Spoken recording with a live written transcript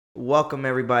Welcome,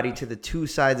 everybody, to the Two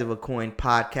Sides of a Coin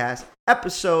podcast,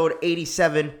 episode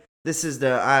 87. This is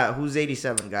the, who's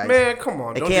 87, guys? Man, come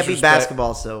on. It can't be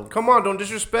basketball, so. Come on, don't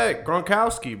disrespect.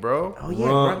 Gronkowski, bro. Oh, yeah,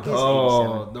 Grunk is 87.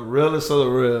 Oh, the realest of the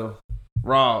real.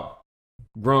 Rob.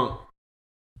 Grunk.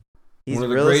 He's the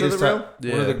realest of the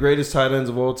real? One of the greatest tight ends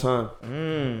of all time.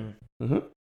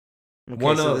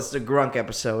 Okay, so this is the Grunk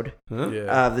episode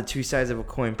Yeah. of the Two Sides of a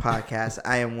Coin podcast.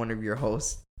 I am one of your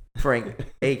hosts, Frank,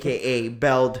 a.k.a.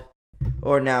 Beld,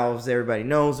 or now, as everybody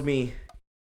knows me,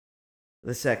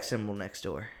 the sex symbol next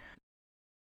door.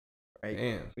 Right?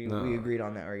 Damn. We agreed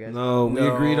on that, right, guys? No, we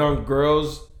agreed on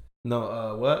girls.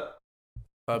 No, what?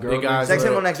 Big eyes. Sex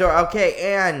symbol next door.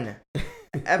 Okay, and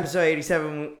episode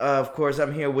 87, of course,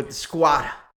 I'm here with the squad.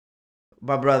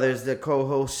 My brothers, the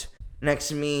co-hosts. Next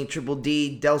to me, Triple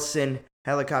D, Delson,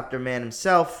 Helicopter Man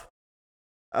himself.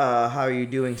 How are you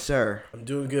doing, sir? I'm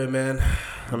doing good, man.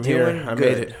 I'm Doing here. I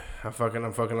good. made it. I'm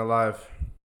fucking alive.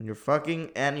 You're fucking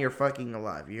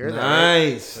alive. You hear that?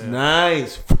 Nice. Right? Yeah.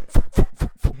 Nice.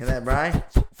 You hear that, Brian?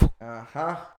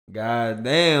 Uh-huh. God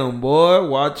damn, boy.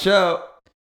 Watch out.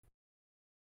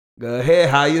 Go ahead.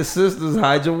 Hide your sisters.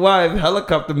 Hide your wife.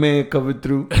 Helicopter Man coming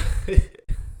through.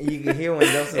 You can hear when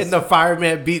Delson... And the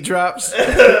fireman beat drops. That's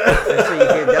what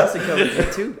you hear Delson coming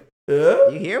through, too. Yeah.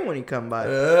 You hear him when he come by.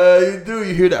 You do.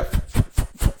 You hear that?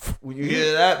 When you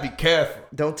hear that, be careful.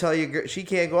 Don't tell your girl... She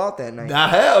can't go out that night. Nah,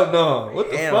 hell no. What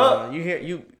the Hell fuck? no.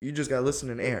 You just gotta listen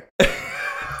in the air.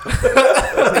 You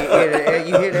hear that?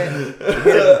 You hear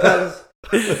the propellers?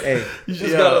 Hey, You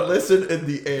just gotta listen in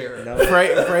the air. no.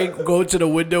 Frank go to the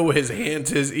window with his hand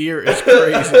to his ear. It's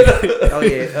crazy. Oh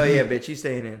yeah, bitch, you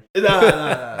staying in.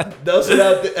 Nah. Don't sit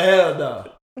out the hell no.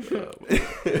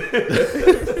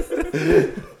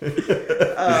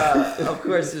 Of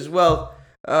course, as well,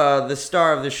 the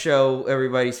star of the show,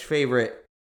 everybody's favorite,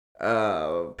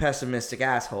 pessimistic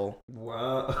asshole.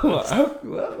 Wow.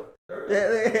 Well,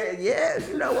 Yeah,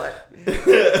 you know what?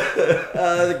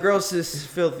 The grossest,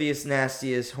 filthiest,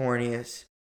 nastiest, horniest.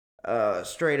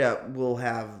 Straight up, will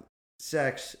have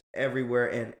sex everywhere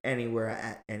and anywhere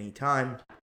at any time.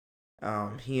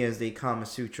 He is the Kama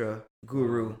Sutra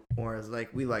guru, or as like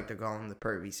we like to call him, the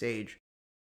pervy sage.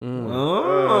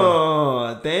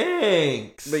 Oh,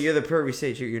 thanks. But you're the pervy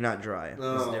sage. You're not dry.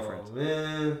 There's a Oh, difference.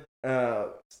 man.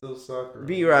 Still soccer.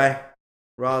 B-Rye,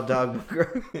 Raw Dog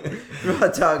McGraw. Raw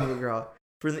Dog McGraw.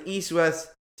 From the east,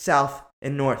 west, south,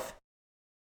 and north.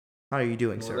 How are you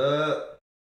doing, What sir? up?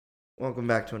 Welcome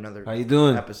back to another How you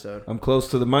doing? episode. I'm close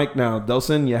to the mic now.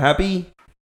 Delson, you happy?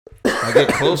 I get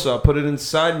closer. I'll put it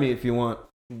inside me if you want.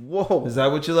 Whoa. Is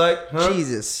that what you like? Huh?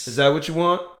 Jesus. Is that what you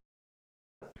want?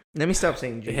 Let me stop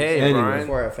saying Jesus Hey, Anyway. Brian.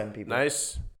 before I offend people.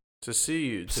 Nice to see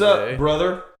you What's today. up,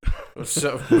 brother? What's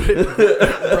up?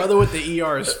 Brother with the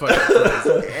ER is fucking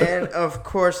crazy. And of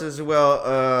course, as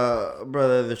well,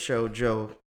 brother of the show,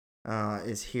 Joe,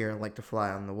 is here like the fly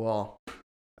on the wall.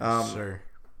 Sir.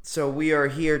 So we are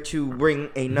here to bring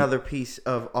another piece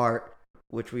of art,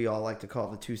 which we all like to call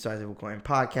the Two Sides of a Coin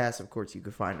podcast. Of course, you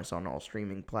can find us on all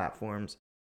streaming platforms.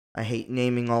 I hate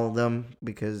naming all of them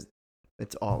because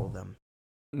it's all of them.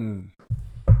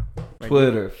 Right?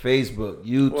 Twitter, Facebook,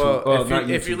 YouTube. Well, not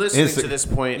if you're YouTube. listening to this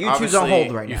point, YouTube's on obviously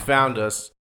hold right you now. found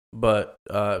us, but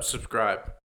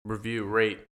subscribe, review,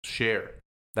 rate, share.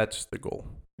 That's the goal.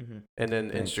 Mm-hmm. And then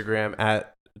Thanks. Instagram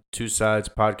at Two Sides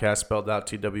Podcast, spelled out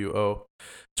TWO.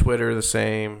 Twitter the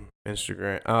same.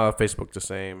 Instagram, Facebook the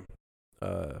same.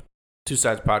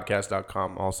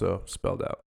 TwoSidesPodcast.com also spelled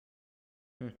out.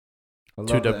 I love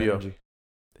that 2W. energy.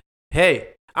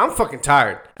 Hey, I'm fucking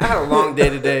tired. I had a long day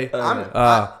today.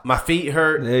 My feet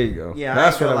hurt. There you go. Yeah,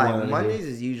 That's I what ain't I gonna lie. wanted Mondays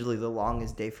is usually the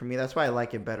longest day for me. That's why I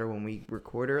like it better when we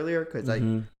record earlier, because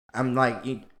Mm-hmm. I'm like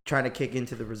trying to kick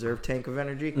into the reserve tank of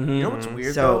energy. Mm-hmm. You know what's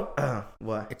weird though? So,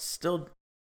 what? It's still.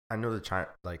 I know the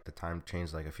time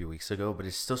changed like a few weeks ago, but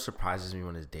it still surprises me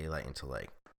when it's daylight until like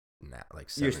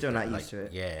You're still 7:30, not like, used to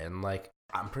it. Yeah, and like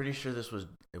I'm pretty sure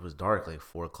it was dark like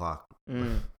 4:00.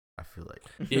 I feel like.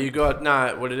 Yeah, you go out.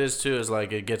 Nah, what it is too is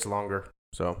like it gets longer.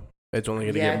 So it's only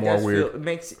going to get it more does weird.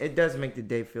 It does make the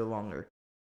day feel longer,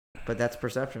 but that's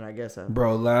perception, I guess.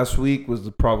 Bro, last week was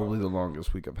probably the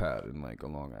longest week I've had in like a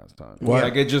long ass time. What?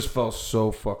 Like it just felt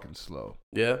so fucking slow.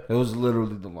 Yeah. It was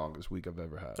literally the longest week I've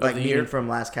ever had. Of Like the meaning year? from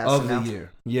last cast Of to the now.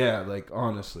 year. Yeah, like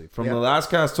honestly. From Yeah. the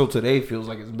last cast till today feels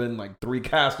like it's been like 3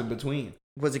 casts in between.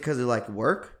 Was it because of like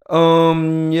work?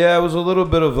 Yeah, it was a little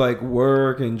bit of like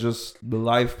work and just the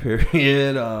life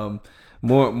period.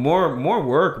 More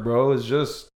work, bro. It's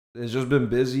just been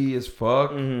busy as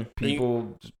fuck. Mm-hmm.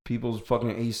 People's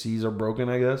fucking ACs are broken,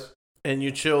 I guess. And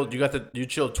you chilled. You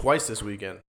chilled twice this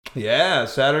weekend. Yeah,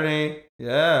 Saturday.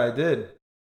 Yeah, I did.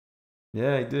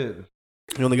 Yeah, he did.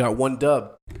 He only got 1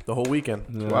 dub the whole weekend.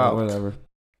 Yeah, Wow. whatever.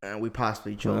 And we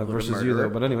possibly chilled with a Versus you murderer.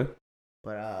 though, but anyway.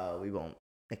 But we won't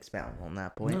expound on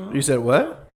that point. No. You said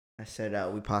what? I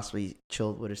said we possibly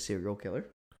chilled with a serial killer.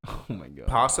 Oh my god.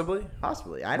 Possibly?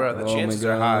 Possibly. I Bro, don't the know. chances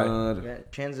are high. Yeah,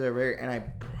 chances are very, and I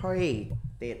pray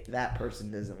that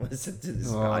person doesn't listen to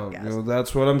this Oh, podcast. yo,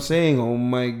 that's what I'm saying. Oh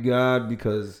my god,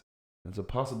 because there's a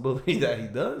possibility that he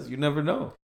does. You never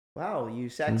know. Wow, you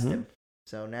sexed Mhm. him.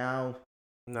 So now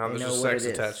No, They there's know just what sex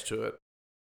it is. attached to it.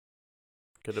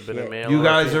 Could have been a Shit. male. You or a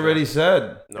guys female. already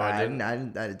said. No, I didn't. I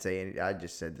didn't say any. I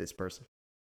just said this person.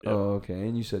 Yep. Oh, okay.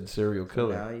 And you said serial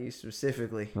killer. No, you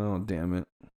specifically. Oh, damn it.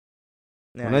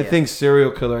 No, When I yeah. think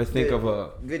serial killer, I think Good. of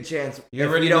a. Good chance. You if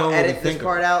already we know don't what we edit this think of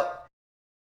part it. out,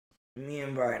 me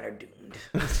and Brian are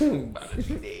doomed.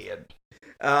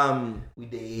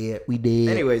 We did.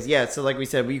 Anyways, yeah. So like we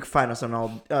said, you can find us on all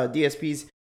DSPs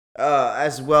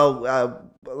as well.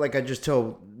 Like I just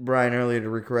told Brian earlier to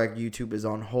recorrect, YouTube is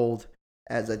on hold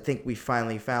as I think we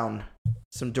finally found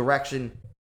some direction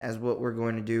as what we're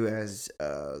going to do as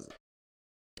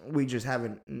we just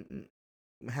haven't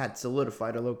had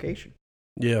solidified a location.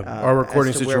 Yeah, our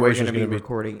recording as to where we're situation is gonna going to be.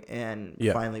 recording and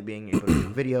Yeah. finally being able to do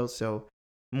videos. So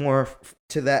more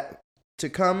to that to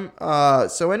come.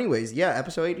 So anyways, yeah,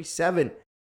 episode 87.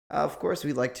 Of course,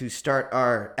 we'd like to start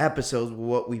our episodes with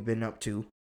what we've been up to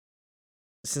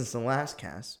since the last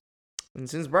cast. And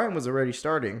since Brian was already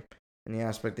starting in the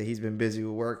aspect that he's been busy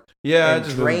with work Yeah, I and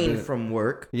just drained been- from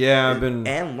work Yeah, I've been.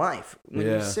 and life. When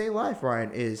Yeah. you say life,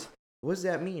 Brian, what does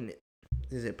that mean?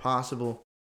 Is it possible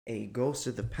a ghost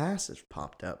of the past has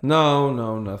popped up? No,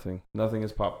 nothing. Nothing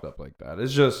has popped up like that.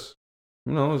 It's just,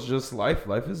 it's just life.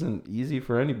 Life isn't easy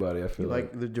for anybody, I feel You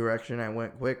like. like the direction I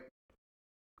went quick?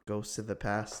 Ghosts of the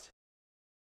past.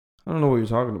 I don't know what you're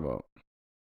talking about.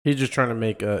 He's just trying to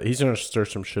make. He's going to stir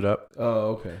some shit up.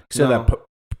 Oh, okay. He said that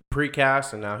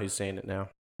precast, and now he's saying it now.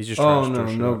 He's just trying to stir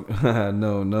shit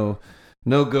up.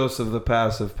 No ghosts of the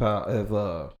past have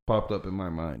popped up in my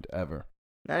mind ever.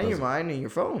 Not in your mind, in your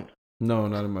phone. No,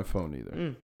 not in my phone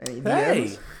either. Any Hey,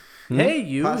 DMs? hey,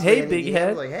 you, Possibly hey, any big DMs?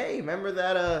 head. Like, hey, remember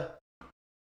that?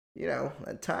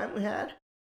 That time we had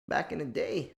back in the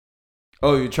day.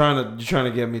 Oh, you're trying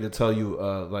to get me to tell you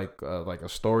like a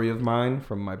story of mine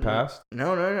from my past?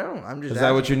 No. I'm just. Is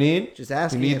that what you need? Just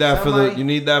asking. You need if that somebody- you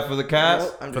need that for the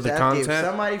cast? No, I'm For just the asking if content?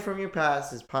 somebody from your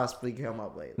past has possibly come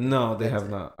up lately. No, they That's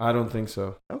have it. not. I don't think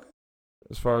so. Okay.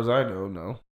 As far as I know,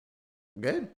 no.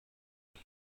 Good.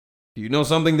 Do you know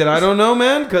something that I don't know,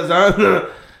 man? Because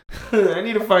I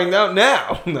need to find out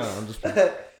now. No, I'm just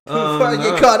Before I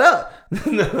no. get caught up.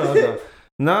 no.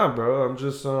 Nah, bro. I'm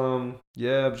just living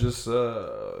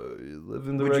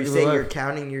the Would you regular say life. you're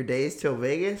counting your days till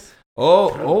Vegas?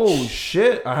 Oh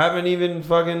shit! I haven't even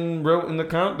fucking wrote in the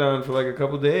countdown for like a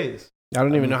couple days. I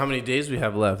don't even know how many days we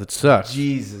have left. It sucks.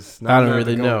 Jesus, I don't I'm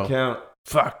really gonna know. Count.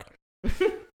 Fuck.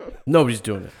 Nobody's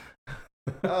doing it.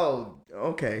 Oh,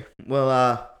 okay.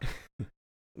 Well,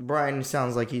 Brian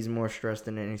sounds like he's more stressed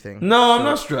than anything. No, I'm So-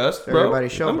 not stressed, so bro. everybody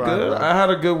show I'm Brian good. love. I had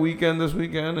a good weekend this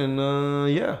weekend,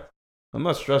 and yeah, I'm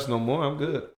not stressed no more. I'm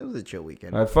good. It was a chill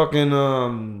weekend. I fucking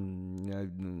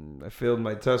I failed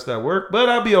my test at work, but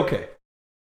I'll be okay.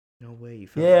 No way you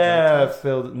failed Yeah, I the drug test?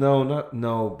 failed.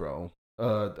 No, bro.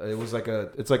 It was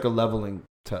it's like a leveling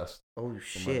test Oh for my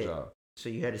shit! job. So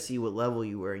you had to see what level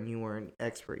you were, and you weren't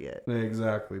expert yet.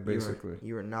 Exactly, You were- basically.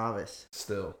 you were novice.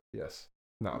 Still, yes,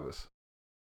 novice.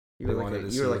 You They were wanted like a,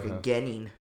 to you were see like it, a huh? Genin.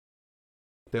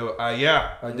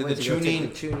 Yeah, I You did the went to go take tuning.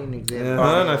 the tuning exam.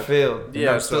 And I failed. And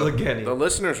Yeah, I'm still so getting the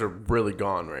listeners are really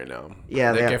gone right now.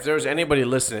 Yeah, Like, they are. if there was anybody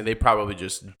listening, they probably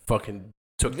just fucking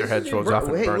took their This is headphones bro- off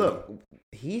and hey, burned them. look,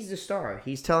 he's the star.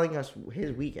 He's telling us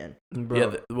his weekend. Bro.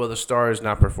 Yeah, the star is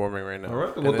not performing right now. All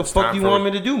right. And What the it's fuck time you for- want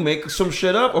me to do? Make some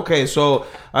shit up? Okay, so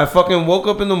I fucking woke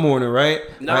up in the morning, right?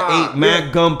 Nah, I ate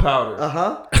mad gunpowder.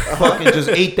 huh. Fucking just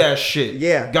ate that shit.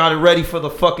 Yeah. Got it ready for the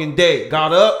fucking day.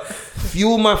 Got up,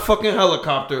 fueled my fucking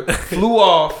helicopter, flew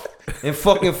off, and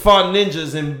fucking fought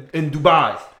ninjas in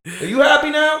Dubai. Are you happy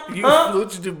now? You Huh? flew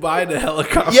to Dubai in a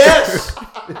helicopter. Yes.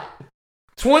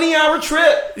 20-hour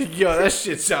trip. Yo, that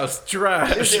shit sounds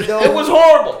trash. It was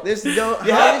horrible. This no.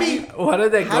 You happy? What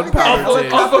did that How did gunpowder that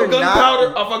taste? Off a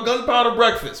Helicopter off a gunpowder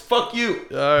breakfast. Fuck you.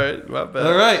 All right, my bad.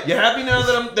 All right, you happy now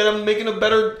that I'm making a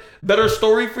better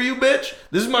story for you, bitch?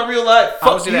 This is my real life. Fuck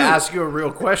I was gonna you. ask you a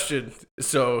real question.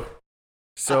 So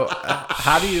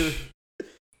how do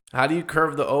you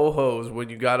curve the O-hose when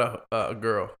you got a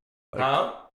girl?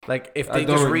 How? Like if I they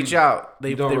don't just re- reach out, they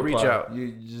You don't reach reply. out.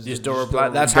 You Just don't reply.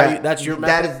 That's how you. That's your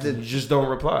That method. is You the just don't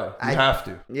reply. You have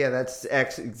to. yeah. That's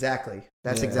exactly.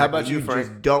 That's Yeah. exactly. How about you, Frank?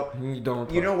 Just don't. You don't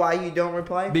reply. You know why you don't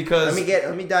reply? Because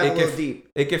let me dive a little deep.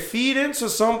 It can feed into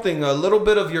something, a little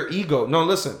bit of your ego. No,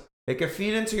 listen. It can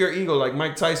feed into your ego, like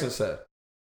Mike Tyson said.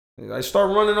 I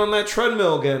start running on that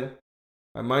treadmill again.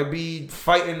 I might be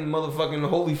fighting motherfucking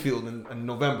Holyfield in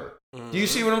November. Do you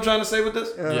see what I'm trying to say with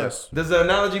this? Yes. Does the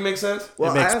analogy make sense?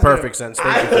 It makes I was perfect sense.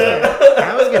 Thank you for that.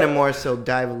 I was gonna more so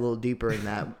dive a little deeper in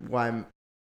that. Why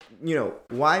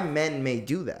men may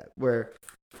do that, where,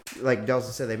 like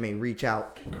Delson said, they may reach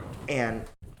out and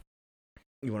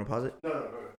you want to pause it?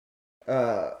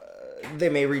 No. They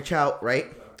may reach out, right?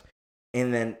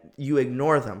 And then you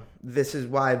ignore them. This is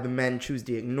why the men choose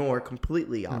to ignore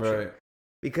completely option. Right.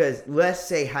 Because let's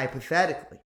say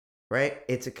hypothetically, right?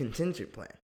 It's a contingent plan.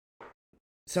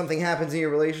 Something happens in your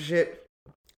relationship,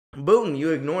 boom,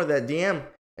 you ignore that DM.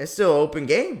 It's still open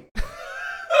game.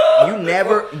 You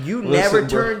never Listen,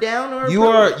 turn down or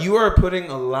You are putting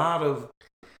a lot of.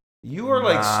 You are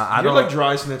like I you're don't- like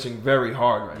dry snitching very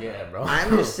hard right now. Yeah, bro. I'm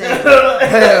just saying.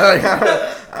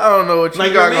 I don't know what you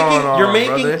Like got you're making going on, you're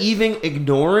making brother. even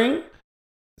ignoring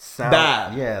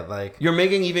bad. Yeah, like You're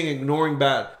making even ignoring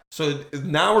bad. So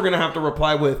now we're gonna have to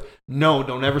reply with no,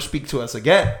 don't ever speak to us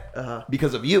again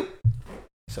because of you.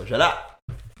 So shut up.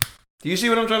 Do you see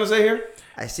what I'm trying to say here?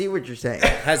 I see what you're saying.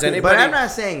 Has But anybody? I'm not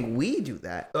saying we do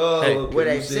that. Oh, Hey, okay, What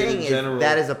you I'm see it in saying is general.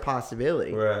 that is a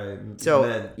possibility. right. So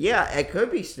Men. yeah, it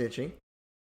could be snitching.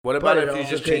 What about But if it you also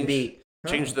just could be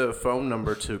change the phone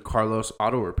number to Carlos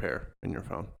Auto Repair in your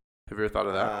phone? Have you ever thought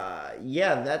of that?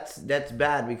 Yeah, that's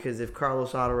bad because if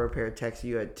Carlos Auto Repair texts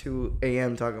you at 2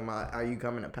 a.m. talking about are you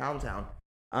coming to Pound Town,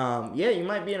 yeah, you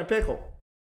might be in a pickle.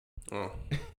 Oh.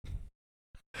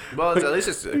 Well, at least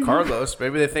it's Carlos.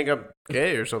 Maybe they think I'm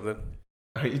gay or something.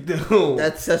 How you doing?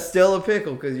 That's still a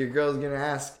pickle because your girl's gonna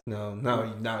ask. No,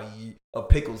 now you, a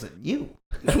pickle's in you.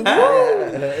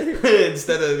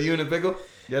 Instead of you in a pickle.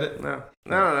 Get it? No.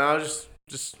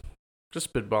 Just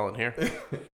spitballing here.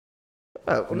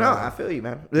 Oh no, I feel you,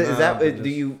 man. Is Nah, that but do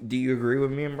you agree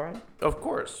with me and Brian? Of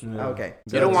course. Yeah. Okay,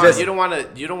 You don't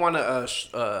want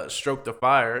to stroke the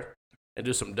fire and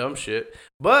do some dumb shit.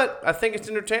 But I think it's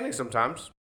entertaining sometimes.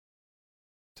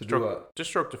 To do what? Just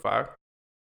stroke the fire.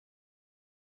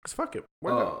 Cause fuck it.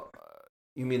 Why not? Oh,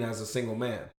 you mean as a single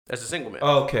man? As a single man.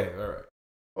 Oh, okay, all right.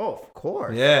 Oh, of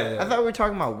course. Yeah. I thought we were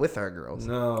talking about with our girls.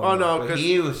 No. Oh, no, but 'cause-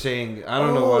 he was saying I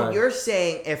don't know why. You're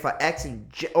saying if an ex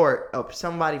or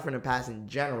somebody from the past in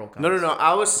general comes. No.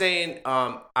 I was saying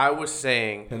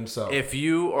Himself. if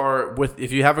you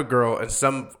have a girl and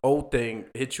some old thing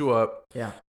hits you up,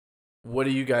 Yeah. what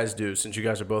do you guys do since you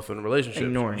guys are both in a relationship?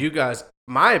 Ignore. You guys,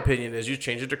 my opinion is you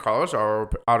change it to Carlos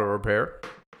Auto Repair,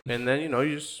 and then you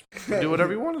just do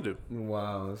whatever you want to do.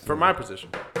 Wow. For my position,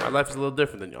 my life is a little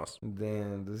different than y'all's.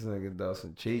 Damn, this nigga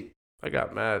doesn't cheat. I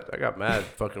got mad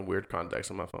fucking weird contacts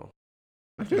on my phone.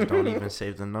 just don't even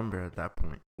save the number at that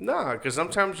point. Nah, because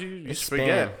sometimes you It's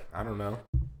forget. spam. I don't know.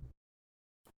 Spam?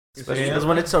 Especially because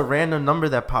when it's a random number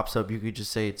that pops up, you could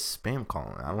just say it's spam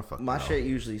calling. I don't fucking My know. shit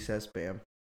usually says spam.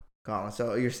 Colin,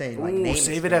 so you're saying like Ooh, name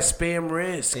save spam. it as spam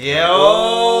risk. Yo,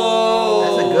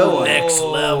 That's a good one. Next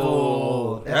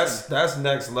level. That's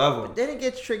next level. Then it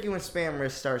gets tricky when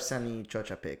spammers start sending you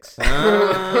chocha pics.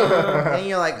 Ah. And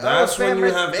you're like, oh, That's when you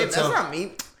spammers, have to babe, tell- that's not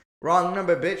me. Wrong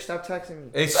number, bitch. Stop texting me.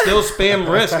 It's still spam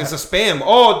risk. It's a spam.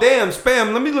 Oh damn,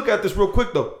 spam. Let me look at this real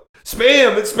quick though.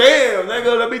 Spam. It's spam.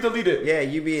 Nigga, let me delete it. Yeah,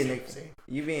 you be in the Say.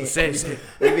 you be in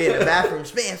the bathroom.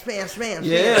 Spam.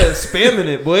 Yeah, spamming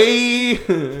it, boy.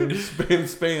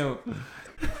 spam.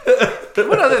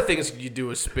 What other things can you do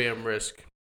with spam risk?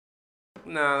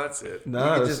 Nah, that's it. Nah, You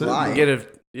could that's just it. lie. Get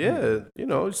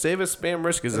a save as spam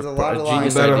risk is There's a a lot of lines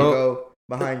genius that better you idea. hope.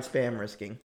 go behind spam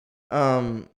risking.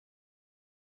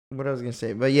 What I was gonna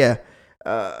say, but yeah,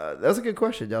 that was a good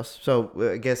question, Dels. So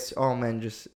I guess all men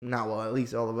just at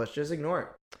least all of us just ignore it.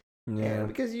 Yeah.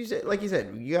 Because you said, like you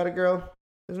said, you got a girl.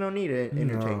 There's no need to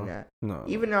entertain that. No.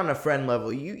 Even on a friend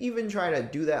level, you even try to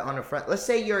do that on a friend. Let's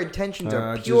say your intentions I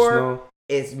are just pure, know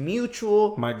it's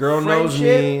mutual. my girl knows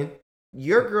friendship. me.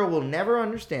 Your girl will never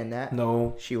understand that.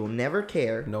 No. She will never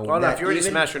care. No. Oh no, That if you already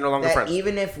even- smashed, you're no longer That friends.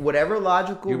 even if whatever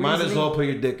logical You might as reasoning- well put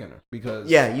your dick in her because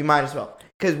Yeah, you might as well.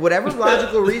 Because whatever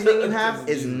logical reasoning you have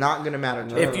is not going to matter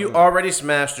to If her. you already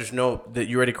smashed, there's no that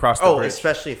you already crossed the Oh, bridge.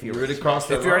 especially if you you already crossed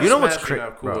that If you line. already You know what's smashed, you're cra-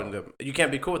 not cool bro. with them. You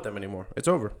can't be cool with them anymore. It's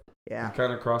over. Yeah, You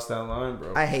kind of crossed that line,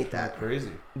 bro. I hate that.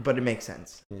 Crazy. But it makes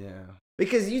sense. Yeah.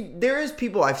 Because there is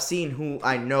people I've seen who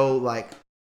I know, like,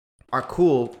 are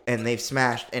cool and they've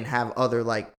smashed and have other,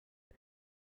 like,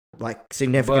 like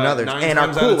significant But others 9 and are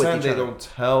times cool out of with 10, each they other. don't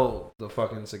tell the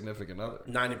fucking significant other.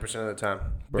 90% of the time,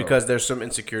 Bro. because there's some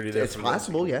insecurity there. It's from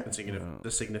possible, yeah.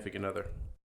 The significant other.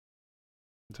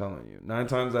 I'm telling you, 9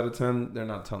 times out of 10, they're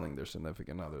not telling their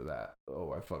significant other that,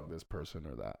 oh, I fucked this person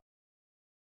or that.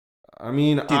 I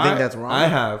mean, Do you think that's wrong? I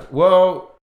have.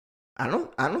 Well, I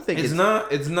don't think it's not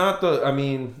the. I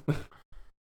mean,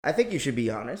 I think you should be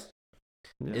honest.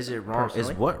 Is it wrong?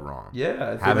 Personally? Is what wrong?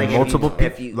 yeah, I Having think multiple people,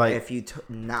 If you like- if you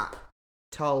not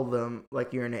tell them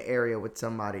like you're in an area with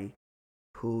somebody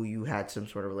who you had some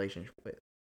sort of relationship with.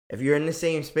 If you're in the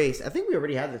same space, I think we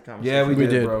already had this conversation. Yeah, we We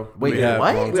did, did. bro. Wait, We have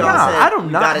what? long We time. all Nah, said I do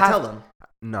you not gotta have- tell them.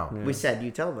 No. Yeah. We said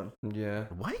you tell them. Yeah,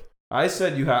 What? I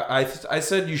said you have. I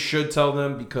said you should tell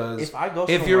them because If I go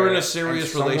if you're in somewhere a serious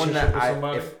and someone relationship that with I-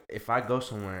 somebody, if I go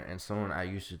somewhere and someone I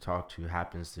used to talk to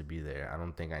happens to be there, I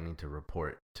don't think I need to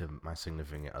report to my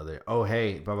significant other. Oh,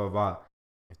 hey, blah blah blah.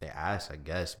 If they ask, I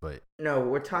guess, but No,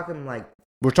 we're talking like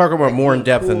We're talking about like more in being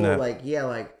depth than cool, that. Like yeah,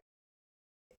 like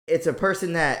it's a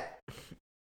person that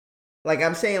like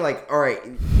I'm saying like all right,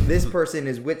 this person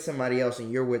is with somebody else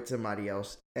and you're with somebody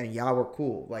else and y'all were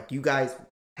cool. Like you guys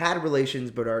had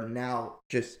relations but are now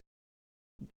just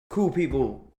cool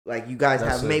people. Like you guys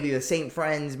That's have it. maybe the same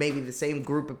friends, maybe the same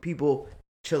group of people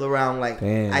chill around. Like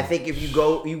Damn. I think if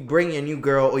you bring your new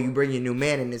girl or you bring your new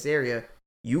man in this area,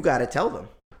 you got to tell them.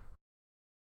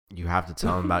 you have to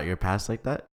tell them about your past like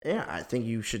that. Yeah, I think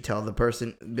you should tell the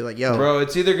person, be like, "Yo, bro,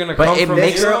 it's either gonna But come it from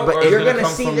makes- this girl, but or it's you're gonna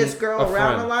come see from this girl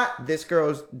around friend. a lot.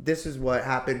 This is what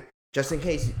happened. Just in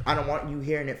case, I don't want you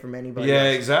hearing it from anybody. Yeah,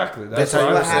 else. exactly. This That's is what I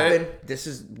what would say. happened. This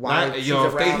is why. Not, she's yo,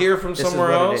 if they around. hear from This is somewhere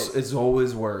what it else, is. it's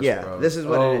always worse. Yeah, bro. this is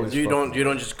what it Always is. You fucking don't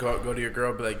worse. just go to your girl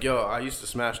and be like, yo, I used to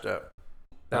smash that.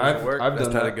 That doesn't work. I've That's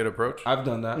done not a that. good approach. I've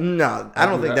done that. No, I I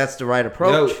don't do think that. that's the right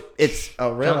approach. Yo, It's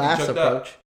a real Chunky, ass check that.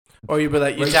 approach. Or you be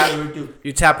like,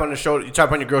 you tap on the shoulder, you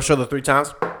tap on your girl's shoulder 3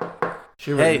 times.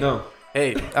 She already Hey. know.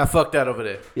 Hey, I fucked that over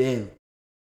there. Yeah.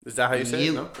 Is that how you say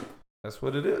it? No? That's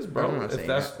what it is, I'm bro. not If saying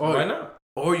that's that. why not?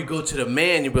 Or you go to the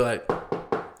man, you be like,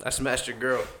 I smashed your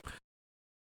girl.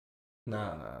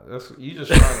 Nah. That's you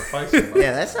just trying to fight somebody.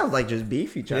 Yeah, that sounds like just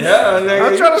beef each other. Yeah, nigga,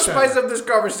 I'm you trying to spice up this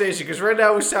conversation because right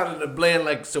now we sounded bland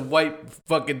like some white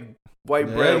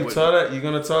bread. You with- tell that you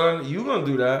gonna tell that you gonna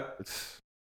do that.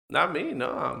 Not me,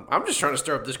 no. I'm just trying to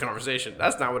stir up this conversation.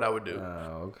 That's not what I would do.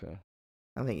 Okay.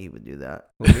 I think he would do that.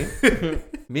 Who,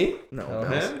 me? No, Oh,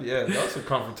 Bells. him? Yeah, that's a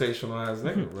confrontational ass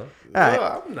nigga, bro. All right.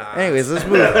 No, I'm not. Anyways, let's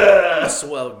move. I'm a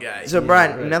swell guy. So,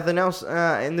 Brian, right. nothing else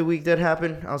in the week that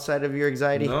happened outside of your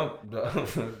anxiety? No.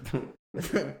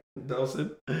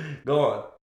 Dawson, go on.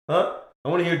 Huh? I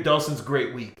want to hear Dawson's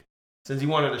great week since he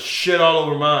wanted to shit all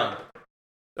over mine.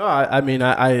 No, I mean,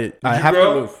 I you have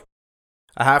grow? to move.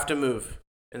 I have to move.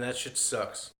 And that shit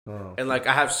sucks. Oh, And like,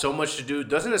 I have so much to do.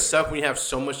 Doesn't it suck when you have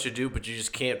so much to do, but you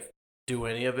just can't do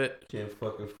any of it? can't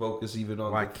fucking focus even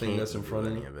on Why the thing can't that's in you front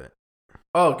do of any you. of it?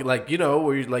 Oh, like, you know,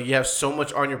 where you have so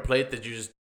much on your plate that you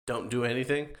just don't do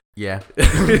anything. Yeah,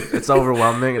 it's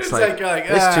overwhelming. It's like you're like,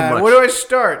 it's too much. where do I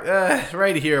start?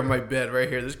 Right here on my bed, right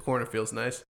here. This corner feels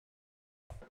nice.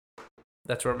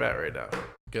 That's where I'm at right now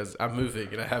because I'm moving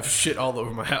and I have shit all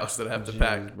over my house that I have to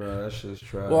pack. Jeez, bro, that shit's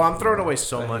trash. Well, I'm throwing bro. away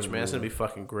so I much, hate man. It's gonna be moving.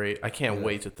 fucking great. I can't Yeah.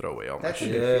 wait to throw away all my That's a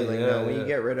shit. good feeling, yeah, though, when you yeah.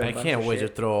 get rid of a I bunch can't of wait to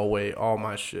shit. throw away all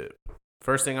my shit.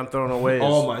 First thing I'm throwing away is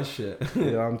all my shit.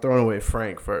 yeah, I'm throwing away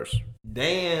Frank first,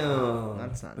 Damn.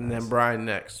 That's not and nice. then Brian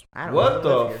next, I don't What even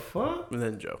the live fuck? and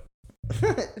then Joe.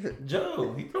 here.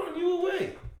 Joe, he throwing you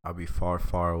away. I'll be far,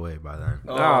 far away by then.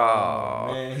 Oh,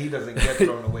 Aw. man, he doesn't get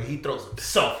thrown away. He throws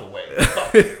himself away.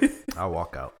 I'll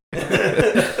walk out. But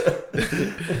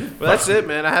that's it,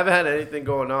 man. I haven't had anything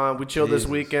going on. We chilled this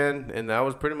Jesus. weekend, and that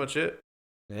was pretty much it.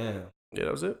 Damn. Yeah,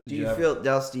 that was it. Do you feel,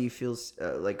 Dels, do you feel,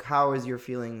 like, how is your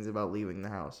feelings about leaving the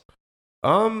house?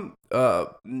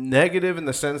 Negative in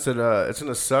the sense that it's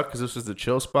gonna suck because this was the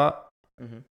chill spot.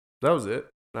 Mm-hmm. That was it.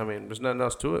 I mean, there's nothing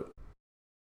else to it.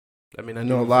 I mean, I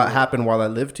know a lot happened while I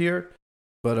lived here,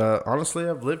 but honestly,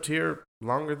 I've lived here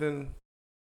longer than,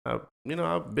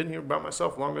 I've been here by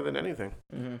myself longer than anything.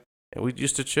 Mm-hmm. And we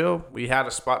used to chill. We had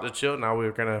a spot to chill. Now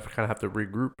we're gonna kind of have to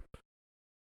regroup.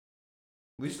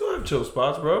 We still have chill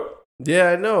spots, bro.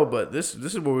 Yeah, I know, but this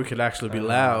is where we could actually be I know.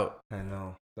 loud. I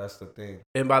know. That's the thing.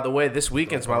 And by the way, this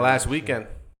weekend's my last weekend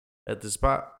at the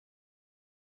spot,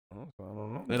 Oh, I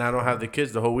don't know. and I don't have the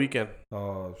kids the whole weekend.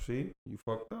 Oh, see? You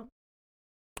fucked up.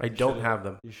 I don't have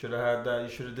them. You should have had that. You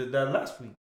should have did that last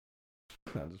week.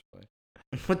 Nah, just playing.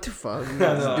 What the fuck? I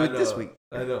Let's know, do I it this know. week.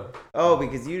 I know. Oh,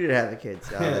 because you didn't have the kids.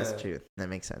 Oh, that's Yeah. true. That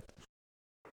makes sense.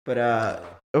 But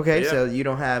okay, Yeah. so you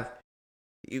don't have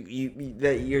you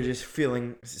that you're just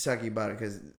feeling sucky about it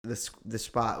because the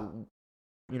spot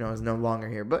is no longer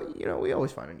here. But we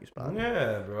always find a new spot.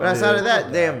 Yeah, bro. But outside of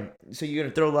that, damn. So you're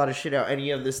gonna throw a lot of shit out.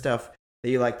 Any of this stuff that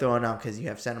you like throwing out because you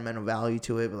have sentimental value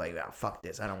to it, but like, oh, fuck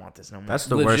this, I don't want this no more. That's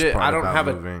the Legit, worst part I don't about have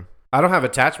moving. I don't have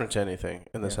attachment to anything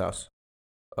in this house.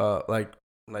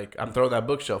 Like I'm throwing that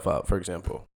bookshelf out, for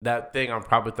example. That thing I'm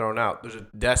probably throwing out. There's a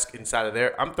desk inside of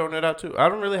there. I'm throwing it out too. I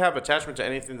don't really have attachment to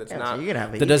anything that's not so you're gonna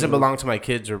have that doesn't belong to my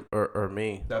kids or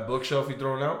me. That bookshelf you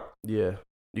throwing out? Yeah,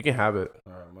 you can have it.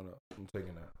 All right, I'm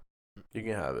taking that. You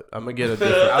can have it. I'm gonna get a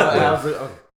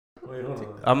different. Wait, hold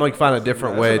on. I'm gonna find a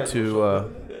different Yeah, way that's a to.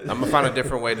 nice I'm gonna find a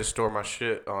different way to store my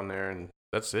shit on there, and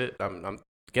that's it. I'm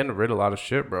getting rid of a lot of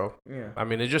shit, bro. Yeah. I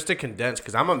mean, it's just to condense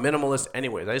because I'm a minimalist,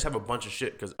 anyways. I just have a bunch of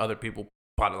shit because other people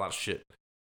bought a lot of shit.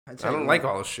 I don't like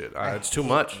all this shit. It's too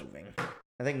much. Moving.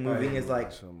 I think moving is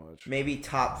like so much. maybe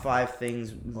top 5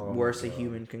 things worse a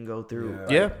human can go through.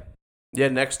 Yeah.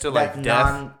 Next to like that's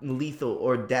death, non-lethal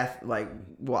or death like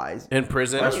wise. in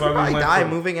prison. That's You why could we probably went die from-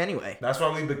 moving anyway. That's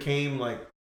why we became like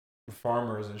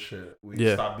farmers and shit. We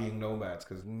stopped being nomads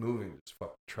because moving is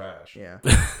fucking trash. Yeah.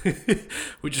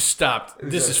 We just stopped.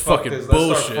 It's This like, is fuck fucking this. Let's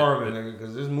bullshit. start farming, nigga,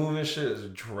 because this moving shit is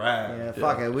drag. Yeah,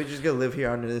 fuck it. We're just gonna live here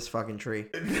under this fucking tree.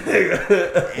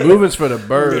 Moving's for the Little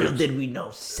birds. did we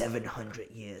know 700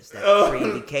 years that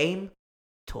tree became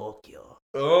Tokyo.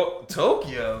 Oh,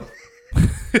 Tokyo.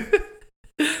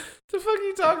 The fuck are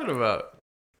you talking about?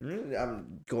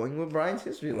 I'm going with Brian's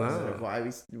history lesson Wow. of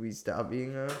why we stopped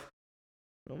being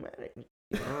nomadic.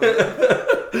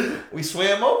 We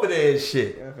swam over there and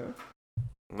shit.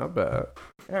 Not bad.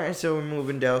 All right, so we're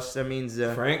moving Dels. That means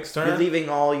Frank's you're turn. leaving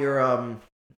all your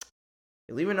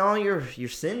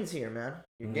sins here, man.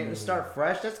 You're getting to start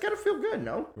fresh. That's gotta feel good,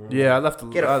 no? Yeah, I left.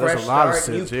 Get a There's fresh a lot of start,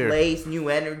 new sins here. place, new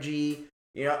energy.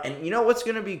 And you know what's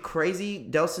gonna be crazy?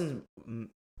 Delson's. I'm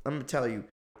gonna tell you,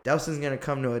 Delson's gonna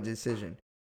come to a decision.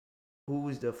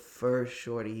 Who's the first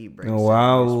shorty he brings? Oh, to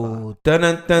wow. the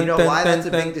spot? You know why that's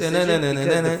a big decision?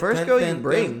 Because the first girl you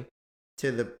bring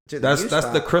to the That's new the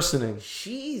spot, christening.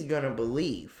 she's gonna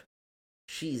believe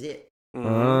she's it.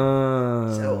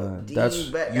 Mm-hmm. So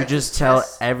You just tell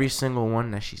every single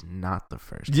one that she's not the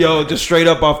first. Yo, just straight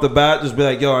up off the bat, just be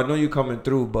like, yo, I know you coming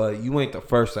through, but you ain't the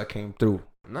first that came through.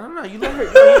 No. You let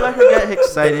her get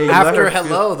excited. You let After her feel-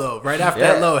 hello, though. Right after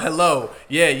Yeah. hello.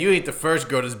 Yeah, you ain't the first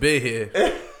girl that's been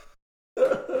here.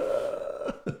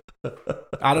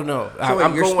 I don't know. So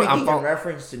wait, you're speaking in going.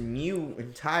 reference to new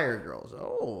entire girls.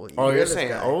 Oh, hear you're this saying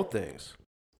guy. old things.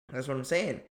 That's what I'm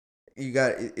saying. You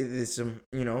got it's some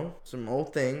some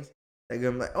old things. They're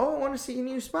gonna be like, oh, I want to see a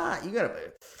new spot. You gotta be,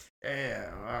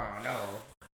 yeah, oh no.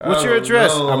 What's your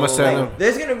address? no. I'm gonna send them.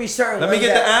 There's gonna be certain. Let me ones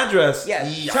get the that, address. Yeah.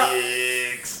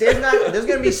 Yikes. There's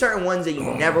gonna be certain ones that you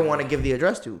never want to give the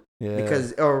address to Yeah.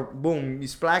 because or boom, you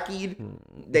splackied.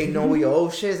 They know where your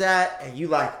old shit's at, and you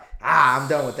like, I'm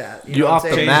done with that. You know what off I'm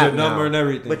the saying? Change map your number now. and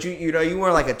everything. But you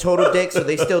weren't like a total dick, so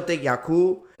they still think y'all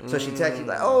cool. So she texts you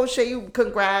like, "Oh shit, you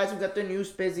congrats, we got the new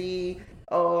spizzy.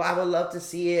 Oh, I would love to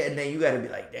see it." And then you gotta be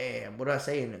like, "Damn, what do I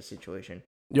say in this situation?"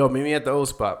 Yo, meet me at the old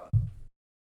spot.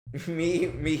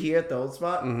 me here at the old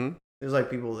spot. Mm-hmm. There's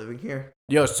like people living here.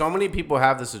 Yo, so many people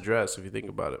have this address. If you think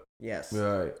about it, Yes.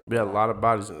 Right. we had a lot of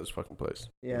bodies in this fucking place.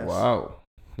 Yes. Wow.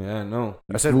 Yeah, I know.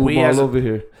 I said Move we all as a- over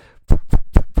here.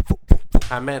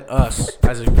 I meant us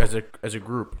as a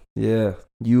group, Yeah,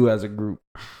 you as a group.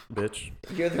 bitch.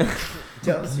 You're the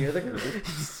Dels, you're the group.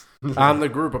 I'm the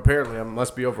group. Apparently, I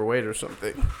must be overweight or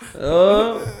something.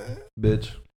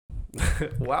 Bitch.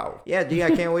 Wow. Yeah, dude,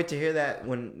 I can't wait to hear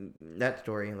that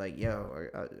story. Like, yo,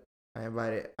 I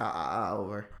invited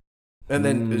over, And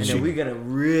then Mm. and she, then we're gonna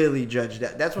really judge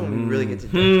that. That's when we really get to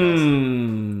judge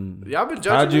Dels. y'all been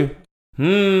judging How'd you?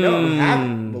 me? No, I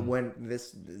haven't. But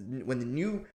when the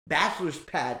new bachelor's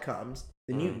pad comes,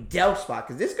 the new Del spot,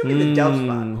 because this could be the Del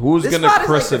spot. Who's This gonna spot is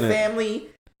christen like the it? family,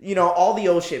 all the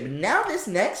old shit. But now this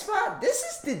next spot, this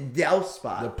is the Del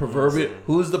spot. The proverbial.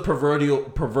 Who's the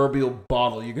proverbial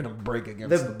bottle you're gonna break against?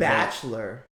 The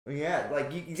Bachelor. Yeah,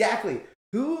 like exactly.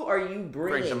 Who are you Bring the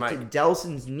bringing to mic.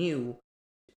 Delson's new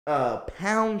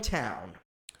Pound Town?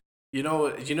 You know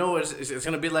what? It's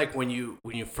gonna be like when you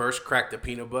first crack the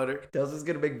peanut butter. Delson's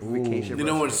gonna make vacation. You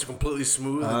know when recipe. it's completely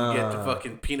smooth and you get the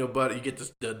fucking peanut butter. You get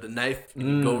the knife and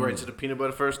you go right to the peanut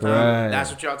butter first time. Right. That's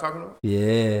what y'all talking about.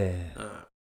 Yeah. Uh,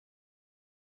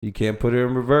 You can't put it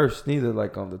in reverse neither,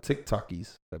 like on the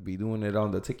TikTokies. That be doing it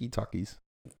on the TikTokies.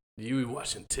 you be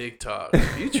watching TikTok.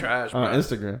 You trash, bro. On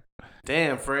Instagram.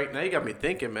 Damn, Frank. Now you got me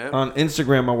thinking, man. On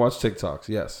Instagram, I watch TikToks.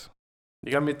 Yes.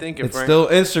 You got me thinking, It's Frank. still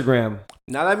Instagram.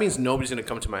 Now that means nobody's gonna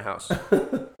come to my house.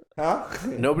 Huh?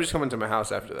 Nobody's coming to my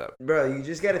house after that. Bro, you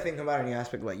just gotta think about it in the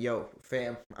aspect like, yo,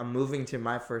 fam, I'm moving to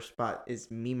my first spot. It's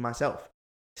me myself.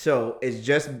 So it's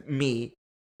just me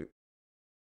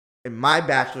and my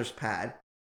bachelor's pad.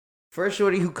 First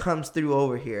shorty who comes through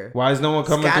over here. Why is no one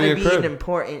coming it's to gotta your be crib? an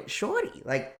important shorty.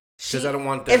 Like, Because I don't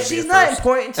want that. if she's not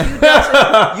important to you,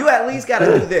 Dustin, you at least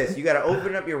gotta do this. You gotta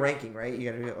open up your ranking, right?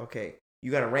 You gotta okay.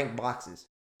 You gotta rank boxes.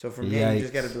 So from there, you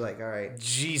just gotta be like, all right,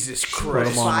 Jesus she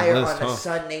Christ, was fire on the list, on a huh?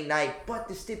 Sunday night, but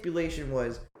the stipulation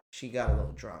was she got a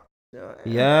little drunk. So,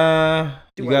 Yeah,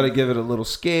 Do you I- got to give it a little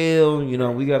scale. You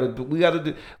know, we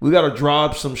gotta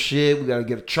drop some shit. We gotta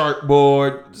get a chart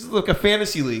board. This is like a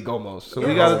fantasy league almost. So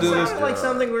we gotta it do this. sounded like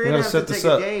something we're We gonna gotta have set to this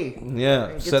take a up. day Yeah,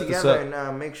 and get set this together up.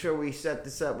 and make sure we set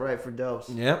this up right for Dose.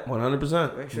 Yep,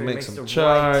 100%. Make sure he Make makes some the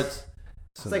charts.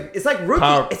 It's like rookie.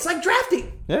 Power- It's like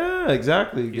drafting. Yeah,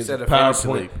 exactly. Get said the a fantasy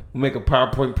PowerPoint. league. Make a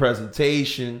PowerPoint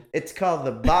presentation. It's called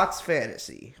the Box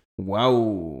Fantasy.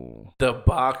 Wow. the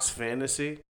box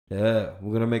fantasy. Yeah,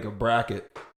 we're gonna make a bracket.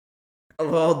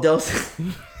 Well, Dose.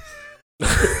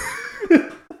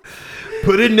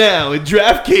 Put it now in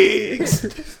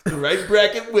DraftKings. The right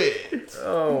bracket wins.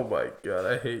 Oh my god,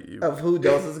 I hate you. of who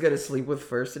Dose is gonna sleep with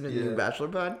first in his new Yeah. bachelor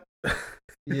pod.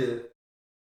 Yeah.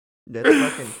 That's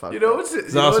fucking fucked You know up.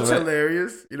 what's awesome, right?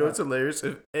 hilarious? You know what's hilarious?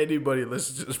 If anybody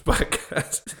listens to this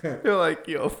podcast, you're like,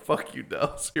 yo, fuck you,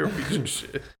 Dels. You're a piece of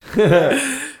shit.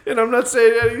 And I'm not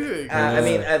saying anything. I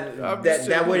mean, I'm just that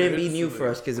saying wouldn't be it's new silly. for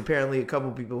us because apparently a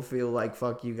couple people feel like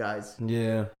fuck you guys.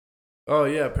 Yeah. Oh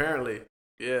yeah, apparently.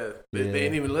 Yeah, they Yeah.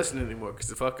 ain't even listening anymore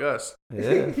because fuck us.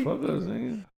 Yeah. Fuck us,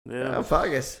 nigga. Yeah. Fuck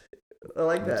us. I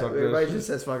like that. Talk Everybody that just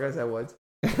says fuck us at once.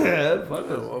 Fuck us.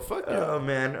 Well, fuck you. Oh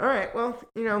man. All right. Well,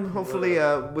 hopefully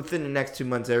within the next 2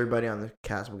 months everybody on the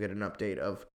cast will get an update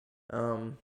of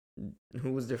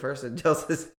who was the first that tells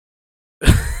us.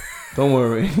 Don't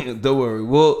worry. Don't worry.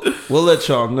 We'll let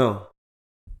y'all know.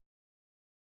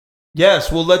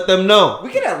 Yes, we'll let them know.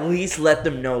 We can at least let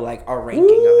them know like our ranking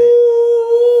of it.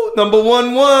 Ooh, number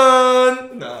one.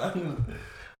 Nah.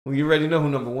 Well, you already know who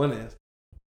number one is.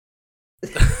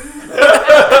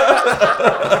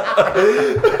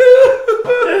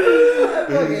 I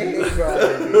fucking hate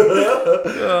Brian, dude.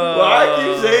 Why I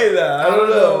keep saying that? I don't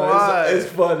know. why. It's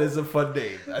fun. It's a fun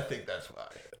name. I think that's why.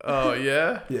 Oh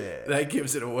yeah, Yeah. that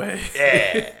gives it away.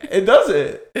 Yeah. It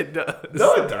doesn't. It does.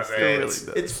 No, it doesn't. It really does.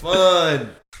 It's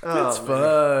fun. Oh, It's man.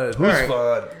 fun. Who's right.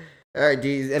 fun? All right,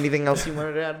 D. Anything else you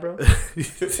wanted to add, bro?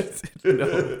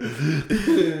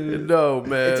 No,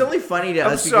 man. It's only funny to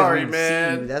I'm us sorry, because we see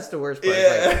man. you. That's the worst part.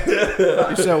 It's like, Yeah.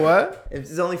 You said what?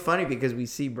 it's only funny because we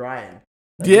see Brian.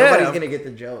 Like, Yeah. nobody's gonna get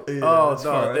the joke. Oh that's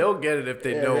no, fine. they'll get it if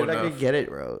they Yeah, know they're not enough. gonna get it,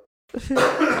 bro.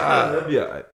 That'll be all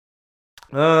right.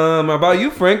 How about you,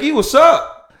 Frankie? What's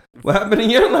up? What happened in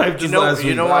your life this last week?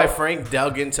 You know why Frank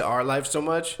dug into our life so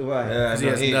much? Why? Yeah, 'Cause he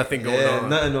has nothing going on.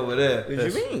 Nothing over there. What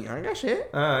you mean? I ain't got shit.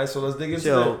 All right, so let's dig into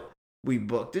So that. we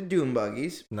booked the Doom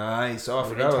Buggies. Nice. Oh, I We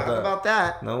forgot didn't talk about that. about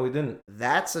that. No, we didn't.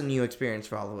 That's a new experience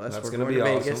for all of us. That's We're gonna going be to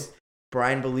awesome. Vegas.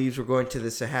 Brian believes we're going to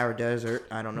the Sahara Desert.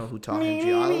 I don't know who taught him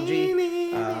geology,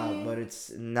 but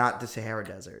it's not the Sahara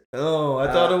Desert. Oh,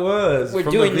 I thought it was. We're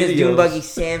from doing the this Doom videos. Buggy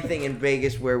sand thing in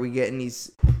Vegas where we get in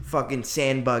these fucking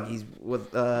sand buggies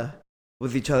with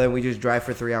each other and we just drive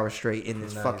for 3 hours straight in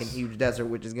this Nice. fucking huge desert,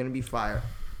 which is going to be fire.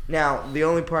 Now, the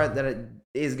only part that it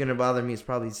is going to bother me is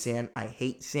probably sand. I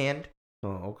hate sand, Oh,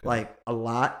 okay. like, a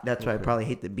lot. That's why I Okay. probably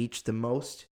hate the beach the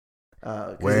most.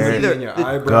 'Cause Where- it's either- In your the-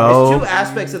 eyebrows. There's two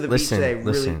aspects of the Listen, beach that I really,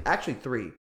 listen. actually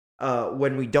three.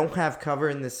 When we don't have cover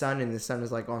in the sun and the sun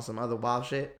is like on some other wild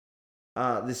shit.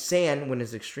 The sand when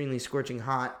it's extremely scorching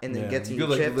hot and then Yeah, gets in you your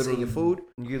could, like, chips and your food.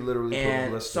 You could literally put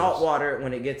And blisters. salt water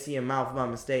when it gets in your mouth by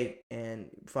mistake and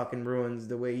fucking ruins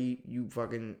the way you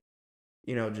fucking,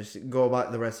 just go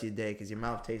about the rest of your day because your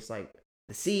mouth tastes like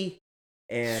the sea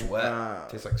and Sweat.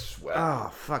 Tastes like sweat.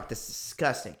 oh fuck, that's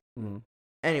disgusting. Mhm.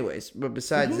 Anyways, but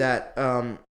besides that,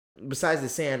 besides the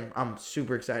sand, I'm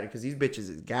super excited because these bitches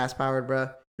is gas powered,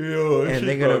 bruh, Yo, and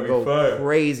they're gonna go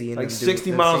crazy in Like them 60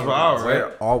 dudes- miles them per sand hour, dunes. right?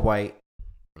 Wear all white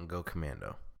and go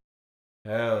commando.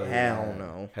 Hell yeah. Hell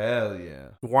no. Hell yeah.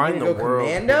 Why You in the gonna go world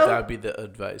commando? would that be the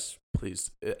advice?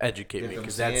 Please educate Get me them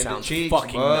because that sanded sounds cheeks,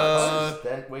 fucking bud. nuts.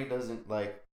 That way doesn't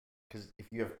because if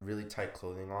you have really tight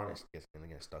clothing on, it's gonna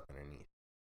get stuck underneath.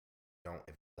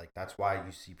 That's why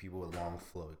you see people with long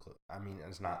flowy clothes. I mean,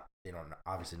 they don't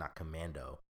obviously not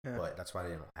commando, Yeah. but that's why they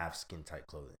don't have skin tight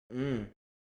clothing. I'm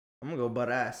gonna go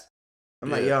butt ass. I'm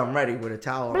like, Yeah. yo, I'm ready with a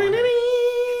towel on. I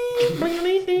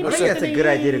think that's a good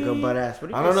idea to go butt ass. What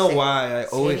do you I don't know say? why I Sand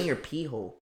always in your pee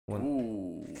hole.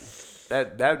 Ooh.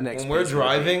 that next. When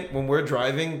we're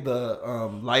driving, the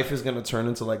life is gonna turn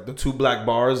into like the two black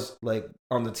bars like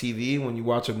on the TV when you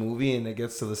watch a movie and it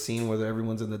gets to the scene where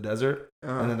everyone's in the desert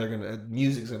and then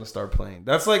music's gonna start playing.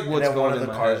 That's like what's going on. One of the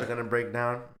cars head. are gonna break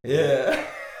down. Yeah.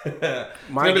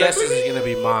 My guess is it's gonna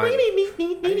be mine. I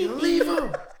need to leave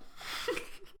him.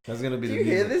 That's gonna be. Do the you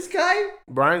hear this guy?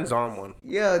 Brian's on one.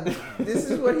 Yeah, this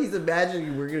is what he's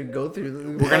imagining we're gonna go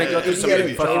through. We're gonna go through some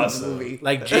fucking movie,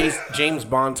 like James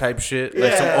Bond type shit,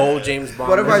 like some old James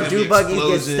Bond. One of our dune buggies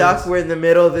gets stuck. We're in the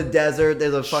middle of the desert.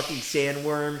 There's a fucking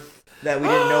sandworm that we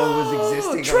didn't know was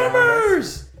existing.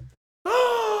 Tremors.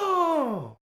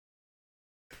 Oh.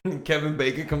 Kevin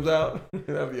Bacon comes out.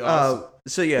 That'd be awesome.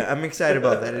 So yeah, I'm excited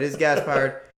about that. It is gas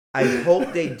powered. I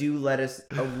hope they do let us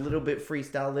a little bit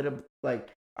freestyle, a little like.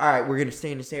 All right, we're gonna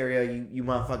stay in this area. You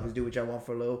motherfuckers do what y'all want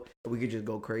for low. We could just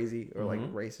go crazy or like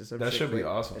racist. That should be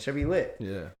awesome. That should be lit.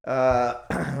 Yeah.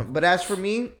 But as for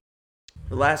me,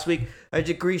 last week I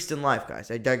decreased in life, guys.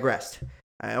 I digressed.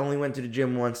 I only went to the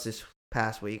gym once this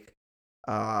past week.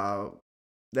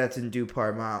 That's in Dew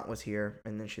Parmont was here,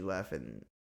 and then she left, and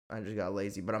I just got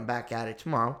lazy. But I'm back at it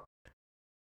tomorrow.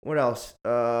 What else?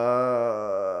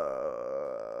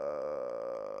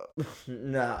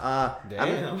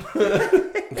 Damn.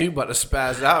 You about to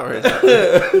spaz out right now.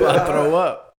 About to throw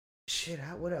up. Shit,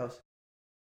 what else?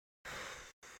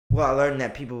 Well, I learned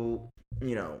that people,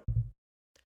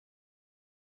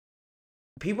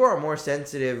 people are more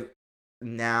sensitive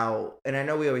now, and I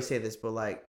know we always say this, but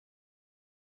like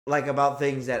about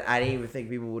things that I didn't even think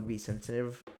people would be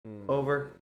sensitive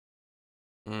over.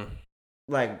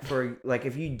 Like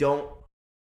if you don't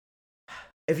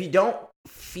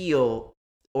feel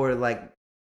or like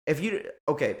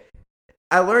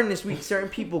I learned this week certain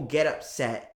people get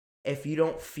upset if you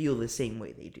don't feel the same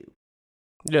way they do.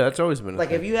 Yeah, that's always been a like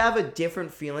thing. If you have a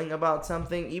different feeling about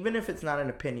something, even if it's not an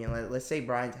opinion, like let's say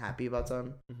Brian's happy about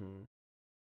something,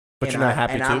 but you're not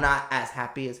happy and too. I'm not as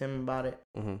happy as him about it,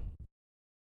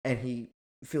 and he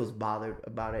feels bothered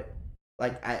about it.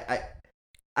 Like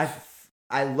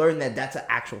I learned that that's an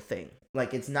actual thing.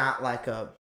 Like it's not like a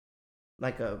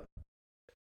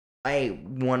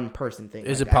one person thing.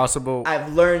 Is it possible?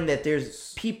 I've learned that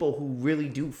there's people who really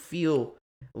do feel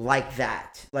like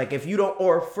that. Like if you don't,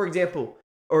 or for example,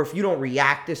 or if you don't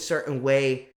react a certain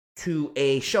way to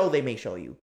a show they may show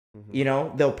you,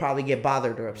 they'll probably get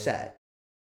bothered or upset.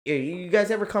 You guys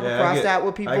ever come across that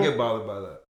with people? I get bothered by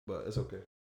that, but it's okay.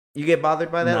 You get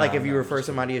bothered by that? Like if you refer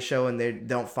somebody a show and they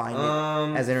don't find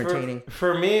it as entertaining?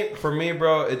 For me,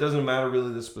 bro, it doesn't matter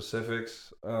really the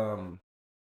specifics. For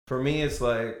me, it's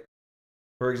like,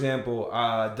 for example,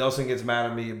 Delson gets mad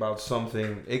at me about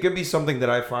something. It could be something that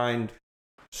I find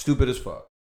stupid as fuck,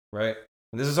 right?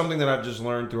 And this is something that I've just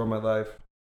learned throughout my life.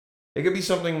 It could be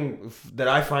something that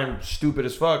I find stupid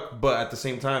as fuck, but at the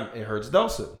same time, it hurts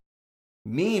Delson.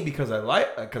 Me, because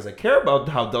I care about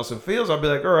how Delson feels, I'll be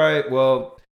like, all right,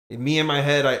 well, me in my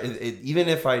head, even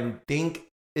if I think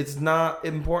it's not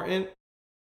important,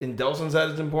 in Delson's head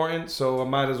it's important, so I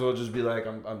might as well just be like,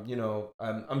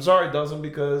 I'm sorry, Delson,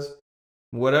 because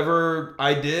whatever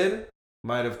I did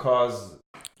might have caused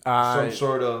some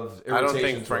sort of irritation. I don't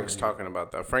think Frank's talking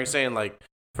about that. Frank's saying, like,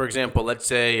 for example, let's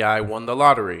say I won the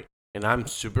lottery and I'm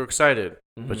super excited,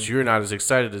 but you're not as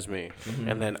excited as me.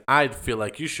 And then I'd feel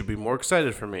like you should be more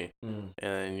excited for me,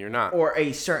 and you're not. Or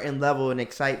a certain level of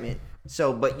excitement.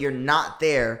 So, but you're not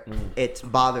there. It's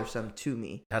bothersome to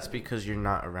me. That's because you're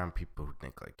not around people who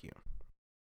think like you.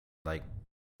 Like,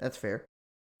 that's fair.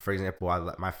 For example,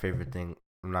 my favorite thing,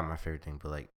 not my favorite thing,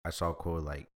 but like I saw a quote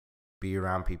like, be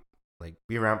around people. Like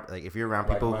if you're around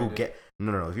people who get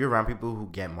if you're around people who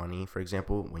get money, for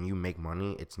example, when you make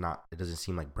money, it doesn't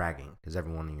seem like bragging because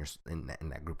everyone in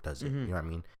that group does it. You know what I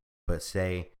mean? But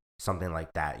say something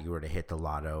like that, you were to hit the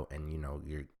lotto, and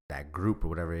you're that group or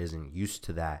whatever it is, and used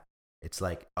to that. It's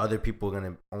like other people are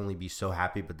gonna only be so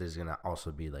happy, but there's gonna also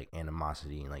be like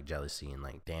animosity and like jealousy and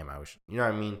like, damn, I wish, you know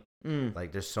what I mean?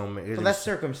 Like there's so many. Well, that's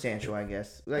circumstantial, I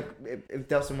guess. Like if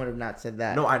Delson would have not said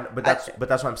that. No, but that's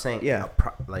what I'm saying. Yeah,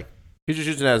 like. He's just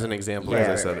using it as an example, as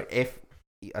I said it. If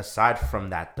aside from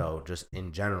that though, just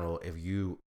in general, if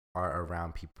you are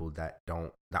around people that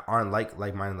aren't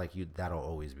like-minded like you, that'll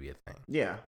always be a thing.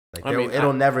 Yeah. Like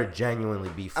it'll never genuinely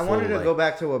be full. I wanted to go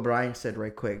back to what Brian said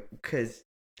right quick, because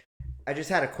I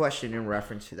just had a question in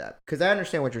reference to that. Because I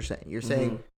understand what you're saying. You're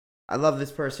saying, I love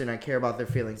this person, I care about their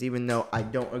feelings, even though I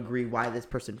don't agree why this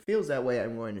person feels that way,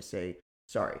 I'm going to say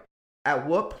sorry. At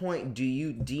what point do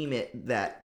you deem it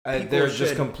that they're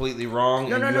just completely wrong?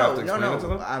 No. It to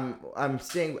them? I'm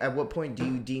saying, at what point do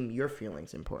you deem your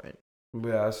feelings important?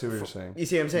 Yeah, I see what you're saying. You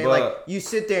see what I'm saying? But, like, you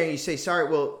sit there and you say, sorry,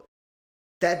 well,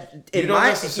 that You in don't my, you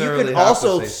necessarily can have to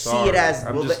also say see sorry. it as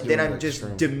I'm well. just Then doing I'm just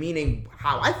extreme. demeaning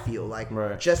how I feel, like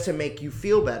Right. just to make you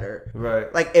feel better.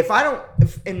 Right. Like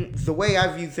and the way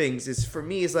I view things is, for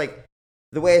me, is like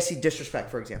the way I see disrespect.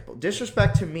 For example,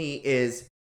 disrespect to me is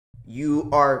you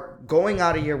are going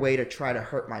out of your way to try to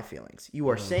hurt my feelings. You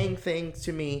are saying things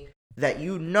to me that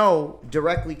you know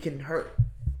directly can hurt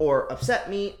or upset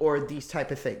me, or these type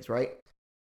of things, right?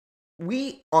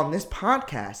 We on this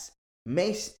podcast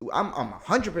I'm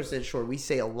 100% sure we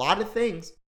say a lot of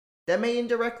things that may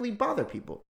indirectly bother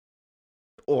people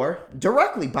or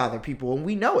directly bother people, and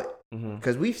we know it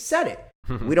because we've said it.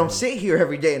 We don't sit here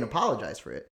every day and apologize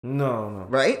for it. No.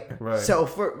 Right? Right. So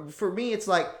for me, it's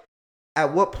like,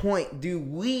 at what point do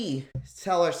we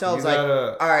tell ourselves, like,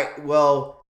 all right,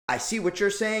 well, I see what you're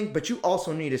saying, but you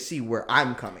also need to see where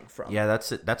I'm coming from. Yeah,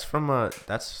 that's it. That's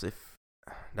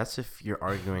if you're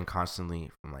arguing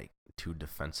constantly from like two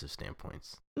defensive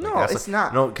standpoints. No, like, it's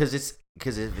not. No, because if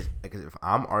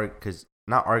I'm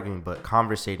not arguing, but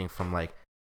conversating from like,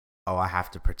 oh, I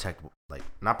have to protect, like,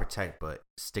 not protect, but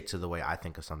stick to the way I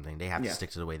think of something. They have to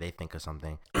stick to the way they think of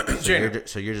something.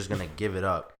 So you're just gonna give it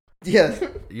up. Yeah.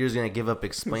 You're just gonna give up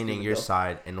explaining your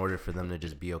side in order for them to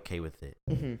just be okay with it.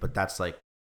 Mm-hmm. But that's like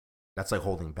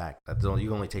holding back.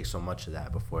 You only take so much of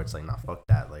that before it's like, nah, fuck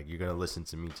that. Like, you're gonna listen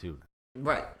to me too.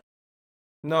 Right.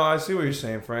 No, I see what you're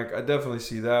saying, Frank. I definitely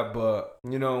see that, but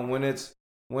you know, when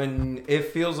it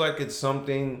feels like it's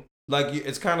something like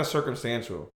it's kind of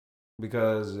circumstantial,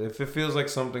 because if it feels like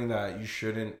something that you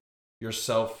shouldn't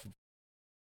yourself,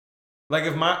 like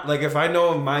if I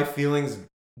know my feelings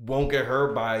won't get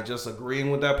hurt by just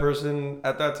agreeing with that person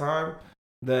at that time,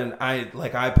 then I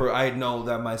know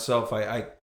that myself I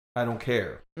don't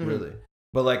care really.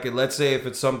 But like, let's say if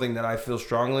it's something that I feel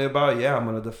strongly about, yeah, I'm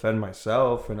gonna defend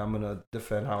myself and I'm gonna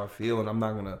defend how I feel, and I'm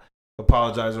not gonna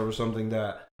apologize over something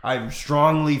that I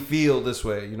strongly feel this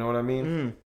way. You know what I mean?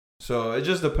 Mm. So it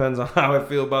just depends on how I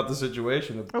feel about the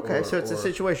situation. Okay, so it's a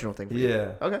situational thing for you.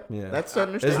 Yeah. Okay. Yeah. That's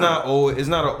understandable. It's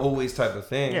not an always type of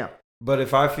thing. Yeah. But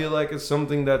if I feel like it's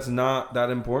something that's not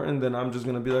that important, then I'm just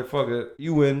gonna be like, fuck it,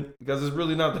 you win, because it's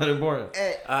really not that important.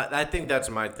 I think that's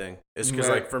my thing. It's because,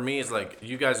 Right. like, for me, it's like,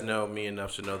 you guys know me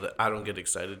enough to know that I don't get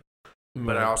excited,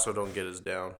 but I also don't get as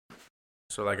down.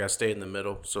 So, like, I stay in the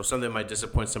middle. So something might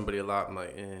disappoint somebody a lot. I'm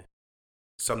like, eh.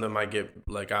 Something might get,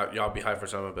 like, y'all be hyped for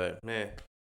something, but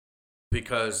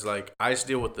because, like, I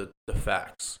deal with the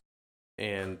facts,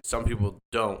 and some people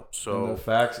don't. So And the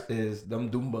facts is them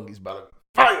doom buggies about to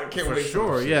fire. Can't for wait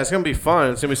sure, yeah, it's gonna be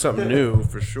fun. It's gonna be something new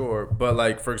for sure. But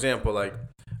like, for example, like,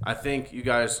 I think you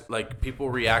guys, like, people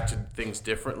react to things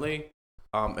differently.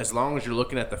 As long as you're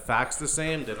looking at the facts the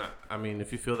same, then I mean,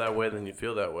 if you feel that way, then you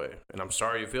feel that way, and I'm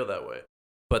sorry you feel that way.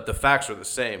 But the facts are the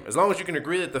same. As long as you can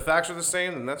agree that the facts are the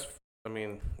same,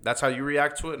 then that's how you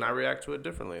react to it, and I react to it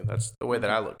differently. That's the way that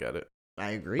I look at it.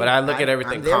 I agree. But I look at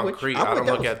everything concrete. I don't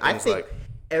look at things like.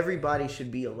 Everybody should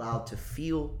be allowed to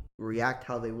feel, react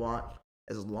how they want,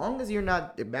 as long as you're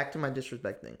not. Back to my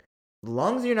disrespect thing. As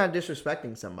long as you're not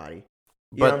disrespecting somebody.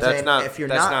 But that's not. If you're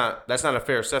that's not a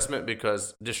fair assessment,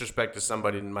 because disrespect to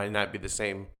somebody might not be the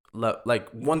same. Like,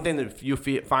 one thing that you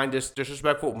find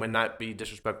disrespectful might not be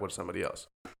disrespectful to somebody else.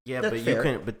 Yeah, that's but fair. you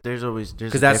can. But there's always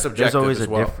that's subjective. There's always as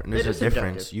well. There's a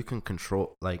difference. Subjective. You can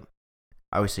control, like,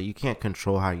 I always say, you can't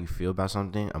control how you feel about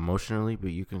something emotionally,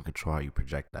 but you can control how you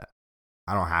project that.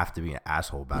 I don't have to be an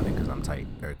asshole about it because I'm tight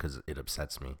or because it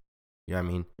upsets me. You know what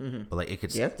I mean? Mm-hmm. But like, it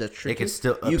could. Yeah, that's true. It could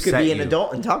still. You could be an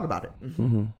adult and talk about it.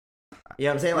 Mm-hmm. You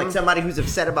know what I'm saying? Like, somebody who's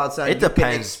upset about something, It depends. You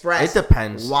can express It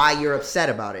depends why you're upset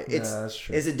about it. That's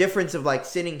true. It's a difference of, like,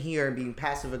 sitting here and being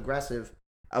passive aggressive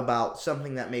about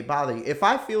something that may bother you. If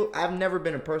I feel, I've never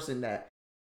been a person that,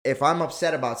 if I'm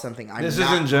upset about something, This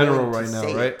is in general right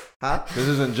now, right? Huh? This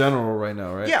is in general right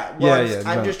now, right? Yeah. Well, yeah.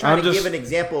 I'm just trying to give an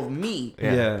example of me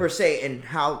Yeah. per se, and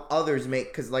how others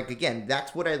make. Because, like, again,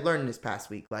 that's what I learned this past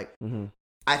week. Like, Mm-hmm.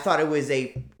 I thought it was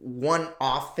a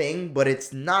one-off thing, but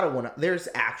it's not a one-off. There's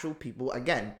actual people,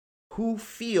 again, who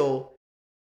feel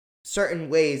certain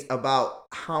ways about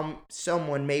how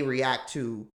someone may react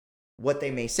to what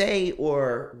they may say,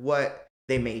 or what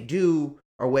they may do,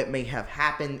 or what may have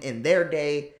happened in their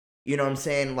day. You know what I'm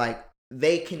saying? Like,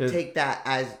 they can take that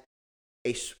as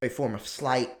a form of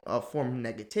slight, a form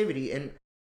of negativity. And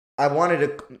I wanted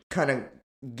to kind of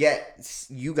get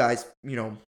you guys,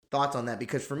 thoughts on that,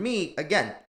 because for me,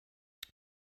 again,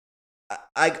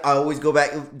 I always go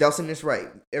back. Delson is right.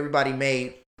 Everybody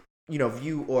may,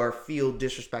 view or feel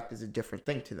disrespect as a different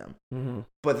thing to them. Mm-hmm.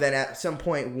 But then at some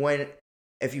point, when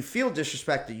if you feel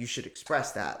disrespected, you should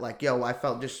express that. Like, yo, I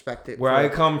felt disrespected. Where I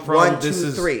come from, one, this two,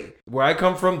 is three. Where I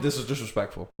come from, this is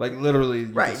disrespectful. Like literally, you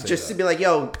Right? can say Just that. to be like,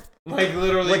 yo, like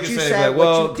literally, what can you say, said, like,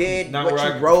 well, what you did, not what where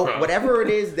you I wrote, come from. whatever it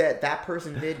is that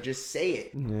person did, just say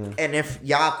it. Yeah. And if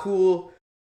y'all cool,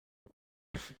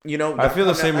 you know, I feel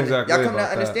the y'all same come to- exact y'all way come to about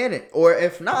that. understand it, or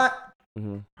if not,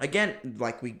 Mm-hmm. again,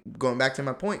 like we going back to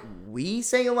my point, we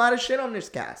say a lot of shit on this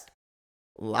cast,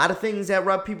 a lot of things that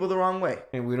rub people the wrong way,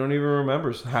 And we don't even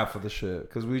remember half of the shit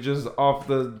because we just off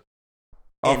the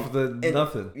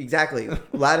nothing. Exactly, a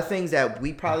lot of things that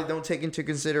we probably don't take into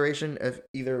consideration of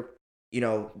either, you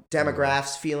know,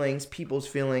 demographics, feelings, people's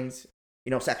feelings, you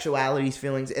know, sexuality's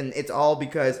feelings, and it's all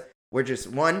because we're just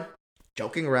one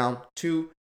joking around, two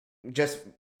just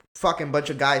fucking bunch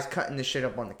of guys cutting this shit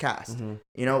up on the cast. Mm-hmm.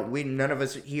 You know, none of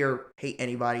us here hate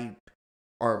anybody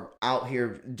or out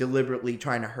here deliberately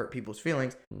trying to hurt people's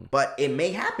feelings, but it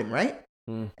may happen, right?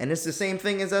 And it's the same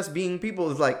thing as us being people.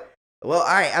 It's like, well, all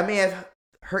right, I may have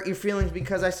hurt your feelings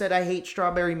because I said I hate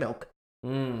strawberry milk.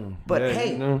 But Yeah,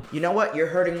 hey, you know what? You're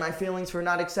hurting my feelings for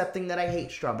not accepting that I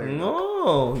hate strawberry milk.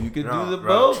 No, you could No, do the bro,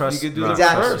 both. trust- You could do no, the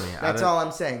Exactly. reverse. me. I That's don't- all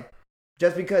I'm saying.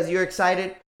 Just because you're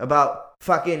excited about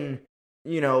fucking,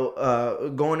 you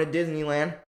know, going to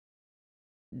Disneyland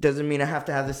doesn't mean I have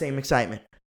to have the same excitement.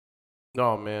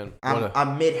 No, man.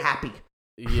 I'm mid happy.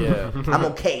 Yeah. I'm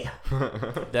okay.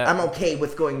 That, I'm okay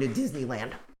with going to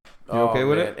Disneyland. You okay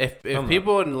with man. it? If I'm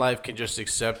people in life can just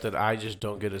accept that I just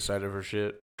don't get excited for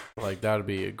shit, like that would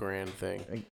be a grand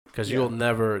thing. Because Yeah. you'll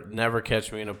never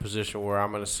catch me in a position where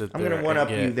I'm gonna sit I'm there. gonna one up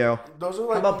you though. Those are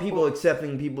How about people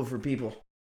accepting people for people,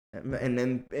 and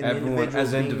then Everyone individuals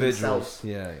as being individuals. themselves?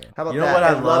 Yeah, yeah. How about You know that? what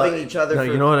I And love? loving each other. No,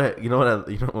 for,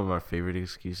 you know what my favorite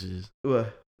excuse is?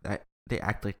 What? They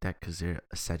act like that because they're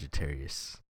a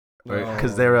Sagittarius, No. right?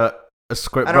 Because they're a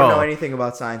square. I don't know Bro, anything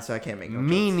about science, so I can't make no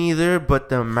me jokes. neither. But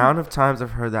the amount of times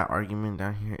I've heard that argument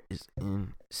down here is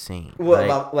insane. What Like,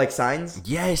 about like signs?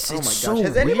 Yes, Oh it's my so gosh.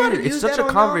 Has weird. anybody It's used such that a on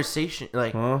y'all? conversation.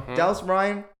 Like, Huh? Dallas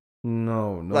Bryan?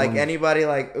 No. Like anybody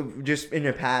like just in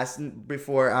the past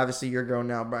before obviously your girl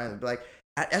now Brian would be like,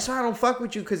 that's why I don't fuck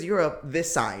with you because you're a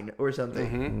this sign or something.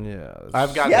 Mm-hmm. Yeah.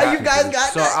 I've got Yeah, that. you guys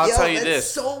got So that. I'll Yo, tell you that's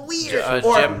this. so weird. J-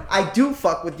 Or Gem- I do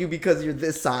fuck with you because you're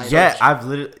this sign. yeah, I've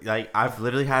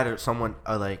literally had someone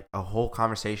like a whole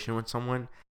conversation with someone,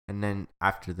 and then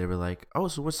after they were like, "Oh,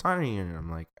 so what sign are you?" And I'm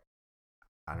like,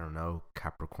 "I don't know,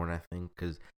 Capricorn, I think,"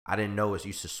 because I didn't know it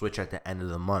used to switch at the end of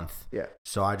the month. Yeah.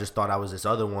 So I just thought I was this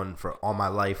other one for all my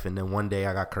life, and then one day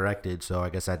I got corrected, so I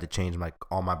guess I had to change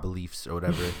all my beliefs or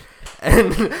whatever.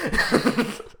 and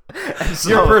so,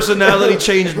 Your personality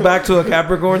changed back to a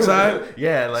Capricorn side?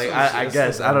 yeah, like Some I shit,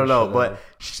 guess some I don't know, dumb but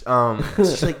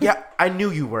she's like, yeah, I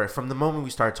knew you were from the moment we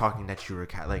started talking that you were a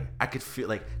cat. Like I could feel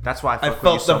like that's why I fuck with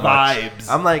felt you so the much. vibes.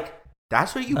 I'm like,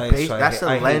 that's what you I base. hate- That's I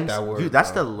the hate lens, that word, dude.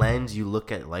 That's bro. the lens you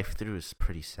look at life through. Is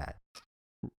pretty sad.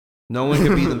 No one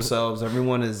can be themselves.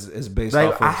 Everyone is based Like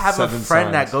off of I have a 7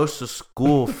 friend that signs. goes to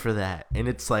school for that, and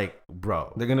it's like,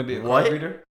 bro, They're gonna be a What? card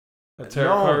reader. A tarot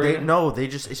card reader?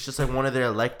 it's just like one of their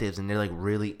electives, and they're like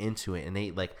really into it, and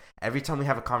they like every time we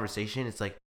have a conversation, it's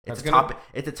like it's That's a gonna- topic.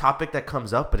 It's a topic that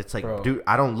comes up, but it's like, Bro. dude,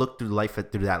 I don't look through life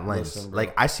through that lens. Listen, bro.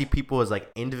 Like I see people as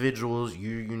like individuals.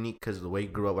 You're unique because of the way you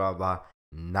grew up, blah blah, blah,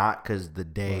 not because the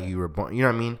day Right. you were born. You know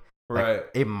what I mean? Like, Right.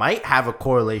 it might have a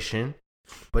correlation,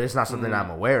 but it's not something Mhm. I'm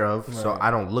aware of, so Right.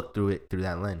 I don't look through it through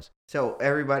that lens. So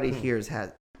everybody here's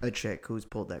had a chick who's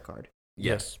pulled that card.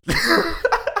 Yes.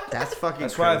 That's fucking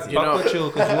That's why I crazy. fuck You know- with you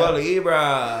because you are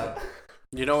Libra.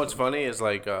 You know what's funny is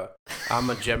like I'm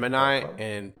a Gemini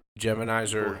and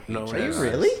Geminis are known Are you as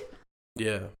really?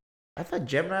 Yeah. I thought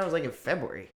Gemini was like in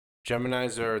February.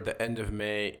 Geminis are the end of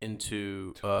May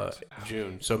into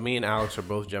June. So me and Alex are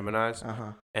both Geminis,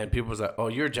 Uh-huh. and people's like, "Oh,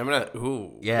 you're a Gemini."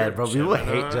 Ooh, Yeah, you're a bro, people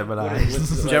hate Gemini?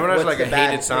 Geminis. Gemini's What's like the a bad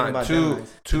hated thing sign. about Two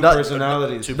Geminis? No,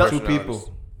 personalities. Two Two personalities.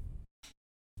 people.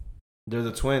 They're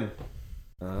the twin.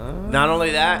 Not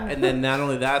only that, and then not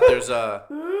only that, there's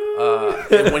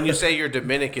when you say you're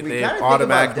Dominican, We they gotta think about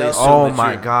automatically Delta. assume Oh that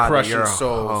my you're god, crushing you're a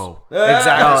souls. hoe.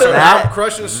 Exactly. No, So that- I'm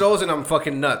crushing souls and I'm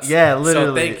fucking nuts. Yeah, So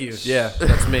literally. thank you. Yeah,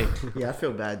 that's me. Yeah, I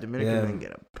feel bad. Dominican Yeah. men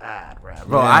get a bad rap.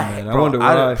 Bro, Yeah, I man, I bro, wonder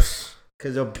why.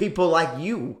 Because of people like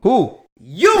you. Who?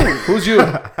 You! Who's you? You,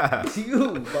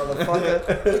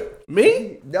 motherfucker.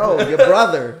 Me? No, your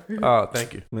brother. Oh,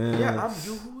 thank you. Man. Yeah, I'm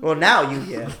you. Well, now you,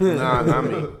 yeah. Nah, not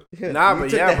me. Nah, You but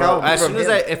took yeah, the bro. helm As from soon as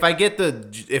him.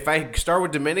 if I start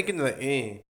with Dominican, they're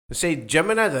like, say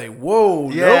Gemini, they're like, whoa,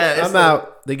 Yeah, nope, it's I'm like-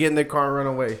 out. They get in their car and run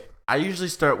away. I usually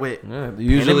start with. Yeah,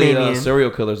 usually Panamanian.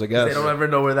 serial killers, I guess. They don't ever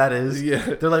know where that is. Yeah.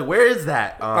 They're like, where is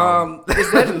that?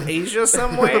 Is that in Asia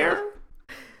somewhere?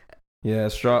 Yeah,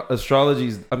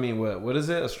 astrology's. I mean, what is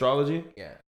it? Astrology?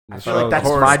 Yeah. I feel like that's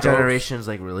my generation's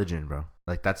like religion, bro.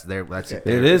 Like that's their. That's it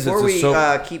is. Before we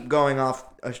keep going off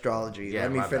astrology,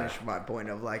 let me finish my point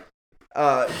of like.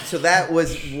 So that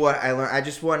was what I learned. I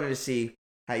just wanted to see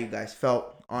how you guys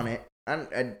felt on it.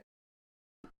 I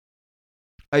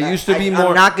used to be more.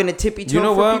 I'm not gonna tippy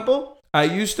toe for people. I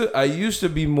used to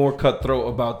be more cutthroat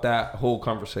about that whole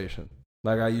conversation.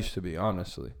 Like I used to be,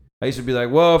 honestly. I used to be like,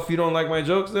 well, if you don't like my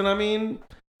jokes, then I mean,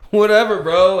 whatever,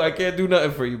 bro. I can't do nothing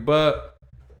for you. But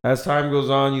as time goes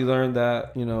on, you learn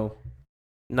that,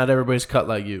 not everybody's cut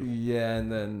like you. Yeah,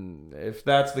 and then if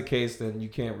that's the case, then you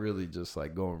can't really just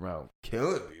like go around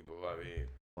killing people. I mean,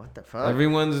 what the fuck?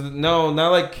 Everyone's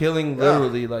not like killing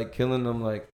literally, like killing them,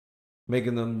 like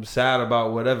making them sad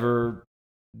about whatever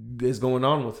is going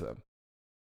on with them.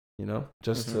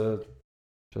 Just to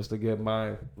get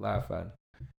my laugh at.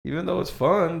 Even though it's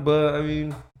fun, but I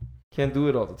mean, can't do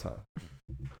it all the time.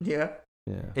 Yeah.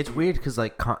 Yeah. It's weird because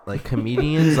like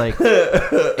comedians like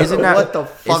isn't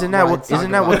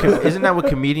that what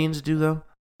comedians do though?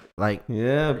 Like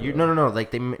yeah, no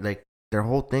like they like their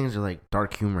whole things are like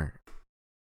dark humor.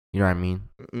 You know what I mean?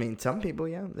 I mean, some people,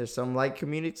 yeah. There's some light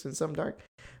comedics and some dark.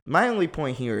 My only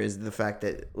point here is the fact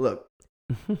that look,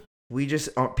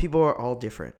 people are all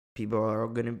different. People are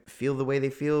gonna feel the way they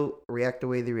feel, react the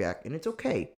way they react, and it's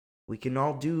okay. We can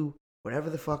all do whatever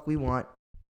the fuck we want.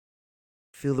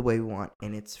 Feel the way we want,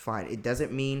 and it's fine. It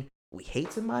doesn't mean we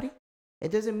hate somebody.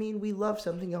 It doesn't mean we love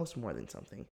something else more than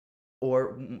something,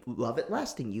 or love it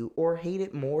less than you, or hate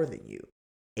it more than you.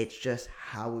 It's just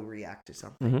how we react to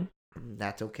something. Mm-hmm.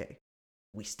 That's okay.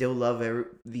 We still love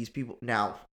these people.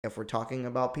 Now, if we're talking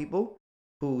about people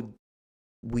who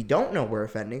we don't know we're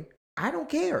offending, I don't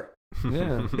care.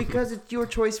 Yeah, because it's your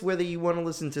choice whether you want to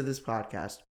listen to this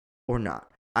podcast or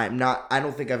not. I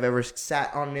don't think I've ever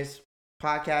sat on this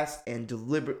podcast and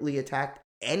deliberately attacked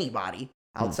anybody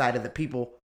outside of the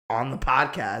people on the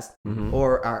podcast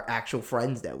or our actual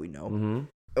friends that we know.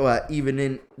 Even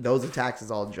in those attacks, it's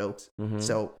all jokes.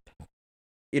 So,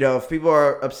 if people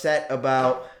are upset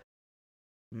about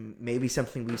maybe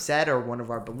something we've said or one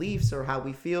of our beliefs or how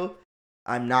we feel,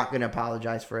 I'm not going to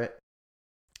apologize for it.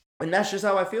 And that's just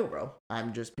how I feel, bro.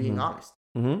 I'm just being honest.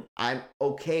 I'm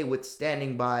okay with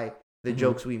standing by the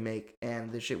jokes we make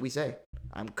and the shit we say.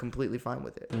 I'm completely fine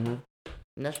with it. And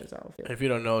that's just how I feel. If you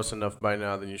don't know us enough by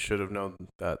now, then you should have known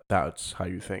that that's how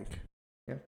you think.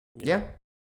 Yeah.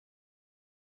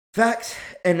 Facts.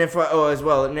 And if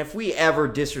we ever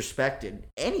disrespected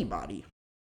anybody,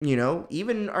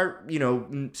 even our,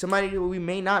 somebody we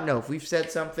may not know, if we've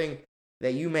said something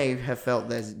that you may have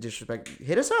felt as disrespect,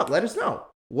 hit us up. Let us know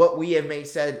what we have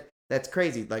said that's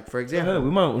crazy. Like, for example. Go ahead, we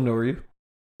won't ignore you.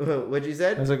 What'd you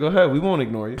say? I was like, go ahead, we won't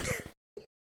ignore you.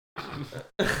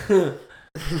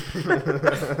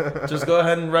 Just go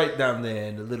ahead and write down there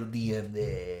in the little DM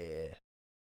there.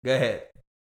 Go ahead.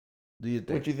 Do you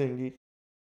think? What you think, D?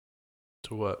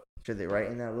 To what? Should they write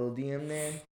in that little DM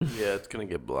there? Yeah, it's gonna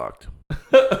get blocked.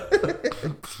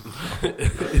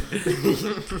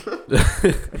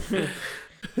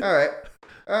 All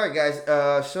right, guys.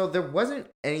 So there wasn't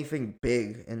anything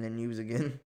big in the news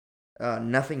again.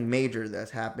 Nothing major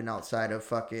that's happened outside of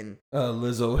fucking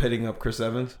Lizzo hitting up Chris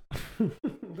Evans.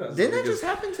 Didn't that just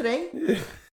happen today? Yeah.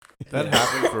 That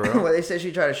happened for real. Well, they said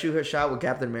she tried to shoot her shot with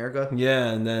Captain America.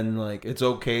 Yeah, and then like it's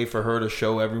okay for her to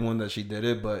show everyone that she did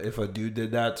it, but if a dude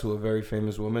did that to a very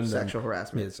famous woman, sexual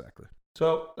harassment. Yeah, exactly.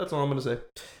 So that's all I'm gonna say.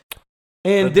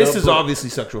 And this is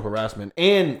obviously sexual harassment,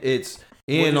 and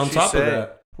on top of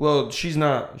that, well, she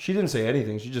didn't say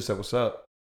anything. She just said, "What's up?"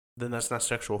 Then that's not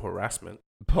sexual harassment.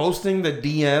 Posting the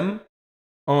DM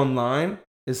online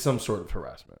is some sort of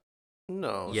harassment.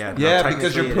 No. Yeah,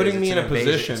 because you're putting me in a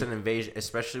position. It's an invasion,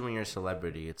 especially when you're a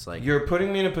celebrity. It's like you're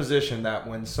putting me in a position that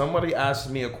when somebody asks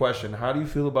me a question, how do you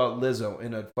feel about Lizzo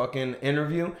in a fucking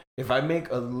interview? If I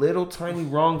make a little tiny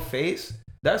wrong face,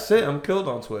 that's it. I'm killed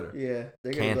on Twitter. Yeah,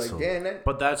 they're gonna be like, damn,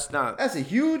 but that's a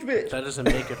huge bitch. That doesn't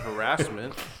make it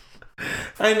harassment.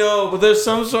 I know, but there's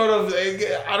some sort of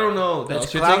I don't know.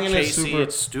 It's clout chasey.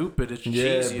 It's stupid. It's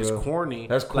cheesy. It's corny.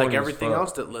 That's corny like everything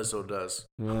else that Lizzo does.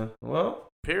 Yeah. Well.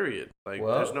 Period.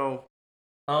 There's no.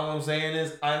 All I'm saying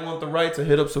is, I want the right to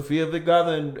hit up Sofia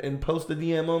Vergara and post a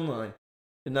DM online,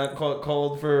 and not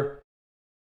called for.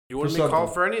 You wouldn't be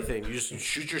called for anything. You just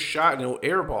shoot your shot and it'll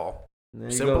airball.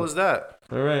 Simple as that.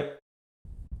 All right.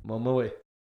 I'm on my way.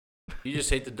 You just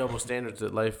hate the double standards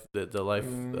double standards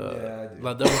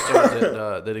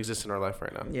that exist in our life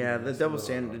right now. Yeah, the double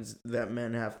standards that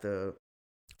men have to.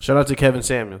 Shout out to Kevin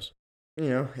Samuels.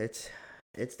 It's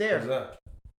there. What's that?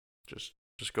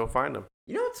 Just go find them.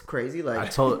 You know what's crazy? Like I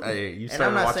told you. And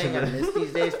I'm not watching saying I miss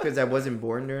these days because I wasn't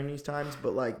born during these times,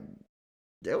 but like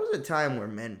there was a time where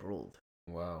men ruled.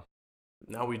 Wow.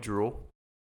 Now we drool.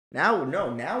 Now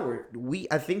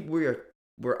I think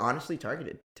we're honestly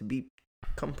targeted to be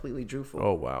completely truthful.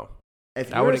 Oh wow.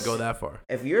 If I wouldn't go that far.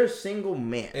 If you're a single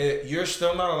man, You're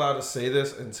still not allowed to say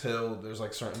this until there's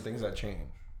like certain things that change.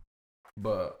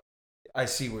 But I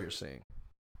see what you're saying.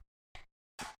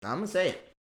 I'm gonna say it.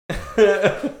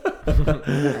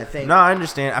 I think. No, I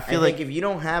understand. I feel like if you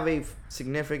don't have a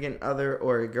significant other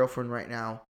or a girlfriend right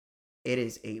now, it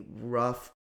is a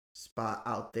rough spot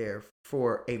out there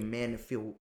for a man to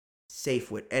feel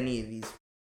safe with any of these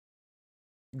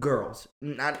girls.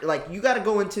 Not like you got to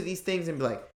go into these things and be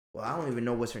like, well, I don't even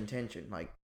know what's her intention.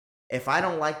 Like, if I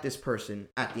don't like this person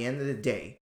at the end of the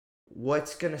day,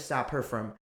 what's gonna stop her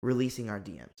from releasing our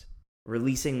DMs,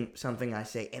 releasing something I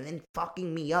say, and then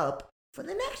fucking me up for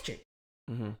the next chick?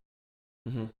 Mm-hmm.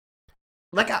 Mm-hmm.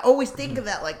 Like, I always think of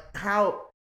that, like how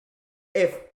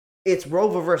if it's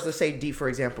Rover versus, let's say D, for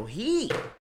example, he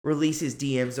releases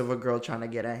DMs of a girl trying to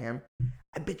get at him,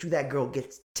 I bet you that girl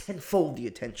gets tenfold the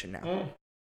attention now.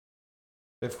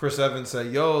 If Chris Evans said,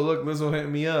 yo, look, Lizzo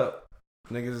hitting me up,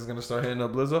 niggas is going to start hitting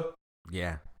up Lizzo?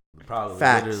 yeah, probably.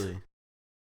 Facts. Literally.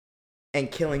 And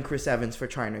killing Chris Evans for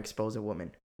trying to expose a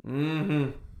woman.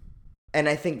 Mm-hmm. And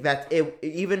I think that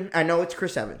even, I know it's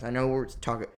Chris Evans, I know we're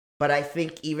talking, but I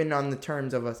think even on the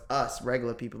terms of us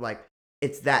regular people, like,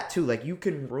 it's that too. Like, you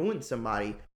can ruin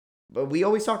somebody, but we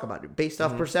always talk about it based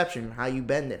off perception, how you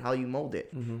bend it, how you mold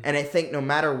it. Mm-hmm. And I think no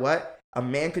matter what, a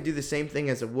man could do the same thing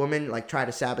as a woman, like try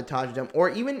to sabotage them or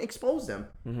even expose them.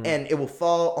 Mm-hmm. And it will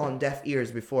fall on deaf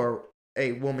ears before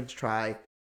a woman's try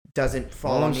doesn't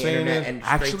fall on the internet and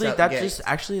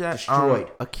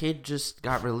destroyed. A kid just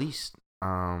got released.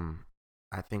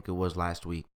 I think it was last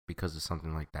week because of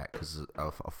something like that, because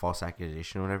of a false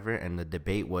accusation or whatever. And the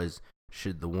debate was,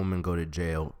 should the woman go to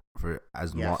jail for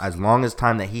as long as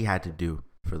time that he had to do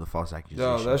for the false accusation?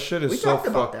 Yo, that shit is We so talked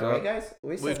about fucked that, up. right, guys?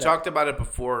 We've talked about it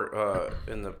before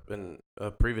in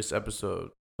a previous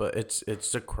episode, but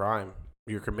it's a crime.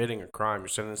 You're committing a crime. You're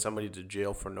sending somebody to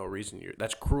jail for no reason.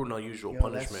 That's cruel and unusual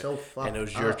punishment. That's so fucked and it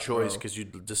was your up, choice bro. because you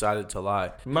decided to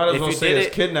lie. You might as If well you say did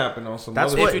it's kidnapping on some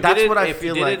That's other what- If you that's did it, what I if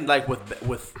feel you like. did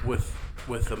it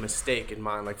with a mistake in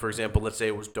mind, like for example, let's say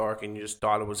it was dark and you just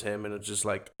thought it was him and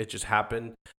it just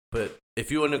happened. But if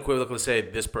you unequivocally say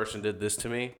this person did this to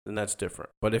me, then that's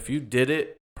different. But if you did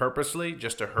it purposely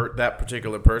just to hurt that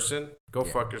particular person, go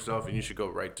fuck yourself and you should go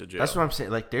right to jail. That's what I'm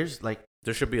saying. Like, there's like,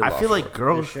 There should be a law I feel for like it.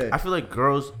 girls. There should. I feel like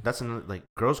girls. That's another, like,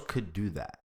 girls could do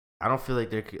that. I don't feel like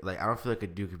there could, like, I don't feel like a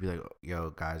dude could be like, yo,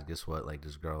 guys, guess what? Like,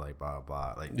 this girl, like, blah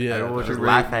blah. Like, Yeah, everyone would that's just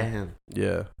right. laugh at him.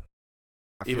 Yeah.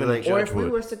 I feel Even like, Judge Or if we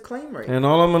would. were to claim rape. And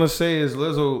all I'm gonna say is,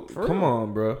 Lizzo, For come real.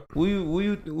 on, bro. Who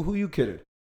you kidding?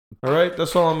 All right,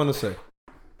 that's all I'm gonna say.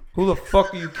 Who the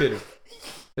fuck are you kidding?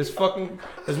 It's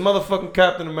motherfucking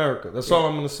Captain America. That's all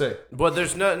I'm gonna say. But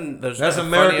there's nothing. That's nothing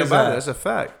America's funny about it. ass. That's a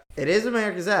fact. It is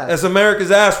America's ass. That's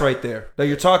America's ass right there that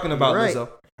you're talking about, Right. Lizzo.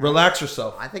 Relax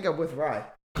yourself. I think I'm with Rye.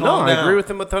 Calm I down. agree with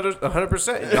him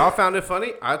 100%. Y'all found it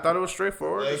funny. I thought it was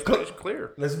straightforward. It's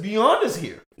clear. Let's be honest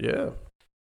here. Yeah.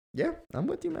 Yeah, I'm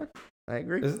with you, man. I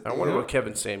agree. I wonder what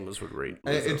Kevin Samuels would rate.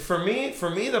 For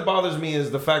me, that bothers me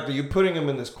is the fact that you're putting him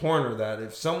in this corner. That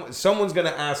if someone's gonna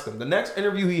ask him, the next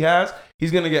interview he has,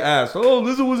 he's gonna get asked, "Oh,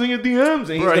 Lizzo was in your DMs," and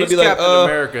he's Bro, gonna he's be like, Captain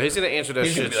America. He's gonna answer that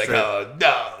he's gonna shit be like, straight. "Oh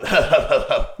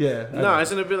no, yeah." No, he's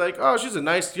gonna be like, "Oh, she's a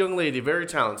nice young lady, very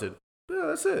talented." Yeah,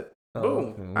 that's it. Oh,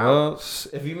 Boom. okay. Out. Well,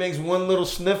 if he makes one little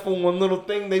sniffle, one little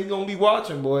thing, they gonna be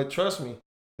watching, boy. Trust me,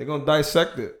 they're gonna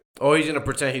dissect it. Oh, he's gonna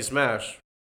pretend he smashed.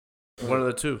 One of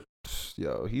the two.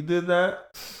 Yo, he did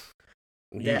that.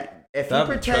 Yeah, if he That'd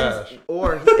be pretends, trash.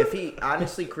 or if he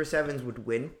honestly, Chris Evans would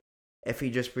win if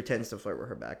he just pretends to flirt with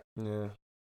her back. Yeah.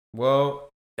 Well,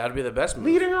 That'd be the best move.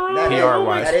 leading her on. That is,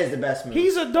 PR-wise. that is the best move.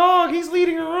 He's a dog. He's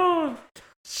leading her on.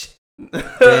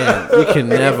 Damn, you can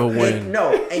never And win.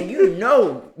 no, and you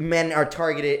know men are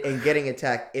targeted and getting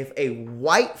attacked if a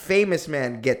white famous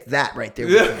man gets that right there,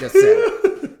 what you just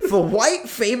said. If a white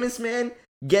famous man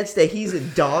gets that he's a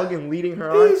dog and leading her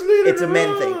on, He's leading it's a her men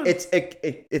on.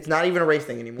 thing. It's not even a race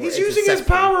thing anymore. He's It's a using sex his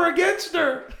thing. power against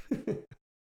her.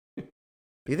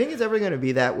 Do you think it's ever going to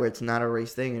be that where it's not a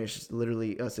race thing and it's just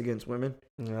literally us against women?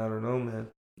 I don't know, man.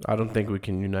 I don't think we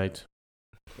can unite.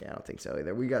 Yeah, I don't think so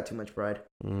either. We got too much pride.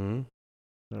 Mm-hmm.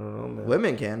 I don't know, man.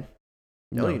 Women can.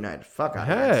 They'll unite the fuck out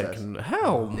of incest.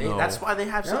 Hell no. That's why they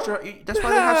have such No. a. That's why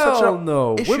they have such a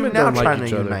no. issue Women now don't like trying each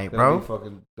to other. unite, They'll be bro.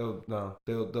 fucking.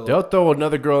 They'll They'll throw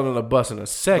another girl under the bus in a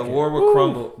second. The war will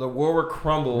crumble. The war will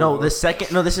crumble. No, the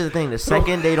second. No, this is the thing. The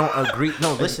second they don't agree.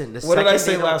 No, listen. What did I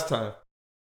say last time?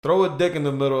 Throw a dick in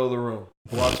the middle of the room.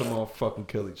 Watch them all fucking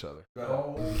kill each other.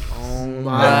 Oh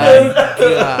my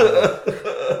god.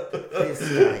 This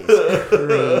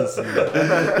guy's crazy.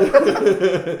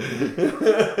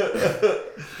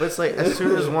 But it's like as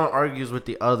soon as one argues with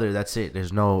the other, that's it.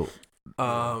 There's no. You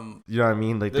know what I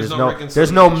mean? Like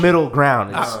there's no middle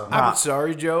ground. I'm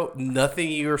sorry, Joe.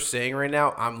 Nothing you're saying right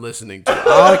now, I'm listening to.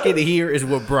 All I can hear is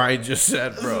what Brian just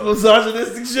said, bro.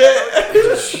 Misogynistic shit.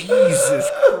 Jesus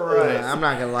Christ. I'm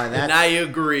not gonna lie. And I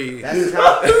agree. That's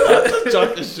top.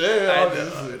 Talking shit. I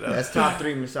know. That's top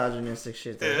 3 misogynistic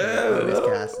shit that this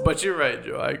cast. But you're right,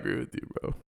 Joe. I agree with you,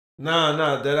 bro. Nah,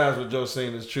 deadass what Joe's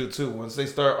saying is true too. Once they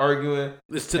start arguing,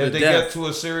 It's to if the they death. get to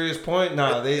a serious point,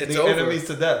 they It's over. enemies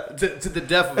to death. To the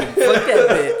death of him. Fuck that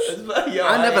bitch. Yo,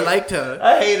 I never liked her.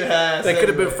 I hated her. They could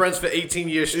have been friends for 18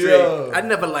 years straight. Yo. I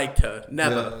never liked her.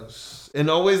 Never. Yes.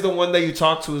 And always the one that you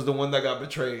talk to is the one that got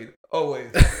betrayed. Always.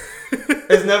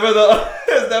 It's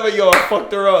never yo, I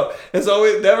fucked her up. It's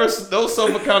always no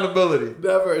self accountability.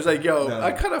 Never. It's like, yo, No.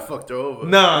 I kind of fucked her over.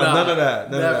 Nah, none of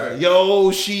that. None Never. of that.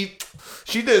 Yo, she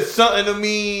did something to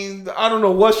me. I don't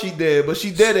know what she did, but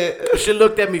she did it. She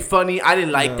looked at me funny. I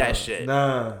didn't like that shit.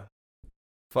 Nah.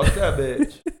 Fuck that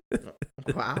bitch.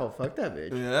 Wow, fuck that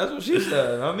bitch. Yeah, that's what she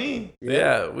said. I mean.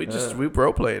 Yeah, we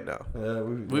role playing now. Yeah,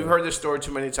 We've heard this story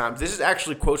too many times. This is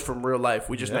actually quotes from real life.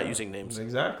 We're just not using names.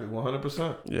 Exactly,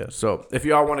 100%. Yeah. So if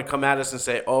y'all want to come at us and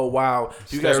say, "Oh wow,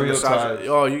 you guys are Stereotypes.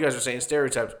 you guys are saying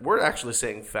stereotypes," we're actually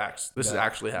saying facts. This is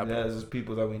actually happening. Yeah, this is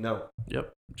people that we know.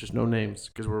 Yep. Just no names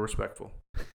because we're respectful.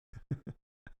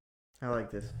 I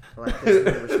like this. I like this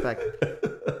with respect.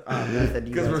 Method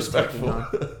you Because guys are taking respectful.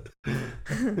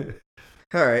 on.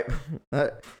 All right.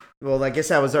 Well, I guess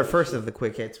that was our first of the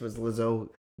quick hits. Was Lizzo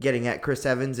getting at Chris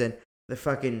Evans and the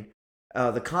fucking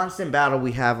the constant battle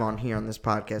we have on here on this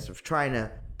podcast of trying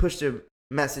to push the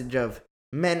message of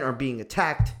men are being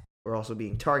attacked, we're also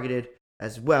being targeted,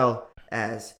 as well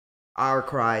as our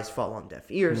cries fall on deaf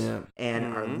ears and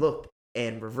are looked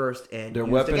and reversed and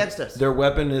used against us. Their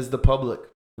weapon is the public.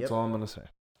 That's Yep. all I'm gonna say.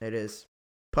 It is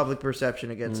public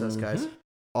perception against us, guys,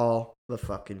 all the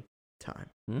fucking time.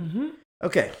 Mm-hmm.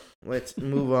 Okay, let's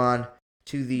move on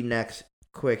to the next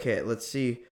quick hit. Let's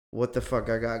see what the fuck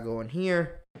I got going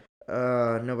here.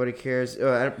 Nobody cares.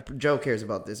 Joe cares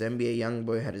about this. NBA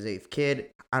YoungBoy had his 8th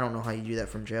kid. I don't know how you do that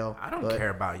from jail. I don't care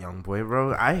about YoungBoy,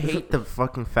 bro. I hate the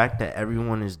fucking fact that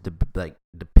everyone is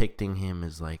depicting him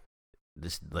as like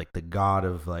this, like the god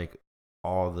of like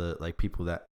all the like people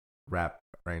that rap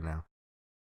right now.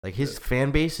 Like his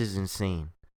fan base is insane.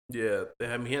 Yeah,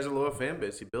 I mean, he has a loyal fan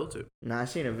base. He built it. Nah, I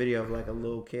seen a video of like a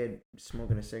little kid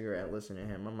smoking a cigarette, listening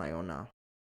to him. I'm like, oh no.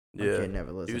 My Yeah, kid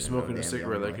never listened. he was to no smoking a damn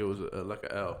cigarette YoungBoy. like it was like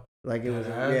a L. Like it was.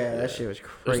 Yeah. Yeah, that shit was It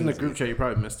was crazy. in the group chat. You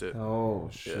probably missed it. Oh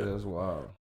shit, Yeah. that's wild.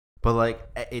 But like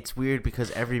it's weird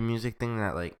because every music thing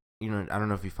that like, you know, I don't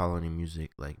know if you follow any music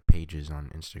like pages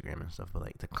on Instagram and stuff, but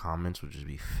like the comments would just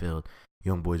be filled.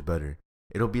 YoungBoy's better.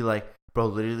 It'll be like, bro,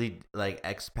 literally like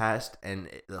X passed and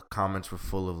the comments were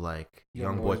full of like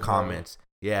YoungBoy comments.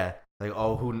 Yeah, like,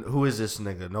 oh, who is this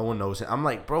nigga? No one knows him. I'm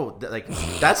like, bro, like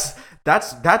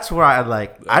that's where I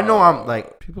like. I know I'm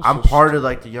like I'm part of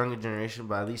like the younger generation,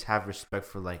 but at least have respect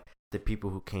for like the people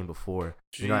who came before.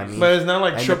 You know what I mean? But it's not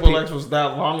like And Triple X was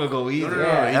that long ago either. You're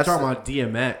that's talking about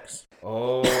DMX.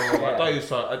 Oh, I thought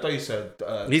you said.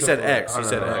 He said Triple X. He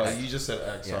said Oh, X. you just said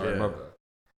X. Yeah. Sorry, Yeah. my bad.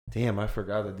 Damn, I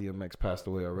forgot that DMX passed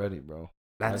away already, bro.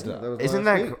 That's That was isn't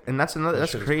last that week. and that's another That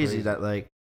that's shit is crazy, crazy. that like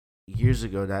years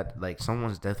ago that like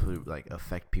someone's death would like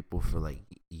affect people for like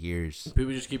years,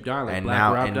 People just keep dying. Like and Black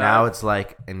now Rob and died. now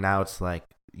it's like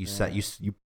you said you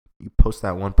post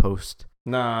that one post.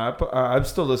 Nah, I'm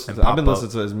still listening. And I've been pop up.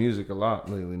 listening to his music a lot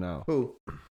lately now. Who?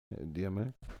 Yeah,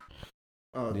 DMX.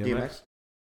 Oh, DMX? DMX.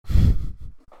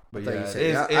 But I thought yeah, you said-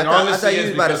 it I thought you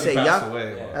was about to say young.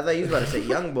 young. I thought you was about to say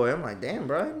young boy. I'm like, damn,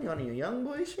 bro, you on your young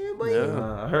boy shit, boy.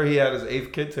 Yeah. I heard he had his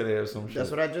 8th kid today or some shit.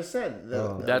 That's what I just said.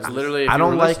 That's literally. If I you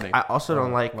don't were like. listening. I also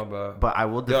don't like. My bad. But I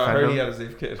will Yo, I defend heard him. he had his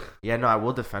 8th kid. Yeah, no, I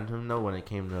will defend him though when it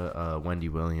came to Wendy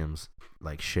Williams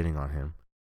like shitting on him.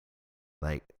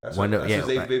 Like That's, when that's his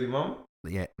 8th like, baby mama?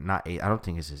 yeah, not 8. I don't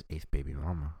think it's his 8th baby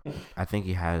mama. I think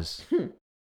he has.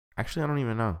 Actually, I don't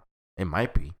even know. It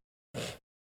might be.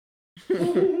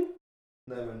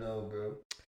 Never know, bro.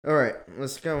 All right,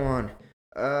 let's go on.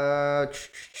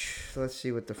 Let's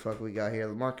see what the fuck we got here.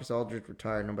 Marcus Aldridge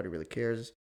retired. Nobody really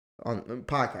cares on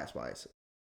podcast wise.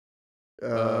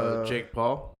 Jake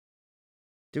Paul.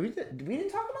 We didn't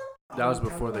talk about it? That was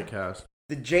before the cast.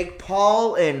 The Jake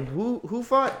Paul and who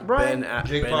fought Brian?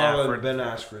 Jake Paul and Ben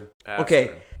Askren.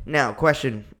 Okay, now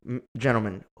question,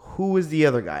 gentlemen. Who is the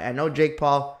other guy? I know Jake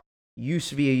Paul used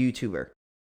to be a YouTuber,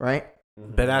 right?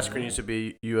 Ben Askren used to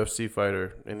be a UFC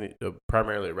fighter and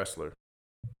primarily a wrestler.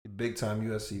 Big time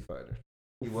UFC fighter.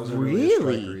 He wasn't really a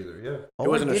striker either. Yeah. He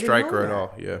wasn't a striker at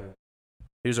all. Yeah.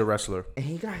 He was a wrestler. And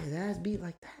he got his ass beat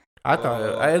like that. I thought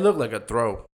it looked like a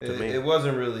throw to me. It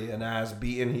wasn't really an ass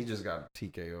beating. He just got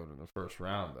TKO'd in the first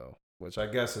round, though, which I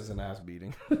guess is an ass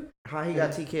beating. How he got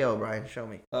TKO, Brian? Show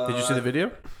me. Did you see the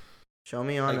video? Show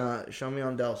me on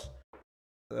Dels.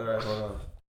 All right, hold on.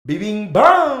 Bing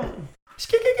bang.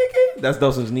 That's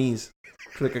Dawson's knees.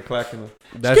 Click a clacking them.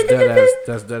 That's dead ass.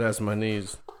 That's dead ass my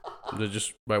knees. They're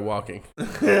just by walking.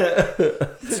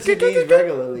 It's your knees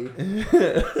regularly.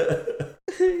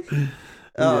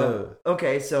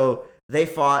 Okay, so they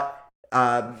fought.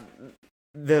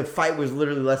 The fight was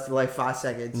literally less than like 5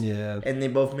 seconds. Yeah. And they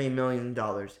both made $1 million.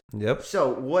 Yep. So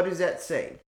what does that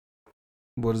say?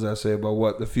 What does that say about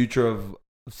what? The future of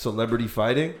celebrity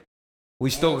fighting?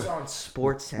 It's on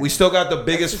Sports Center. We still got the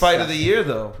biggest fight of the year,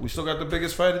 though. We still got the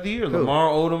biggest fight of the year. Who? Lamar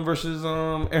Odom versus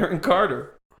Aaron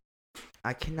Carter.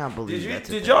 I cannot believe that.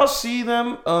 Did y'all see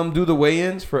them do the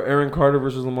weigh-ins for Aaron Carter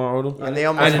versus Lamar Odom? And they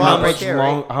almost fought right there,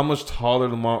 right? How much taller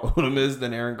Lamar Odom is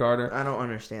than Aaron Carter? I don't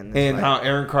understand this. And how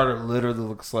Aaron Carter literally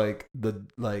looks like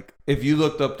if you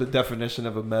looked up the definition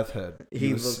of a meth head,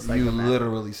 he looks like a meth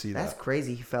literally see that. That's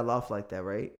crazy. He fell off like that,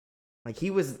 right? Like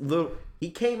he was little. He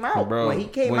came out, bro. When he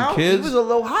came out, he was a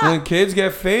little hot. When kids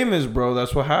get famous, bro,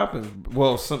 that's what happens.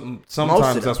 Well,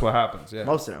 sometimes that's what happens. Yeah,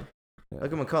 most of them. Yeah.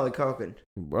 Look at Macaulay Culkin,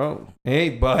 bro.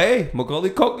 Hey,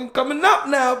 Macaulay Culkin coming up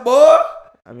now, boy.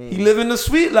 I mean, he living the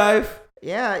sweet life.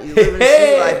 Yeah, you live in the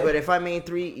sweet life. But if I made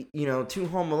 2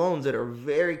 Home Alones that are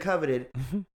very coveted,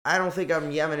 I don't think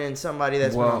I'm yemming somebody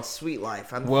that's been on sweet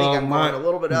life. I think I'm going a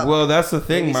little bit up. Well, that's the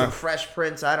thing, maybe some Fresh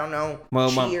Prince. I don't know.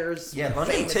 Cheers. Yeah,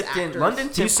 London Tipton.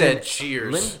 He said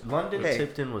Cheers. London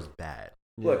Tipton was bad.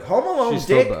 Look, Home Alone's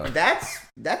dick.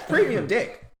 That's premium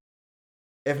dick.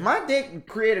 If my dick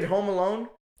created Home Alone,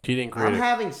 he didn't create I'm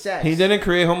having sex. He didn't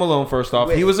create Home Alone, first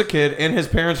off. He was a kid, and his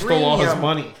parents stole all his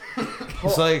money.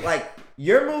 It's like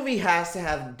your movie has to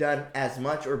have done as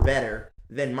much or better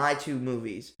than my 2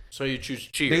 movies. So you choose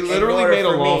Cheers. They literally made a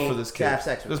law for this kid. To have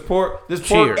sex with this poor.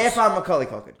 Cheers. If I'm Macaulay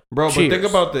Culkin. Bro, but think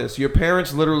about this. Your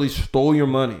parents literally stole your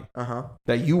money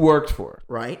that you worked for.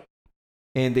 Right.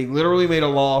 And they literally made a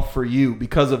law for you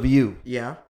because of you.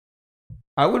 Yeah.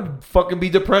 I would fucking be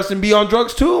depressed and be on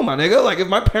drugs too, my nigga. Like, if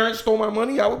my parents stole my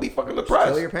money, I would be fucking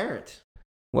depressed. Steal your parents.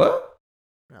 What?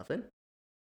 Nothing.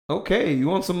 Okay, you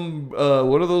want some,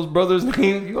 what are those brothers'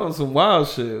 names? You want some wild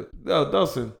shit. Oh,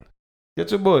 Dawson,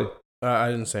 get your boy. I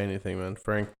didn't say anything, man.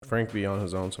 Frank be on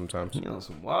his own sometimes. You on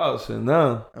some wild shit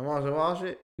now. I'm on some wild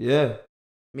shit? Yeah.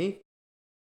 Me?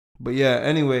 But yeah,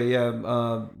 anyway,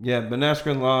 Ben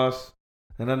Askren lost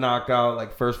in a knockout,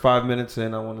 like first 5 minutes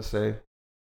in, I want to say.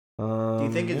 Do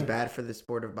you think it's bad for the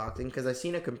sport of boxing? Because I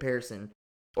seen a comparison,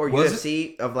 or Was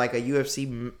UFC of like a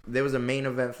UFC. There was a main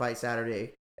event fight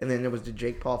Saturday, and then there was the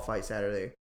Jake Paul fight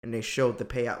Saturday, and they showed the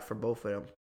payout for both of them,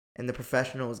 and the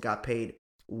professionals got paid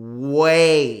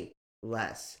way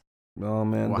less. Oh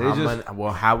man,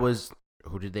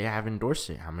 who did they have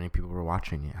endorse it? How many people were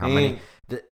watching it? How many?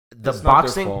 The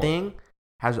boxing thing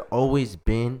has always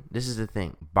been. This is the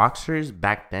thing. Boxers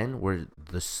back then were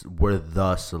the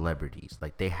celebrities.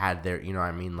 Like they had their, you know what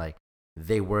I mean? Like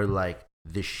they were like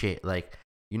the shit. Like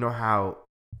you know how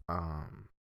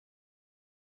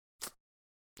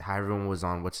everyone was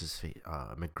on what's his face,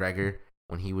 McGregor,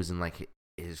 when he was in like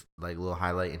his like little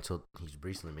highlight until he's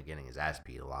recently been getting his ass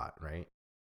beat a lot, right?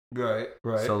 Right.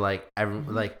 So like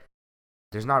like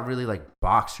there's not really like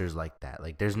boxers like that.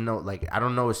 Like there's no like I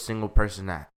don't know a single person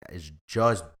that is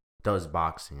just does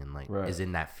boxing and like is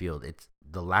in that field. It's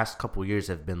the last couple years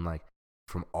have been like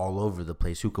from all over the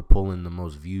place. Who could pull in the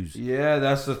most views? Yeah,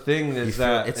 that's the thing. Is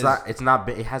that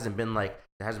it hasn't been like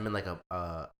there hasn't been like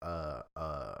a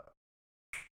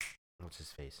what's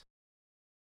his face?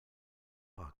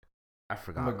 Fuck, I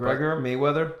forgot. McGregor,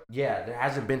 Mayweather. Yeah, there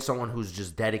hasn't been someone who's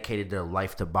just dedicated their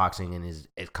life to boxing and is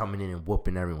coming in and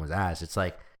whooping everyone's ass. It's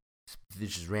like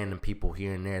there's just random people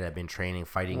here and there that have been training,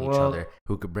 fighting each other,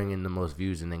 who could bring in the most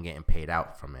views and then getting paid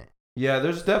out from it. Yeah,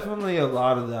 there's definitely a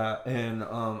lot of that, and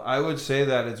I would say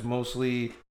that it's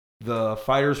mostly the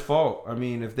fighter's fault. I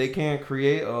mean, if they can't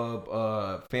create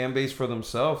a fan base for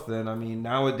themselves, then I mean,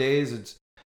 nowadays it's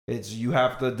you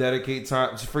have to dedicate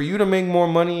time for you to make more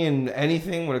money in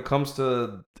anything when it comes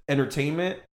to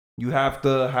entertainment. you have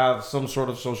to have some sort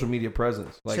of social media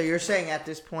presence. Like, so you're saying at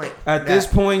this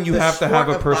point, you have to have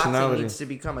a personality. Needs to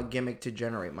become a gimmick to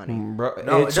generate money. Bro,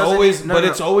 No, it's always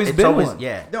been one.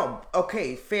 Yeah. No,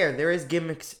 okay, fair. There is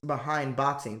gimmicks behind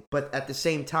boxing, but at the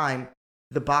same time,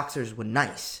 the boxers were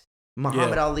nice.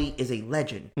 Muhammad Ali is a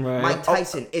legend. Right. Mike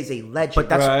Tyson is a legend. But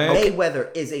that's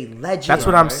Mayweather is a legend. That's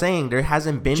what I'm saying. There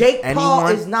hasn't been Jake anyone. Paul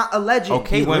is not a legend.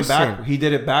 Okay, He went listen. back. He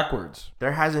did it backwards.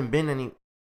 There hasn't been any.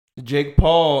 Jake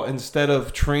Paul, instead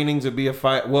of training to be a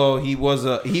fight, well, he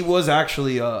was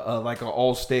actually a like an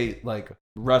all-state like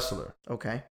wrestler.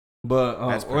 Okay. But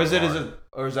That's or is pretty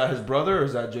is that his brother or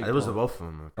is that Jake? It was Paul? both of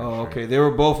them. I'm Oh, sure. okay. They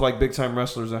were both like big time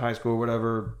wrestlers in high school,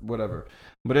 whatever.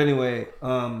 But anyway,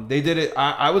 they did it.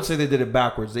 I would say they did it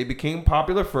backwards. They became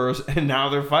popular first, and now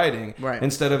they're fighting Right.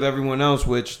 instead of everyone else,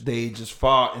 which they just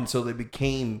fought until they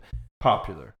became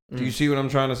popular. Do you see what I'm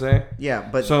trying to say? Yeah,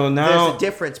 but So now- there's a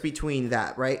difference between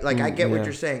that, right? Like, I get yeah. what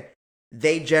you're saying.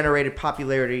 They generated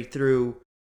popularity through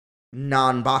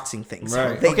non-boxing things.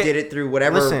 Right. They Okay. did it through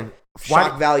whatever Listen,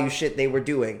 shock value shit they were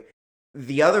doing.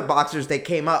 The other boxers, they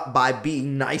came up by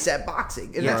being nice at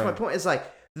boxing. And that's my Right. point. It's like,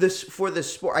 this for the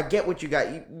sport, I get what you got.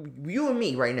 You and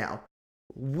me right now,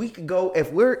 we could go,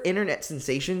 if we're internet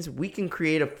sensations, we can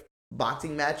create a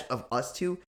boxing match of us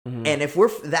two. Mm-hmm. And if we're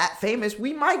that famous,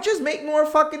 we might just make more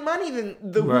fucking money than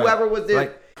Right. whoever was the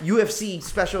Like- UFC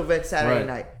special event Saturday Right.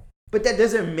 night. But that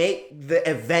doesn't make the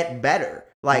event better.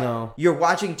 Like, No. you're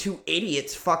watching two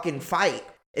idiots fucking fight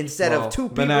instead Well, of two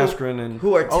Ben people Askren and-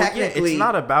 who are Oh, yeah, technically it's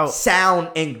not about- sound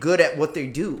and good at what they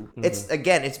do. Mm-hmm.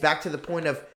 It's back to the point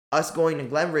of us going to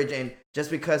Glenridge, and just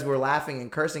because we're laughing and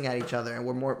cursing at each other and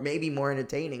we're maybe more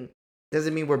entertaining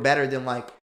doesn't mean we're better than like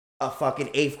a fucking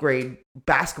 8th grade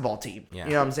basketball team. Yeah.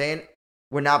 You know what I'm saying?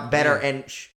 We're not better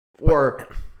or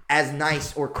as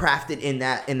nice or crafted in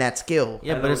that skill.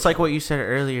 Yeah, but it's like what you said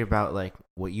earlier about like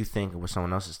what you think and what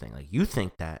someone else is thinking. Like you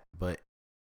think that, but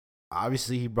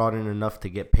obviously he brought in enough to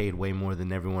get paid way more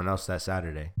than everyone else that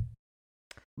Saturday.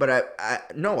 But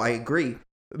I agree.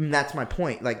 And that's my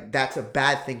point. Like, that's a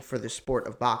bad thing for the sport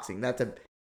of boxing.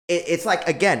 It's like,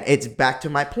 again, it's back to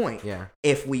my point. Yeah.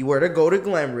 If we were to go to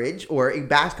Glenridge or a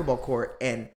basketball court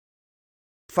and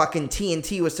fucking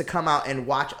TNT was to come out and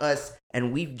watch us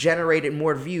and we've generated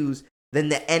more views than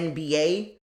the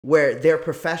NBA, where they're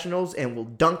professionals and will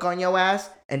dunk on your ass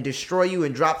and destroy you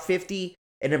and drop 50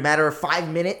 in a matter of 5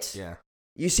 minutes. Yeah.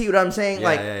 You see what I'm saying?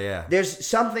 Yeah. There's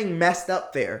something messed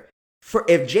up there. For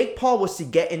if Jake Paul was to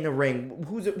get in the ring,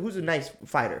 who's a nice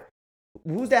fighter?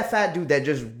 Who's that fat dude that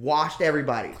just washed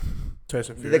everybody?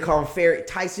 Tyson Fury. They call him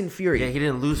Tyson Fury. Yeah, he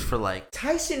didn't lose for like.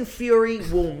 Tyson Fury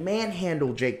will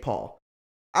manhandle Jake Paul.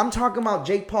 I'm talking about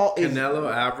Jake Paul is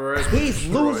Canelo Alvarez. he's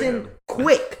losing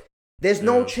quick. There's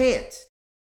no chance.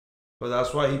 But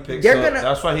that's why he picks They're up. gonna.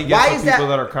 That's why he why gets is the people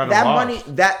that are kind of that lost.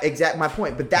 money? That exact my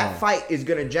point. But that fight is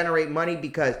gonna generate money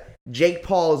because Jake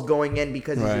Paul is going in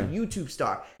because he's a YouTube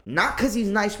star, not because he's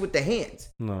nice with the hands.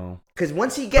 No. Because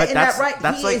once he gets But in that that's-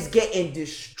 right, he like- is getting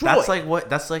destroyed.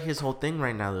 That's like his whole thing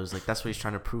right now. Though, is like that's what he's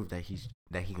trying to prove that he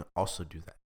can also do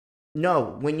that.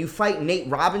 No, when you fight Nate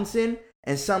Robinson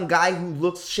and some guy who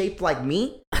looks shaped like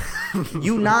me,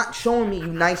 you not showing me you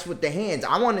nice with the hands.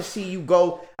 I want to see you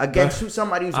go against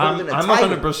somebody who's holding a I'm title.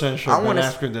 100% sure I Ben wanna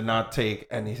Askren did not take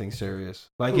anything serious.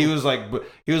 Like he was like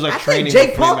I training. think Jake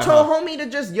with Paul Flamin' told Hot. homie to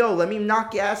just let me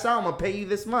knock your ass out. I'm gonna pay you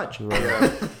this much. That's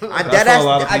I what a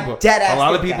lot of I people. dead ass A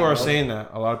lot of think people that, are bro. saying that.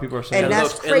 A lot of people are saying And that.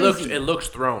 that's crazy. It looks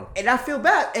thrown. And I feel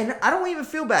bad. And I don't even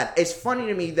feel bad. It's funny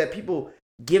to me that people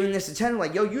giving this attention,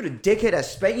 like, yo, you the dickhead that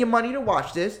spent your money to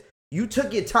watch this. You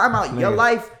took your time out your Nigga.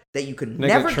 life that you could Nigga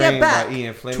never get trained back by eating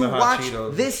to Flamin' Hot watch Cheetos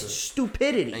and this shit.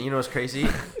 stupidity. And you know what's crazy?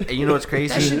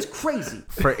 That shit's crazy.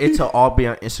 For it to all be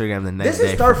on Instagram the next This day.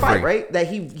 is his third for fight, free. right? That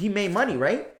he made money,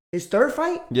 right? His third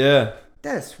fight? Yeah.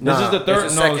 That's This is the third.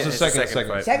 it's the No, it's the second second.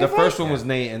 fight. Second The fight? first one was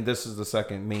Nate, and this is the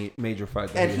second major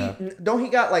fight that he had. and don't he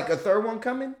got like a third one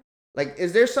coming? Like,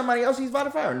 is there somebody else he's about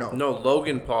to fight or no? No,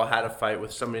 Logan Paul had a fight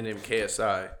with somebody named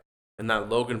KSI, and now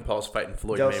Logan Paul's fighting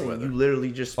Floyd Delson, Mayweather. you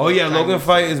literally just. Oh yeah, spoke Logan Chinese.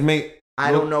 fight is made.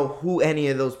 I don't know who any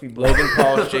of those people. Logan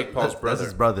Paul is Jake Paul's That's brother.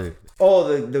 his brother. Oh,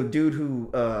 the dude who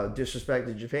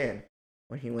disrespected Japan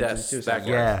when he went That's to suicide. back-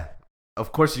 Yeah.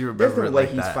 Of course you There's remember no it way like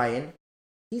he's that. fighting.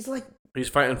 He's like He's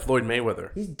fighting Floyd Mayweather.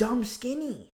 he's dumb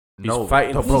skinny. He's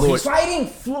fighting no, Floyd. He's fighting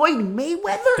Floyd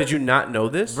Mayweather. Did you not know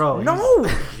this? Bro, No.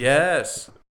 Yes.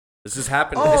 This is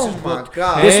happening. Oh this is my booked.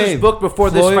 God. This Hey, is booked before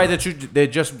Floyd- this fight that they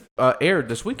just aired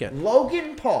this weekend.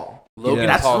 Logan Paul. Logan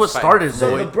That's Paul's what fighting started So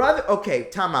Floyd. the brother. Okay,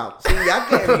 time out. See, y'all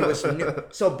getting me with some new.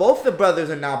 So both the brothers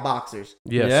are now boxers.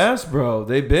 Yes. Yes, bro.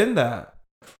 They've been that.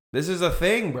 This is a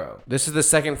thing, bro. This is the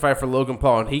second fight for Logan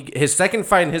Paul, and his second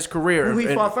fight in his career. Who he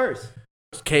fought first?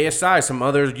 KSI, some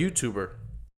other YouTuber.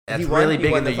 That's He won- really he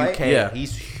big won in the the fight? UK. Yeah.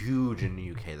 He's huge in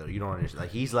the UK though. You don't understand. Like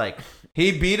he's like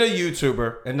He beat a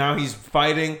YouTuber, and now he's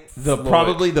fighting Floyd.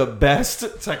 probably the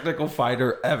best technical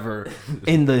fighter ever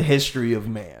in the history of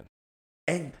man.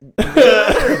 And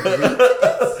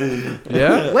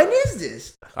Yeah, when is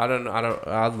this? I don't know.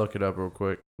 I'll look it up real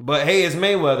quick. But hey, it's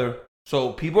Mayweather,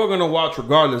 so people are gonna watch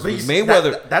regardless. But Because you see,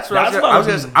 Mayweather. that's what I was about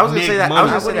gonna to say. I was gonna big say that. money.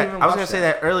 I was wouldn't even gonna watch say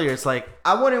that. that earlier. It's like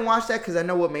I wouldn't watch that because I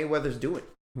know what Mayweather's doing.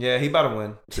 Yeah, he about to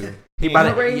win too. he about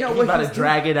already know what he's to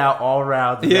drag it out all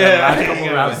rounds. Yeah. last couple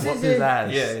Yeah. rounds, This whoop is his it.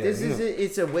 ass. Yeah. This is it.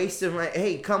 It's a waste of my.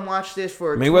 Hey, come watch this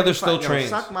for. Mayweather still 25 trains.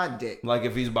 Suck my dick. Like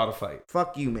if he's about to fight.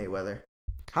 Fuck you, Mayweather.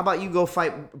 How about you go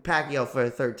fight Pacquiao for a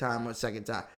third time or a second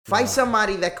time? Fight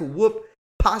somebody that could whoop,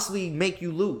 possibly make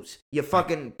you lose. You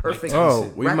fucking perfect.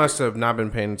 Oh, we record. must have not been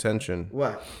paying attention.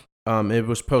 What? It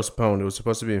was postponed. It was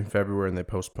supposed to be in February, and they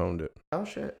postponed it. Oh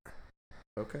shit.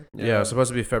 Okay. Yeah, it was supposed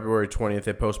to be February 20th.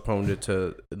 They postponed it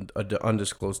to an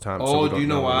undisclosed time. so Oh, we do don't you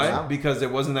know when it's why? out. Because there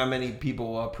wasn't that many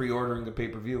people pre-ordering the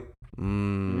pay-per-view.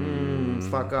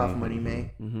 Fuck off, Money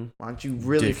May. Mm-hmm. Why don't you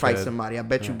really fight Dickhead. somebody? I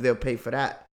bet you they'll pay for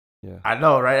that. I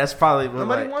know, right? That's probably what,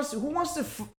 Nobody like, wants to. Who wants to?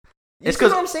 It's See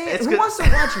 'cause- what I'm saying? it's Who 'cause- wants to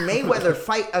watch Mayweather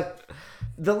fight a?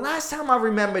 The last time I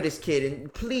remember this kid,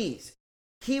 and please,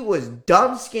 he was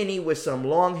dumb skinny with some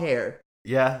long hair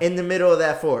yeah, in the middle of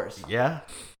that forest. yeah.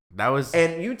 That was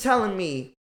And you telling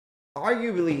me,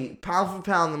 arguably pound for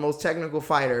pound, the most technical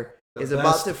fighter is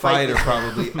about to fight. fighter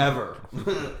probably ever.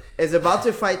 Is about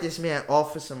to fight this man all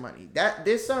for some money.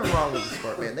 There's something wrong with the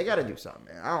sport, man. They got to do something,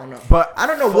 man. I don't know. But I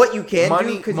don't know what you can do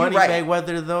Money because you're Money right.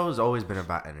 Mayweather though has always been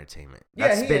about entertainment. Yeah,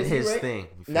 That's he been is, his you're right. thing.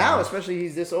 You feel Now, me? especially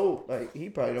he's this old, like he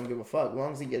probably don't give a fuck as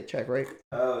long as he get a check, right?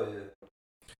 Oh yeah.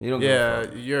 You don't Yeah,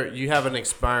 give a you have an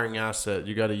expiring asset.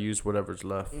 You got to use whatever's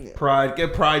left. Yeah. fuck. Pride.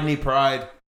 Get pride, need pride.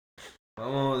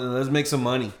 Come on, let's make some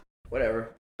money.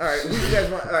 Whatever. All right, who you guys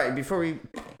want? All right, before we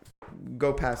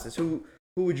go past this, who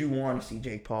would you want to see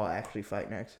Jake Paul actually fight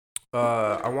next?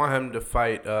 I want him to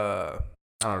fight. I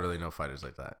don't really know fighters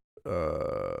like that.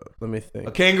 Let me think.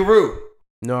 A kangaroo.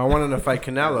 No, I want him to fight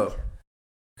Canelo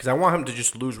because I want him to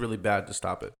just lose really bad to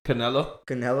stop it. Canelo.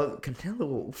 Canelo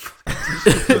will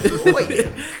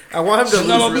destroy. I want him to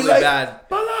Canelo lose be really like, bad.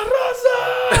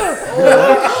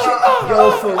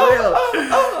 Yo, for real.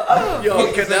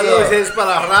 Yo, Canelo is his para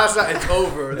la raza. It's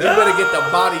over. They're gonna get the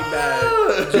body bag.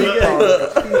 He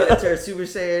gonna turn Super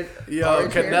Saiyan. Yo,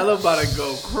 orange hair. Canelo about to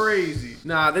go crazy.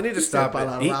 Nah, they need to stop para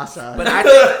la it. raza. But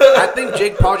I think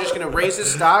Jake Paul just gonna raise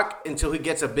his stock until he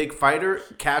gets a big fighter,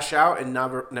 cash out, and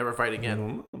never fight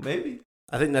again. Maybe.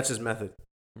 I think that's his method.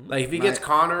 Like if he gets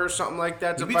Connor or something like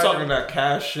that to You be fight talking him, that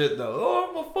cash shit though. Oh,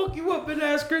 I'm gonna fuck you up in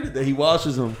ass credit. Then he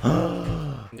washes him.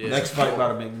 Yeah. Next fight about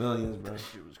to make millions, bro.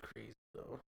 Shit was crazy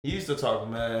though. He used to talk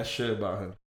mad ass shit about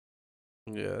him.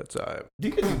 Yeah, it's alright.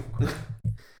 You can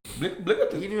Blick at He the.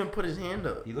 didn't even put his hand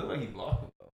up. He looked like he blocked him.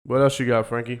 Though. What else you got,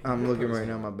 Frankie? I'm looking right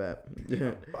now. My bad.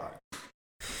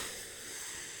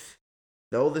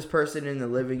 The oldest person in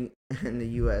the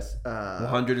U.S.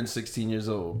 116 years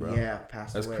old, bro. Yeah,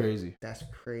 passed That's away. crazy. That's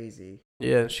crazy.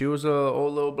 Yeah, she was a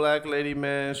old little black lady,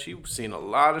 man. She seen a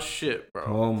lot of shit, bro.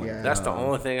 Oh my Yeah. That's the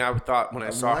only thing I thought when I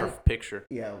saw her picture.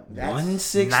 Yeah, that's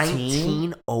 116.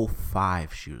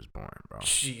 1905 she was born, bro.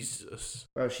 Jesus.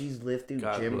 bro. She's lived through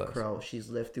God Jim bless. Crow. She's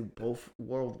lived through both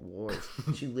world wars.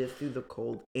 She lived through the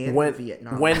cold and When- the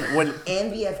Vietnam when-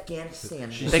 and the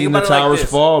Afghanistan. She's Think seen the about it like towers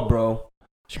this. fall, bro.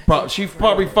 She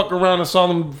probably fuck around and saw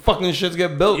them fucking shits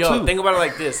get built Yo, too. think about it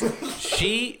like this.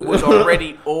 She was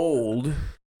already old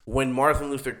when Martin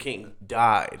Luther King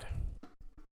died.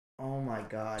 Oh my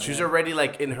god. She was man. already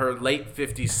like in her late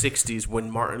 50s, 60s when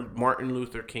Martin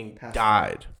Luther King Passed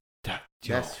died. Yo,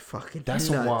 That's fucking. that's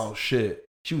some nuts. wild shit.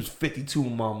 She was 52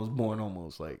 when mom was born,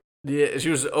 almost like. Yeah, she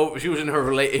was in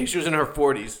her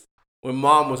 40s when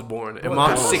mom was born, and Bro,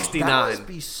 mom's that 69. must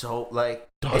be so like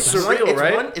It's surreal,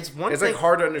 right? It's one It's thing, like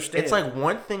hard to understand. It's like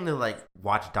one thing to like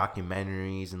watch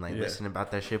documentaries and like Yeah. listen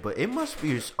about that shit, but it must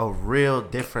be just a real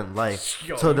different life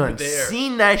Yo, to you done were there.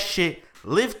 seen that shit,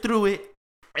 live through it,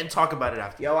 and talk about it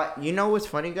after. Yo, you know what's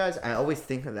funny, guys? I always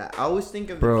think of that. I always think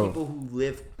of Bro. the people who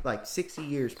live like 60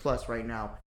 years plus right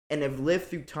now and have lived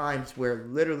through times where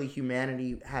literally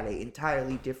humanity had an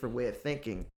entirely different way of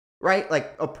thinking, right?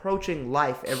 Like approaching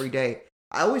life every day.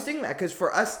 I always think that because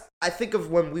for us, I think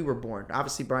of when we were born.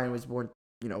 Obviously, Brian was born,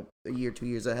 a year, 2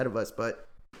 years ahead of us, but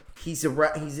he's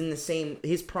in the same.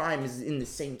 His prime is in the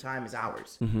same time as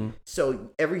ours. Mm-hmm.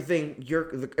 So everything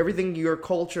your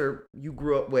culture you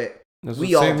grew up with, That's we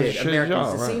the all same did. shit as Americans,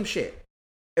 y'all, the right. same shit.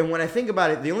 And when I think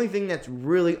about it, the only thing that's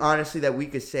really honestly that we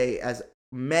could say as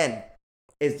men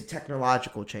is the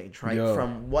technological change, right? Yo.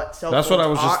 From what cell That's phones what I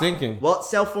was are, just thinking. what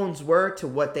cell phones were to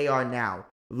what they are now.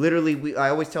 Literally, I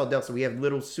always tell Delsa we have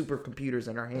little supercomputers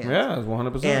in our hands. Yeah,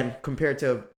 100%. And compared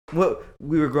to what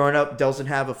we were growing up, Delson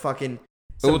have a fucking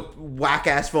whack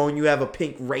ass phone. You have a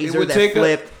pink Razor that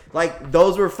flipped. Like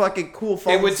those were fucking cool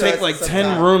phones. It would take like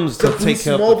 10 rooms to take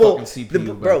care of the fucking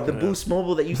CPU. The Boost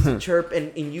Mobile that used to chirp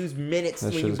and use minutes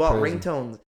when you bought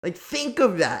ringtones. Like think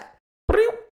of that.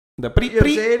 You know what I'm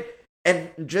saying?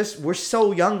 And just we're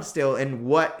so young still, and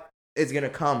what is gonna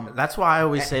come. That's why I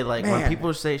always say, like, when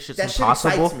people say shit's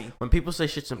impossible, when people say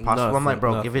shit's impossible, I'm like,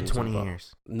 bro, give it 20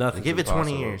 years. Nothing. Give it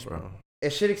 20 years, bro. It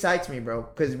shit excites me, bro,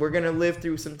 because we're gonna live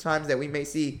through some times that we may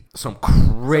see some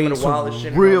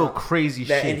crazy, real crazy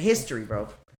shit in history, bro.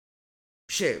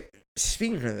 Shit.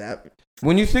 Speaking of that,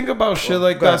 when you think about shit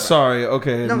like that, sorry,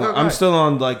 okay, I'm still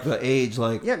on like the age,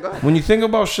 like, yeah, go ahead. When you think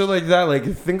about shit like that, like,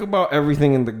 think about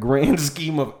everything in the grand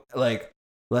scheme of like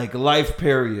life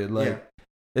period, like,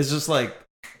 it's just like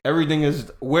everything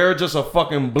is we're just a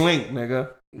fucking blink,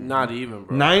 nigga. Not even,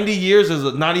 bro. 90 years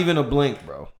is not even a blink,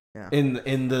 bro. Yeah.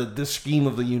 In the scheme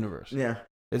of the universe. Yeah.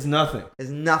 It's nothing. It's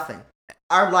nothing.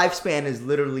 Our lifespan is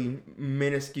literally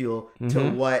minuscule to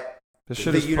what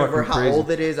the universe, how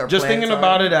old it is. Our just thinking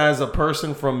about it as a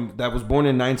person that was born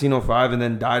in 1905 and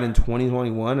then died in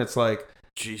 2021, it's like,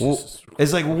 Jesus.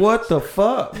 It's like, what the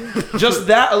fuck? Just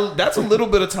that's a little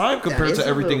bit of time compared to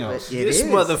everything else. This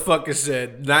motherfucker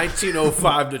said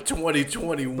 1905 to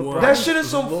 2021. That shit is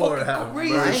so fucking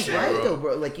crazy. Right though,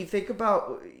 bro. Like you think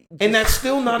about, and that's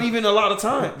still not even a lot of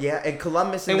time. Yeah, and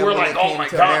Columbus and we're like, oh my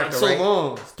god, it's so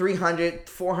long. 300,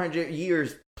 400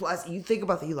 years plus. You think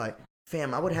about that, you like,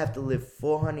 fam, I would have to live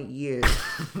 400 years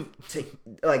to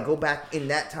like go back in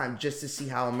that time just to see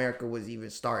how America was even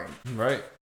starting. Right.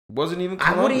 Wasn't even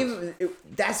Columbus. I wouldn't even.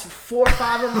 That's 4 or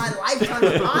 5 of my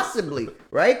lifetimes, possibly,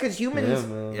 right? Because humans,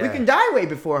 we can die way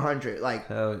before 100. Like,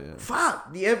 hell yeah,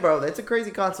 fuck, yeah, bro. That's a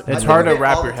crazy concept. It's hard to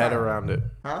wrap your head around it.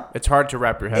 Huh? It's hard to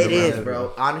wrap your head around it. It is,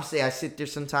 bro. Honestly, I sit there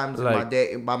sometimes in my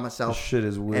day by myself. This shit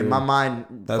is weird, and my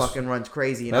mind fucking runs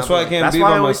crazy. And that's why I can't be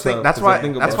by myself. That's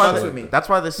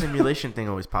why the simulation thing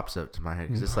always pops up to my head.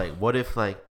 Because it's like, what if,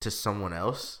 like, to someone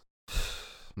else,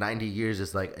 90 years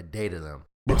is like a day to them.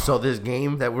 And so this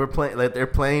game that we're playing, like they're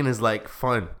playing, is like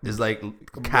fun, is like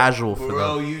casual for them.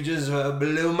 Bro, you just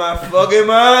blew my fucking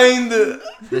mind.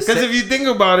 Because if you think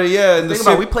about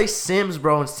it, we play Sims,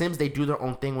 bro. And Sims, they do their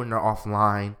own thing when they're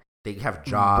offline. They have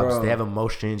jobs. Bro. They have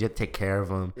emotions. You have to take care of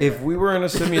them. If we were in a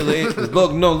simulation,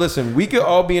 listen, we could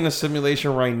all be in a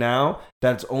simulation right now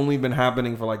that's only been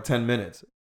happening for like 10 minutes.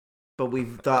 But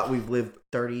we've thought we've lived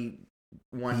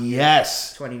 31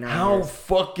 yes. 29 How years.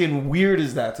 fucking weird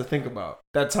is that to think about?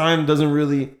 That time doesn't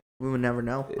really... We would never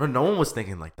know. No one was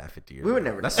thinking like that 50 years ago. We would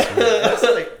never know. That's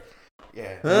like...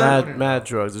 Yeah. Mad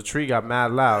drugs. The tree got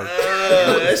mad loud.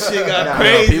 That shit got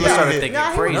crazy. People started thinking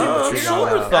crazy.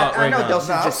 I know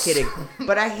Delson's just kidding.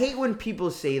 But I hate when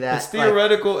people say that. It's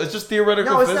theoretical. It's just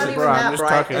theoretical physics. No, it's not even that,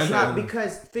 right? It's not,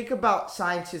 because think about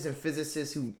scientists and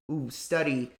physicists who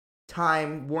study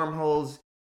time, wormholes,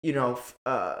 you know,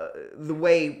 the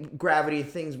way gravity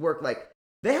things work. Like,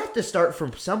 they have to start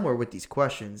from somewhere with these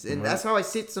questions. And that's how I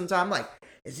sit sometimes. Like,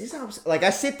 is this how... Like, I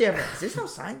sit there, like, is this how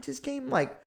scientists came?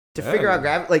 Like... To figure out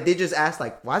gravity, like they just ask,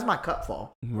 like, "Why's my cup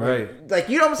fall?" Right. Like,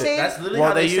 you know what I'm saying? That's literally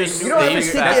how they use. You don't ever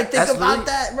sit there and think about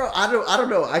that, bro. I don't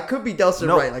know. I could be Delson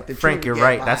right. Like Frank, you're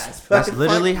right. That's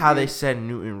literally how they said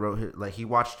Newton wrote his, like, he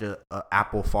watched a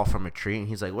apple fall from a tree and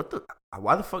he's like,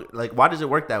 why the fuck? Like, why does it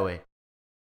work that way?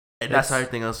 And that's how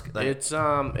everything else. Like, it's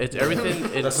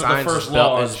everything in science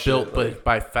is built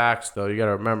by facts, though. You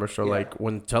gotta remember. So like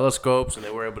when telescopes and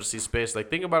they were able to see space, like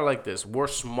think about it like this: we're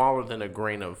smaller than a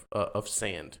grain of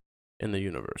sand in the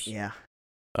universe. Yeah.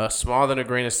 Smaller than a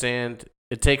grain of sand.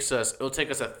 It'll take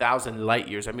us 1,000 light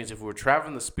years. That means if we were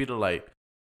traveling the speed of light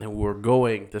and we're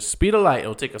going the speed of light,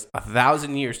 it'll take us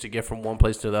 1,000 years to get from one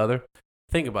place to the other.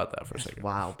 Think about that for a second.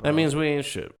 Wow, bro. That means we ain't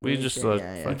shit. We just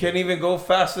we can't even go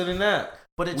faster than that.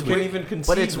 But it's weird. Can't even conceive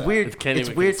but it's that. weird. It's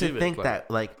weird to think that,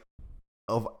 like,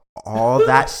 of all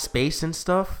that space and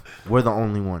stuff, we're the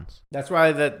only ones. That's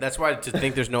why to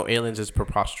think there's no aliens is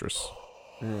preposterous.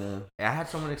 Yeah. I had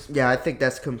someone explain. Yeah, I think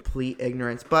that's complete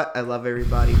ignorance. But I love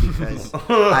everybody because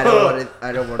I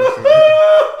don't want to say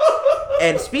that.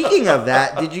 And speaking of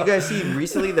that, did you guys see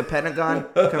recently the Pentagon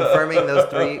confirming those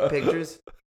 3 pictures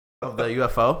of the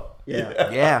UFO?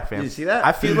 Yeah, fam. Did you see that?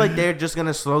 I feel like they're just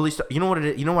gonna slowly start. You know what it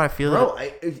is? You know what I feel? Bro,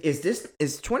 is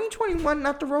 2021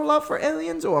 not the rollout for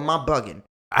aliens, or am I bugging?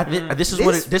 This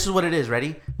is what it is.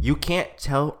 Ready? You can't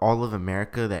tell all of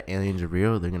America that aliens are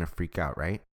real. They're gonna freak out,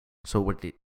 right? So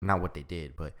not what they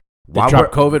did, but They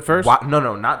dropped COVID first.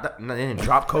 No, not that. No, they didn't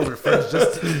drop COVID first.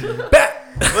 Just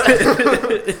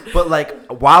but like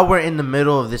while we're in the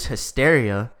middle of this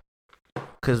hysteria,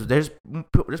 because there's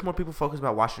more people focused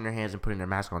about washing their hands and putting their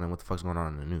mask on than what the fuck's going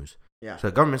on in the news. Yeah. So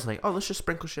the government's like, oh, let's just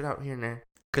sprinkle shit out here and there.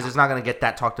 Because it's not going to get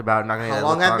that talked about. Not gonna How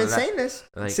long I've been saying this?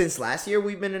 Like, since last year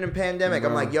we've been in a pandemic.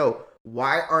 I'm like, yo,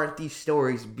 why aren't these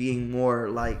stories being more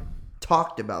like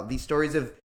talked about? These stories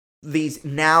of these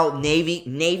now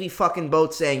Navy fucking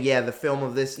boats saying, yeah, the film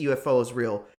of this UFO is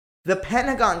real. The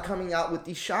Pentagon coming out with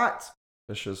these shots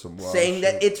That's just some wild saying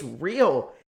shit. that it's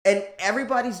real. And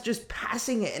everybody's just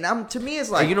passing it. And to me, it's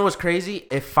like, you know what's crazy?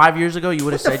 If 5 years ago you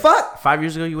would have what the said, fuck? 5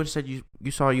 years ago you would have said you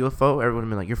saw a UFO, everyone would have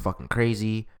been like, you're fucking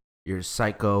crazy. You're a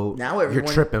psycho. Now you're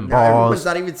tripping now everyone's balls.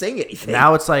 not even saying anything.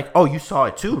 Now it's like, oh, you saw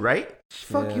it too, right? It's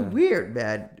fucking Yeah. weird,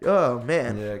 man. Oh,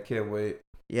 man. Yeah, I can't wait.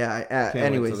 Yeah. Can't wait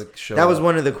Anyways, till the show that was up.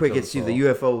 one of the Kill quickest us to the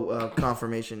UFO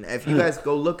confirmation. If you guys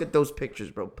go look at those pictures,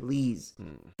 bro, please.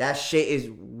 That shit is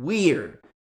weird.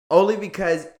 Only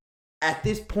because at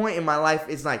this point in my life,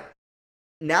 it's like,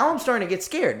 now I'm starting to get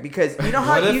scared because you know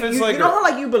how What if you it's know like how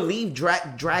like you believe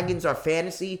dragons are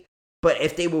fantasy, but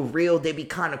if they were real, they'd be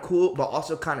kind of cool, but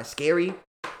also kind of scary.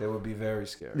 They would be very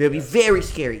scary. They'd be very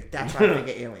scary. That's how I think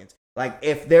of aliens. Like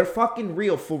if they're fucking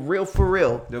real, for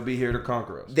real, They'll be here to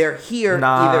conquer us. they're here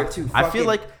Nah, either to fucking I feel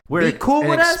like we're be cool an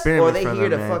with us, or experiment they for here to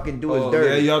them, man. fucking do Oh, us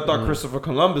dirty. yeah, y'all thought Christopher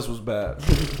Columbus was bad.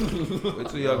 Wait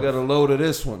till y'all get a load of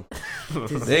this one.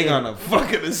 They gonna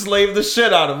fucking enslave the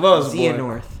shit out of us, boy.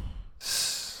 Xehanort.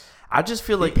 I just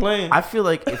feel like playing. I feel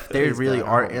like if there He's really done.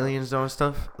 are aliens though and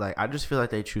stuff, like I just feel like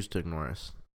they choose to ignore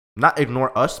us. Not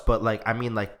ignore us, but like I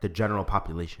mean like the general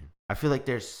population. I feel like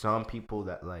there's some people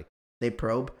that like They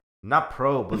probe. not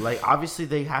pro, but like obviously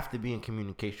they have to be in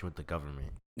communication with the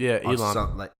government. Yeah, On Elon.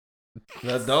 some, like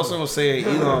Dawson was saying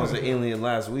Elon was an alien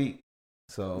last week.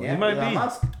 So he might Elon be.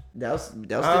 Musk. Dels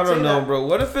I don't know, bro.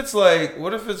 What if it's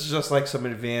just like some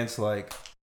advanced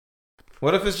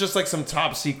what if it's just like some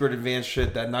top secret advanced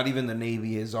shit that not even the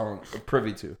Navy is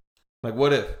privy to? Like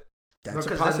what if? That's a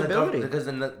because then the possibility. because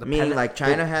then the I mean, like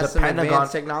China has the some Pentagon-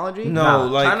 advanced technology No, Nah,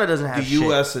 like China doesn't have the shit.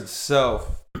 US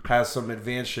itself has some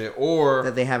advanced shit or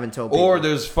that they haven't told people. or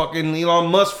there's fucking Elon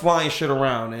Musk flying shit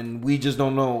around and we just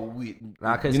don't know.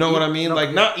 Nah, 'cause You know what I mean?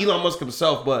 Like not Elon Musk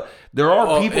himself, but there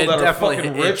are people that are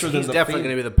fucking richer than He's the definitely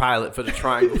thing. going to be the pilot for the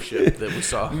triangle ship that we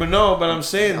saw. But no, but I'm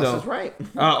saying Else though, is right.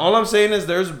 all I'm saying is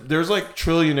there's like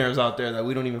trillionaires out there that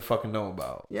we don't even fucking know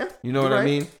about. Yeah, You know you're what I right.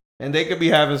 mean? And they could be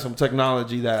having some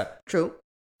technology that True.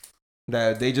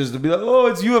 they just be like, oh,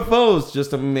 it's UFOs,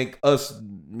 just to make us,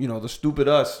 the stupid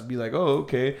us, be like, oh,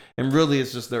 okay. And really,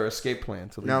 it's just their escape plan.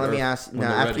 To leave Now let me Earth ask. when Now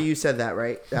they're after ready. you said that,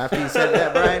 right? After you said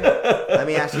that, Brian, let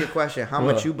me ask you a question. How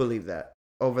much What? you believe that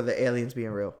over the aliens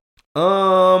being real?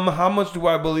 How much do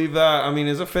I believe that? I mean,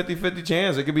 it's a 50-50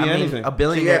 chance. It could be I mean, anything. a So you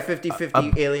billionaire. have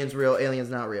 50-50 aliens real, aliens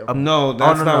not real. No,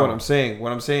 that's no, not no. what I'm saying.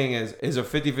 What I'm saying is a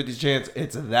 50-50 chance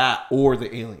it's that or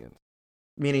the aliens.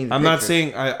 Meaning the I'm not pictures.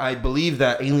 saying I believe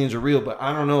that aliens are real, but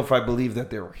I don't know if I believe that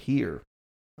they're here.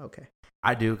 Okay.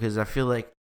 I do because I feel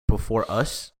like before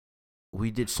us, we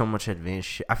did so much advanced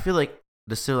shit. I feel like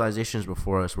the civilizations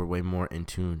before us were way more in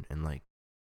tune and like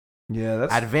Yeah,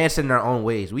 that's advanced in their own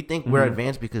ways. We think we're Mhm.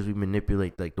 advanced because we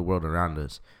manipulate like the world around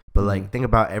us. But Mhm. like think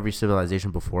about every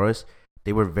civilization before us.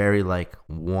 They were very like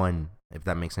one, if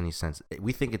that makes any sense.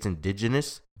 We think it's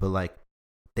indigenous, but like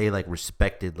they like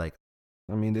respected like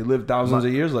I mean, they lived thousands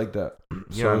of years like that.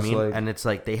 you know what I mean? Like, And it's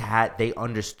like they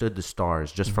understood the stars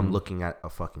just from Mhm. looking at a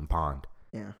fucking pond.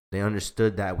 Yeah. They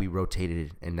understood that we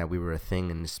rotated and that we were a thing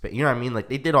in the space. You know what I mean? Like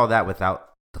they did all that without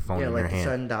the phone Yeah, in like their the hand.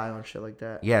 sundial and shit like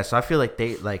that. Yeah, so I feel like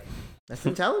they like That's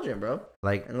intelligent, bro.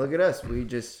 like And look at us. We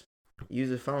just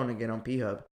use a phone to get on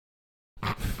P-Hub.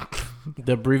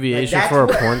 The abbreviation Like, for a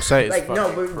that's what- porn site is Like, no,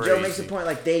 fucking but Joe makes a crazy. point.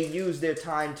 Like, they use their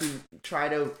time to try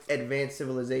to advance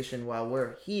civilization while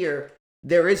we're here.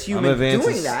 There is humans advanced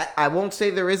doing as- that. I won't say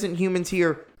there isn't humans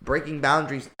here breaking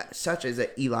boundaries, such as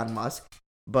Elon Musk,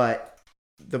 but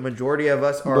the majority of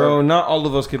us are. bro, not all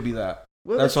of us could be that.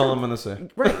 Well, That's all true. I'm gonna say.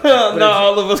 Right. Not But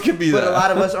all of us can be But that. a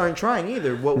lot of us aren't trying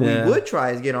either. What Yeah. we would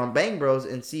try is get on Bang Bros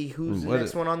and see who's the What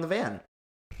next is- one on the van.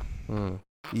 Hmm.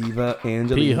 Eva P-Hub.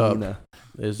 Angelina.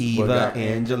 Is what Eva got-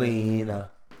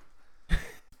 Angelina.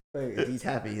 He's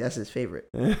happy. That's his favorite.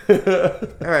 no,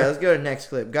 All right, let's go to the next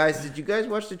clip. Guys, did you guys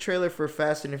watch the trailer for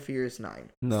Fast and the Furious 9?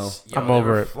 I'm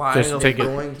over it. Just take it.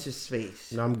 Going to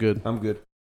space. No, I'm good. I'm good.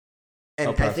 And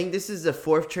I'll I pass. think this is the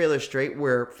fourth trailer straight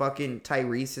where fucking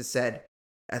Tyrese has said,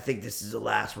 I think this is the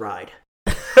last ride.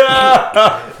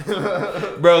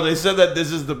 Bro, they said that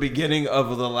this is the beginning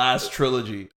of the last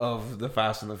trilogy of the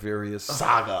Fast and the Furious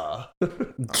saga.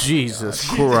 Jesus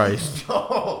Christ.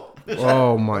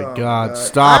 Oh my Oh, God. God.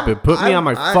 Stop it. Put me I'm-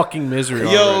 on my fucking misery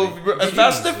Yo, already. bro,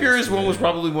 Fast and the Furious 1 was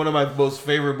probably one of my most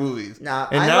favorite movies. Nah,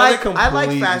 And I now like they I like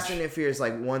completely- Fast and the Furious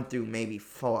like 1 through maybe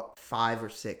 4, 5 or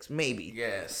 6, maybe.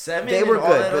 Yeah, 7. They were and all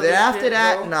good, that but then other after shit,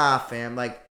 that, bro. nah, fam.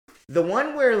 Like the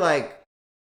one where like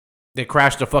They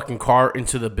crashed a fucking car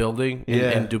into the building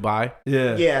in Dubai.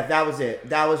 Yeah. yeah, that was it.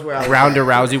 That was where I was. Ronda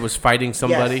Rousey was fighting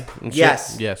somebody. Yes. And shit.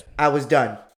 Yes. Yes. I was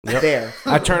done Yep. there.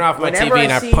 I turned off my Whenever TV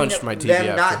and I seen punched my TV them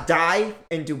after. not die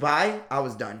in Dubai, I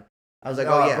was done. I was like,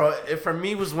 No, oh yeah. bro. It, for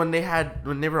me, was when they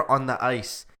were on the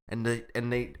ice and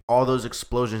they all those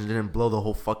explosions didn't blow the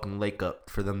whole fucking lake up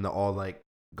for them to all like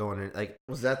go in it like.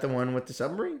 Was that the one with the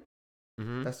submarine?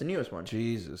 Mm-hmm. That's the newest one.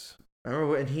 Jesus. Remember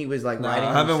when he was like Nah, riding? I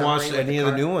on the haven't watched submarine with any of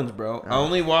the car? new ones, bro. I Oh.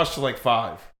 only watched like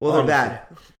 5. Well, they're honestly. bad.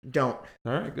 Don't.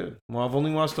 All right, good. Well, I've only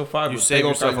watched till 5. You but saved Tego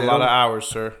yourself a Calderon- lot of hours,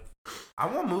 sir. I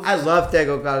want movies. I love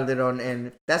Tego Calderon,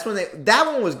 and that's when that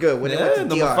one was good when they went Yeah, to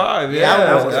number DR. 5. Yeah,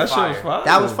 that one was that shit fire. was fire.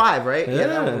 That was 5, right? Yeah,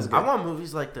 that one was good. I want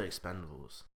movies like The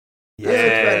Expendables. Yeah,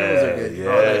 Expendables are good.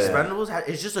 Bro, The Expendables,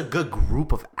 it's just a good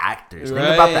group of actors. Think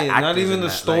Right, about the actors. not even in the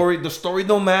that, story. The story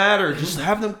don't matter. Just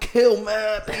have them kill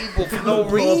mad people for no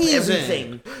reason.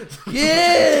 Everything.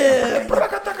 Yeah,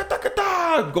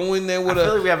 go in there Like, with I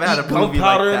feel like we haven't had a movie like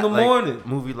gunpowder that, in the like, morning.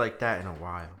 movie like that in a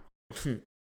while.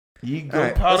 Eat All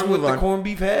right, gunpowder let's with move the on. corned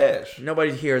beef hash.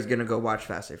 Nobody here is gonna go watch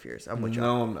Fast and Furious. I'm with you.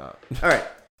 No, I'm not. All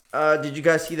right. Did you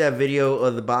guys see that video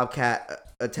of the Bobcat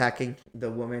attacking the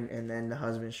woman and then the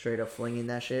husband straight up flinging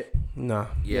that shit? No.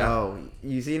 Yeah. Yo,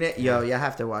 you seen it? Yo, you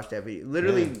have to watch that video.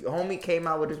 Literally, homie came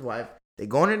out with his wife. They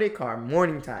go into their car,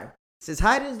 morning time. Says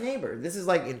hi to his neighbor. This is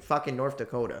like in fucking North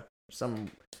Dakota, some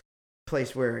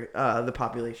place where the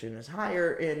population is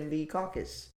higher in the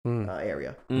Caucasus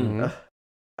area. Mhm.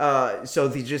 So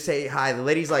they just say hi. The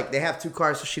lady's like, they have 2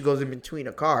 cars, so she goes in between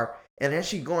a car, and then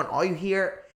she going. All you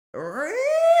hear,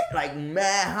 like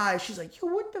mad high. She's like, yo,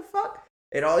 what the fuck?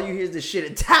 And all you hear is the shit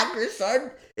attack her, son.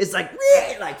 It's like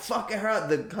fucking her up.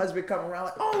 The husband coming around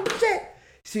like, oh shit.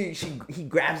 He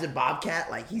grabs the Bobcat,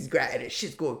 like he's grabbing it.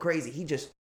 Shit's going crazy. He just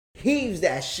heaves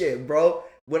that shit, bro.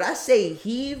 When I say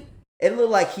heave, it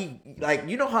looked like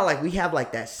you know how like we have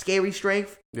like that scary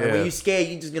strength. Like Yeah. when you scared,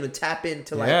 you just gonna tap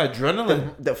into like Yeah,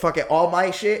 adrenaline. the fucking All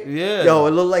Might shit. Yeah. Yo,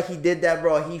 it looked like he did that,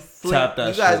 bro. He flicked. Tapped that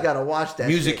You guys shit. gotta watch that.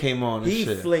 Music shit. came on and He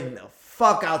shit. flinged the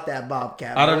fuck out that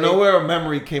Bobcat. Out of bro. nowhere, a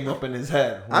memory came up in his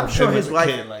head. I'm Of sure him his as a wife,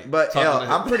 kid, like, but yo, talking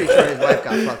to I'm him. pretty sure his wife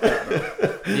got fucked up, bro.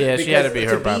 Yeah, she had to be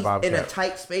Because hurt by a in a bobcat.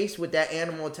 tight space with that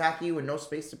animal attacking you with no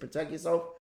space to protect yourself.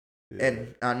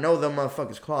 And I know them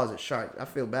motherfuckers' claws are sharp. I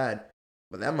feel bad,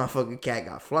 but that motherfucking cat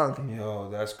got flung. Yo,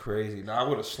 that's crazy. Now I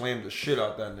would have slammed the shit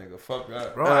out that nigga. Fuck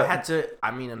that. Bro, I had to. I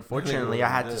mean, unfortunately, I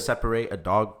had to dead. separate a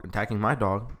dog attacking my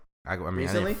dog. I mean,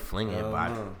 Recently? I didn't fling it,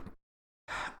 but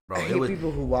bro, I it hate was.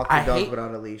 people who walk I their dogs hate-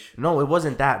 without a leash. No, it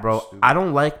wasn't that, bro. Stupid. I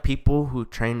don't like people who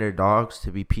train their dogs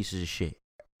to be pieces of shit.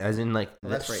 As in, like,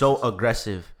 Well, that's so racist.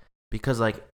 aggressive. Because,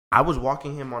 like, I was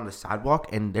walking him on the sidewalk,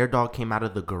 and their dog came out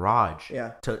of the garage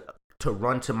Yeah. to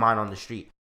run to mine on the street.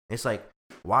 It's like,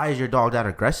 why is your dog that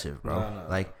aggressive, bro? No.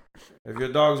 Like, If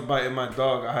your dog's biting my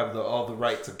dog, I have all the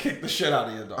right to kick the shit out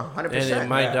of your dog. 100%. And it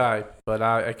might Yeah. die, but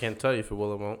I can't tell you if it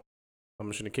will or won't. I'm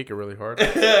just gonna kick it really hard.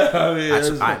 I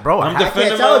mean, bro, I'm I I defending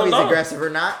can't tell my if he's dog. aggressive or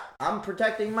not. I'm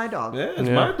protecting my dog. Yeah, it's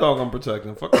Yeah. my dog I'm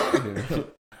protecting. Fuck out of here.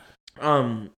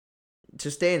 To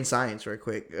stay in science real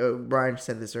quick, Brian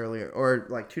said this earlier, or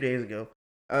like 2 days ago.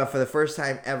 For the first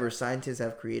time ever, scientists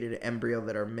have created an embryo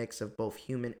that are a mix of both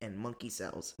human and monkey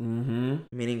cells, Mm-hmm.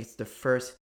 meaning it's the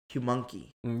first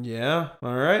humonkey. Yeah.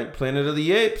 All right. Planet of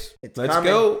the Apes. It's Let's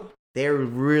coming. go. They're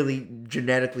really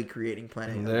genetically creating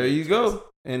Planet of the There you Apes. go.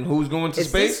 And who's going to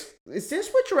space? Is this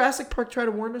what Jurassic Park tried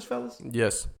to warn us, fellas?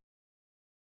 Yes.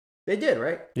 They did,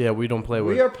 right? Yeah, we don't play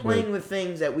with. We are playing with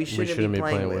things that we shouldn't, be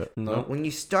playing with. No. When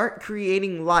you start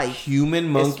creating life, Human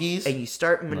monkeys. and you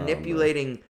start No,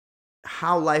 manipulating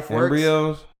how life works,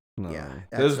 Embryos. No. Yeah,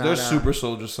 There's that's not, super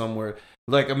soldiers somewhere.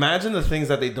 Like, imagine the things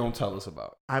that they don't tell us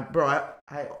about. I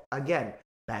again,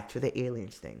 back to the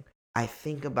aliens thing. I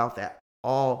think about that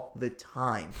all the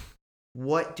time.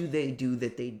 What do they do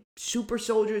that they super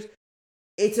soldiers?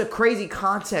 It's a crazy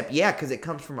concept, yeah, because it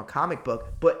comes from a comic book.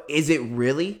 But is it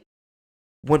really?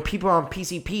 When people are on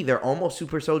PCP, they're almost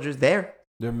super soldiers there.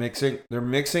 They're mixing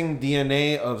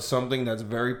DNA of something that's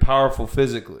very powerful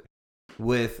physically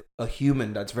with a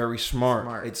human that's very smart.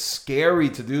 Smart. It's scary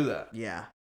to do that. Yeah.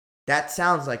 That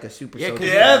sounds like a super soldier.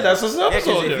 Yeah, that's what's up. Yeah,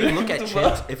 'cause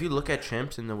if you look at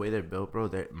chimps and the way they're built, bro,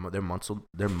 their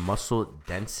muscle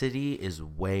density is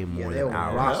way more they'll than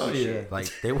ours. rock your shit. Like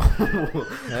they will.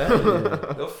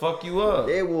 They'll fuck you up.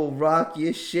 They will rock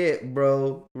your shit,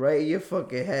 bro. Right in your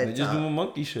fucking head. They're just doing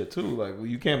monkey shit too. Like,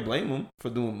 you can't blame them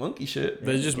for doing monkey shit.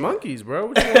 They're just monkeys, bro.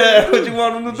 What you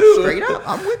want them to do? Straight up,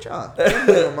 I'm with y'all. I can't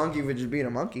blame a monkey for just being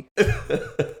a monkey.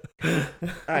 All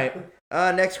right.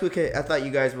 Next quick hit. I thought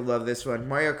you guys would love this one.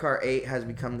 Mario Kart 8 has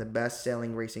become the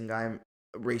best-selling racing game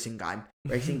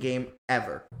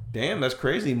ever. Damn, that's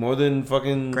crazy. More than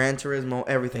fucking Gran Turismo,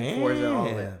 everything, Forza, all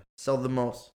of it. Sold the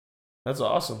most. That's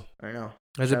awesome. I know.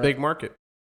 It's a big market.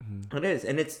 It is,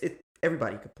 and it's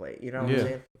everybody could play it. You know what I'm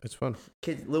saying? It's fun.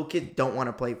 Little kids don't want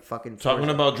to play fucking. Talking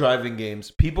Forza. about driving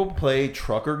games, people play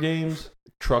trucker games,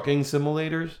 trucking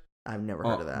simulators. I've never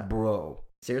heard of that, bro.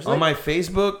 Seriously? On my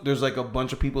Facebook, there's like a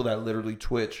bunch of people that literally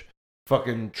Twitch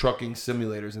fucking trucking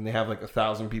simulators, and they have like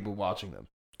 1,000 people watching them.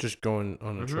 Just going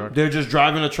on a truck. They're just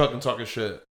driving a truck and talking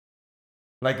shit,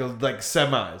 like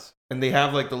semis, and they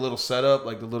have like the little setup,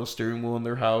 like the little steering wheel in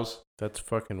their house. That's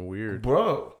fucking weird,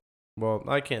 bro. Well,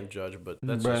 I can't judge, but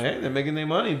that's But hey, they're making their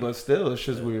money, but still, it's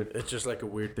just weird. It's just like a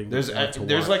weird thing. There's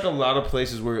like a lot of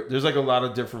places where there's like a lot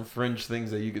of different fringe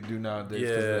things that you could do nowadays.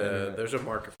 Yeah, there's a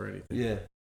market for anything. Yeah.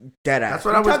 Dead ass. That's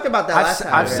what we talked about that last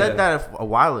time. I've said that a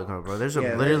while ago, bro. There's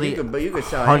literally but you could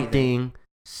sell hunting, anything.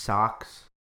 socks,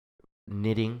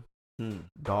 knitting,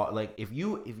 dog. Like if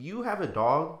you have a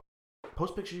dog,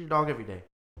 post pictures of your dog every day.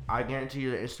 I guarantee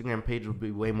you the Instagram page will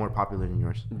be way more popular than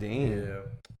yours. Damn. Yeah,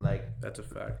 like that's a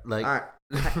fact. Like, all right.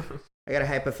 I got a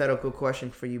hypothetical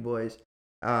question for you boys.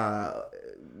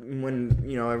 When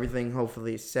everything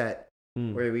hopefully is set,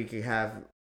 where we could have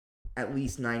at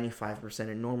least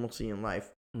 95% of normalcy in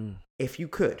life. If you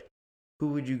could, who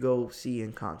would you go see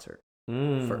in concert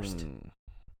first?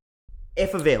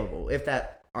 If available, if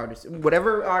that artist,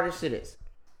 whatever artist it is.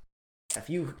 If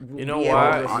you know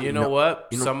what?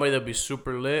 Somebody that'd be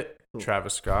super lit. Who?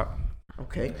 Travis Scott.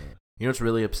 Okay. You know what's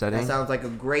really upsetting? That sounds like a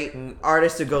great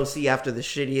artist to go see after the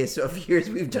shittiest of years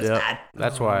we've just had.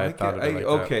 That's why I thought of it like that.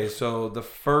 Okay, so the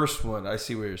first one, I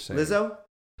see what you're saying. Lizzo?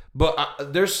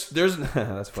 But there's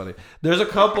that's funny. There's a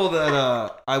couple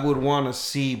that I would want to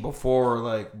see before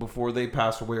they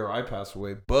pass away or I pass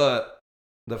away. But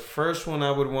the first one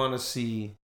I would want to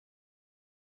see.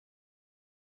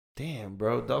 Damn,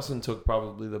 bro, Dawson took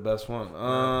probably the best one.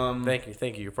 Thank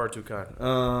you. You're far too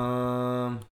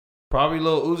kind. Probably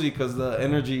Lil Uzi because the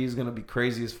energy is gonna be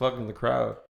crazy as fuck in the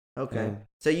crowd. Okay, Yeah.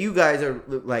 so you guys are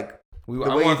like. I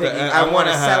want want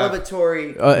a to have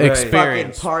celebratory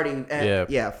experience. fucking party.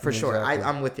 Yeah, for sure. Exactly.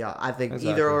 I'm with y'all. I think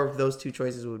Exactly. either of those two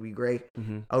choices would be great.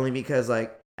 Only because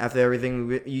after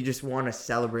everything, you just want to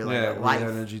celebrate life.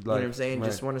 Energy, you know what I'm saying? right.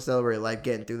 Just want to celebrate life,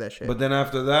 getting through that shit. But then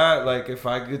after that, if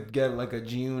I could get a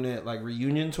G-Unit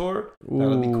reunion tour,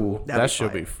 that'd be cool. That'd That be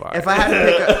should fire. be fire. If I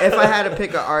had to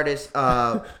pick an artist,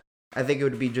 I think it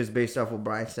would be just based off what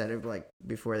Brian said of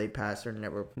before they passed or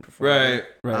never performed.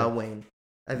 Right. Wayne.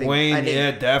 I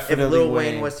think definitely. If Lil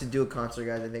Wayne was to do a concert,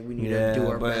 guys, I think we need to do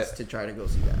our best to try to go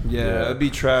see that. Yeah, it'd be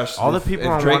trash. All the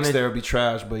people if Drake's there, it'd be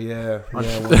trash. But yeah.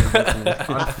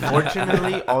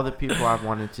 Unfortunately, all the people I've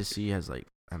wanted to see have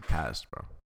passed, bro.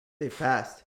 They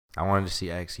passed. I wanted to see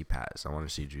X, he passed. I wanted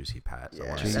to see Juice, he passed. Yeah, I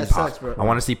wanted to see that Pop. sucks, bro. I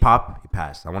want to see Pop, he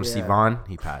passed. I want to see Vaughn,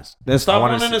 he passed. Then stop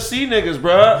wanna wanting to see niggas,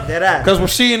 bro. Dead ass. Because we're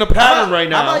seeing a pattern right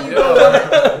now. How about you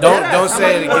go? Don't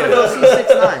say it again. Go see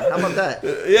 6ix9ine. How about that?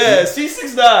 Yeah,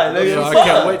 C69. Nigga, I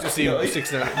can't wait to see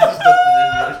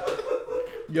 6ix9ine.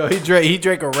 Yo, he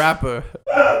drank a rapper.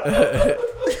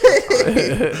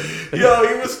 Yo,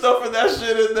 he was stuffing that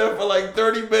shit in there for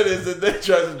 30 minutes and then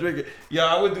tries to drink it. Yo,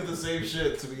 I would do the same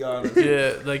shit, to be honest.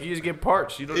 Yeah, you just get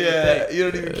parched. You don't even Yeah, think.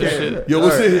 you don't even care. Shit. Yo,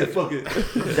 what's in here? Fuck it.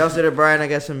 Dustin and Brian, I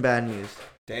got some bad news.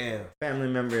 Damn. Family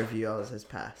member of yours has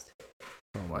passed.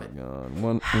 Oh my god.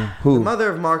 The Who? mother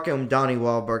of Marco and Donnie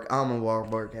Wahlberg, Alma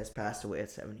Wahlberg, has passed away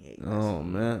at 78. Oh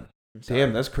man. I'm sorry.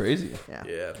 Damn, that's crazy.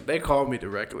 Yeah, they called me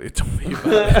directly and told me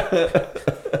about it.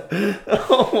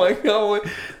 Oh my god.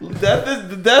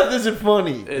 The death isn't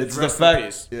funny. It's the rest in fact.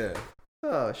 peace. Yeah.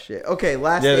 Oh shit. Okay,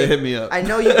 last Yeah, they thing. hit me up. I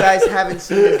know you guys haven't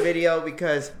seen this video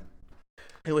because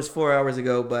it was 4 hours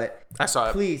ago, but I saw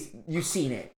it. please, you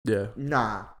seen it. Yeah,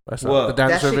 Nah. I saw What? it. The That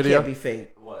dinosaur shit video. can't be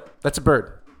fake. That's a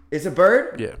bird. It's a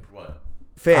bird? Yeah.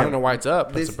 Fam. I don't know why it's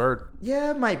up. That's This- a bird.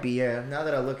 Yeah, it might be, yeah. Now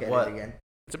that I look at What? it again.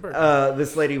 It's a bird.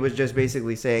 This lady was just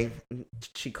basically saying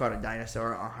she caught a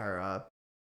dinosaur on her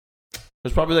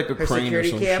There's probably like a Her crane or security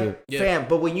some cam, shit. Yeah. fam.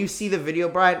 But when you see the video,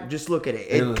 Brian, just look at it.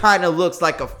 Yeah. It kind of looks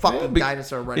like a fucking Yeah,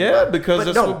 dinosaur running. yeah, around. because but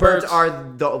that's no, what birds birds-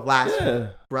 are the last Yeah.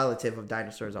 relative of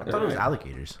dinosaurs on I thought it was Earth.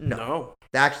 alligators. No,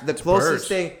 the closest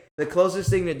birds.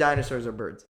 thing to dinosaurs are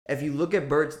birds. If you look at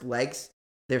birds' legs,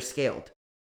 they're scaled.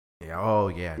 Yeah. Oh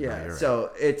yeah. no, Yeah, you're right.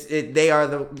 so they are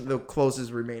the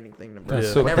closest remaining thing to birds.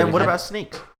 That's so But then what crazy. about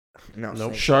snakes? No, Nope.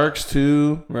 snakes. Sharks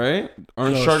too, right?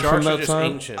 Aren't No, sharks from are that just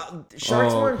time? ancient.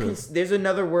 Sharks Oh, weren't. okay. There's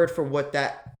another word for what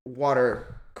that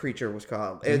water creature was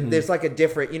called. Mhm. There's like a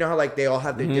different. You know how like they all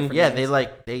have their Mhm. different. Yeah,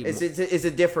 names? It's a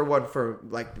different one for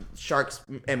like sharks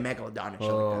and megalodon and shit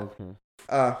like Oh, that. okay.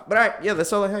 But yeah,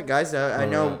 that's all I had, guys. I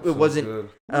know Alright, it sounds wasn't good.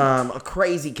 a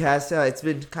crazy cast. It's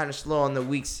been kind of slow on the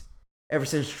weeks ever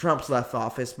since Trump's left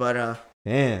office, but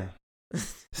Yeah.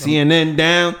 CNN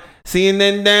down, and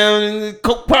the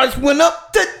coke price went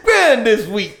up $10,000 this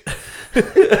week.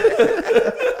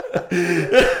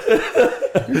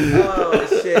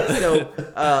 oh shit! So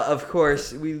of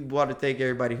course we want to thank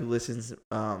everybody who listens,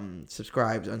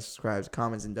 subscribes, unsubscribes,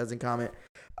 comments, and doesn't comment.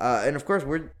 And of course,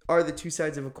 we are the Two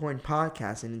Sides of a Coin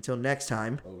podcast. And until next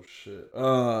time,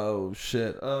 Oh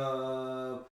shit.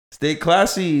 Stay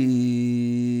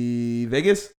classy,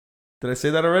 Vegas. Did I say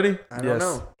that already? I don't Yes.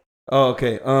 know. Oh,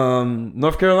 okay.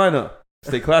 North Carolina.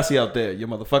 Stay classy out there, you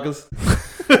motherfuckers.